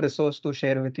good resource to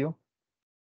share with you.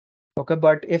 Okay,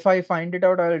 but if I find it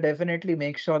out, I'll definitely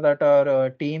make sure that our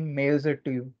team mails it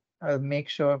to you. I'll make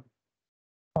sure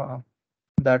uh,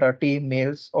 that our team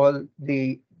mails all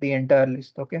the entire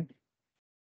list. Okay.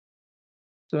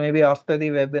 So maybe after the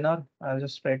webinar, I'll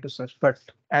just try to search. But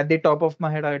at the top of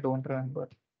my head, I don't remember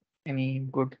any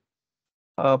good.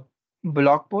 Uh,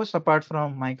 blog posts apart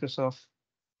from Microsoft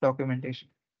documentation.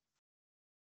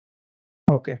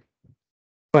 Okay,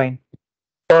 fine.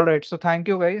 All right. So thank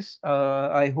you guys.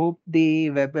 I hope the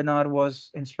webinar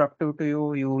was instructive to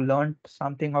you. You learned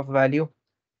something of value.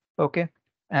 Okay.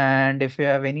 And if you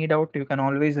have any doubt, you can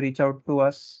always reach out to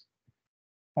us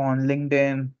on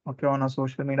LinkedIn, okay, on our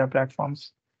social media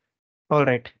platforms. All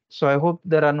right. So I hope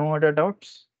there are no other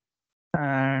doubts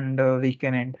and we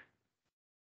can end.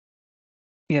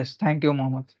 Yes. Thank you,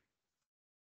 Mohammed.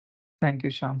 Thank you,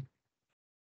 Sham.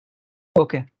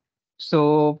 Okay.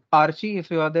 So Archie,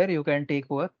 if you are there, you can take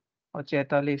over. Or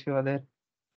Chaitali, if you are there.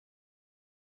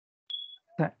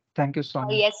 Thank you so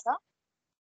much. Yes, sir.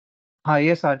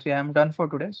 Yes, Archie, I am done for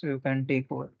today, so you can take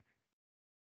over.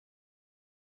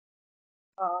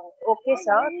 Okay,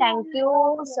 sir. Thank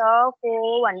you, sir,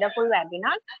 for wonderful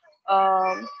webinar.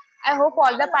 Um, I hope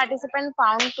all the participants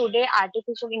found today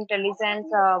artificial intelligence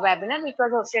webinar, which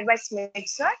was hosted by Smith,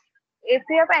 sir. If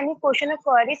you have any question or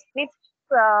queries, please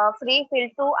free feel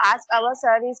to ask. Our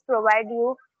sir is provide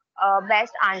you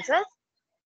best answers.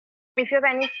 If you have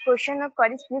any question or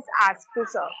queries, please ask to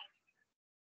sir.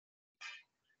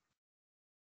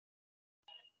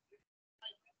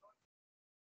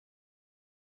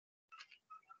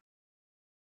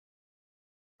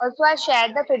 Also, I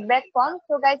shared the feedback form.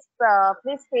 So, guys,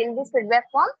 please fill this feedback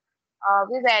form.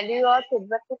 We value your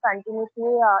feedback to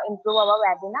continuously improve our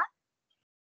webinar.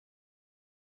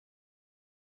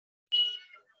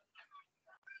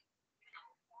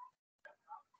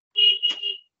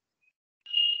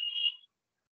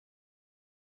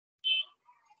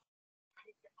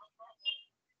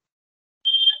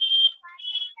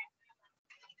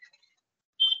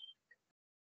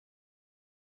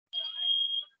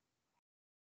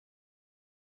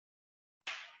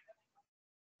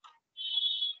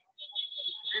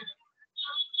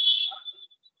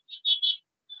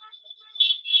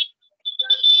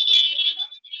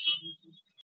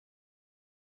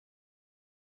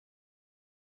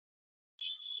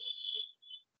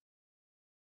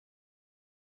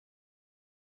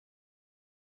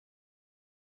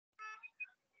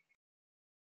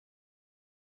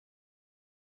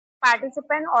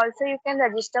 Participant also you can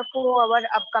register for our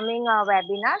upcoming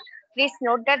webinar. Please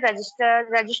note that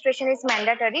registration is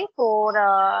mandatory for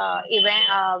event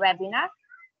webinar.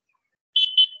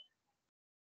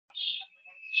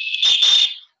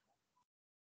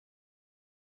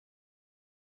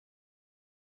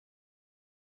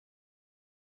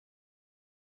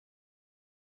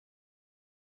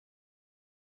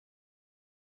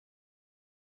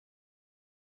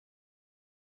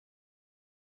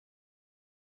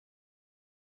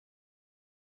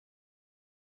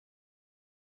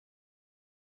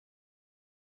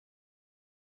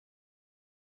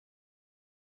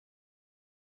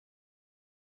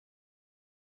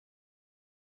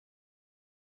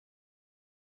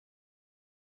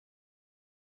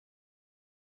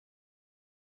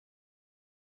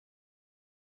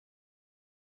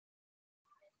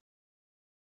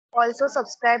 Also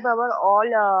subscribe our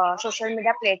all social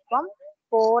media platform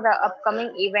for upcoming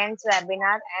events,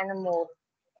 webinar, and more.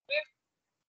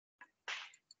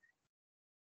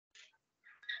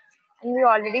 And we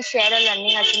already share a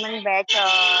learning achievement batch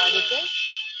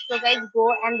details. So guys,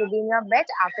 go and redeem your batch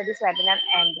after this webinar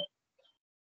end.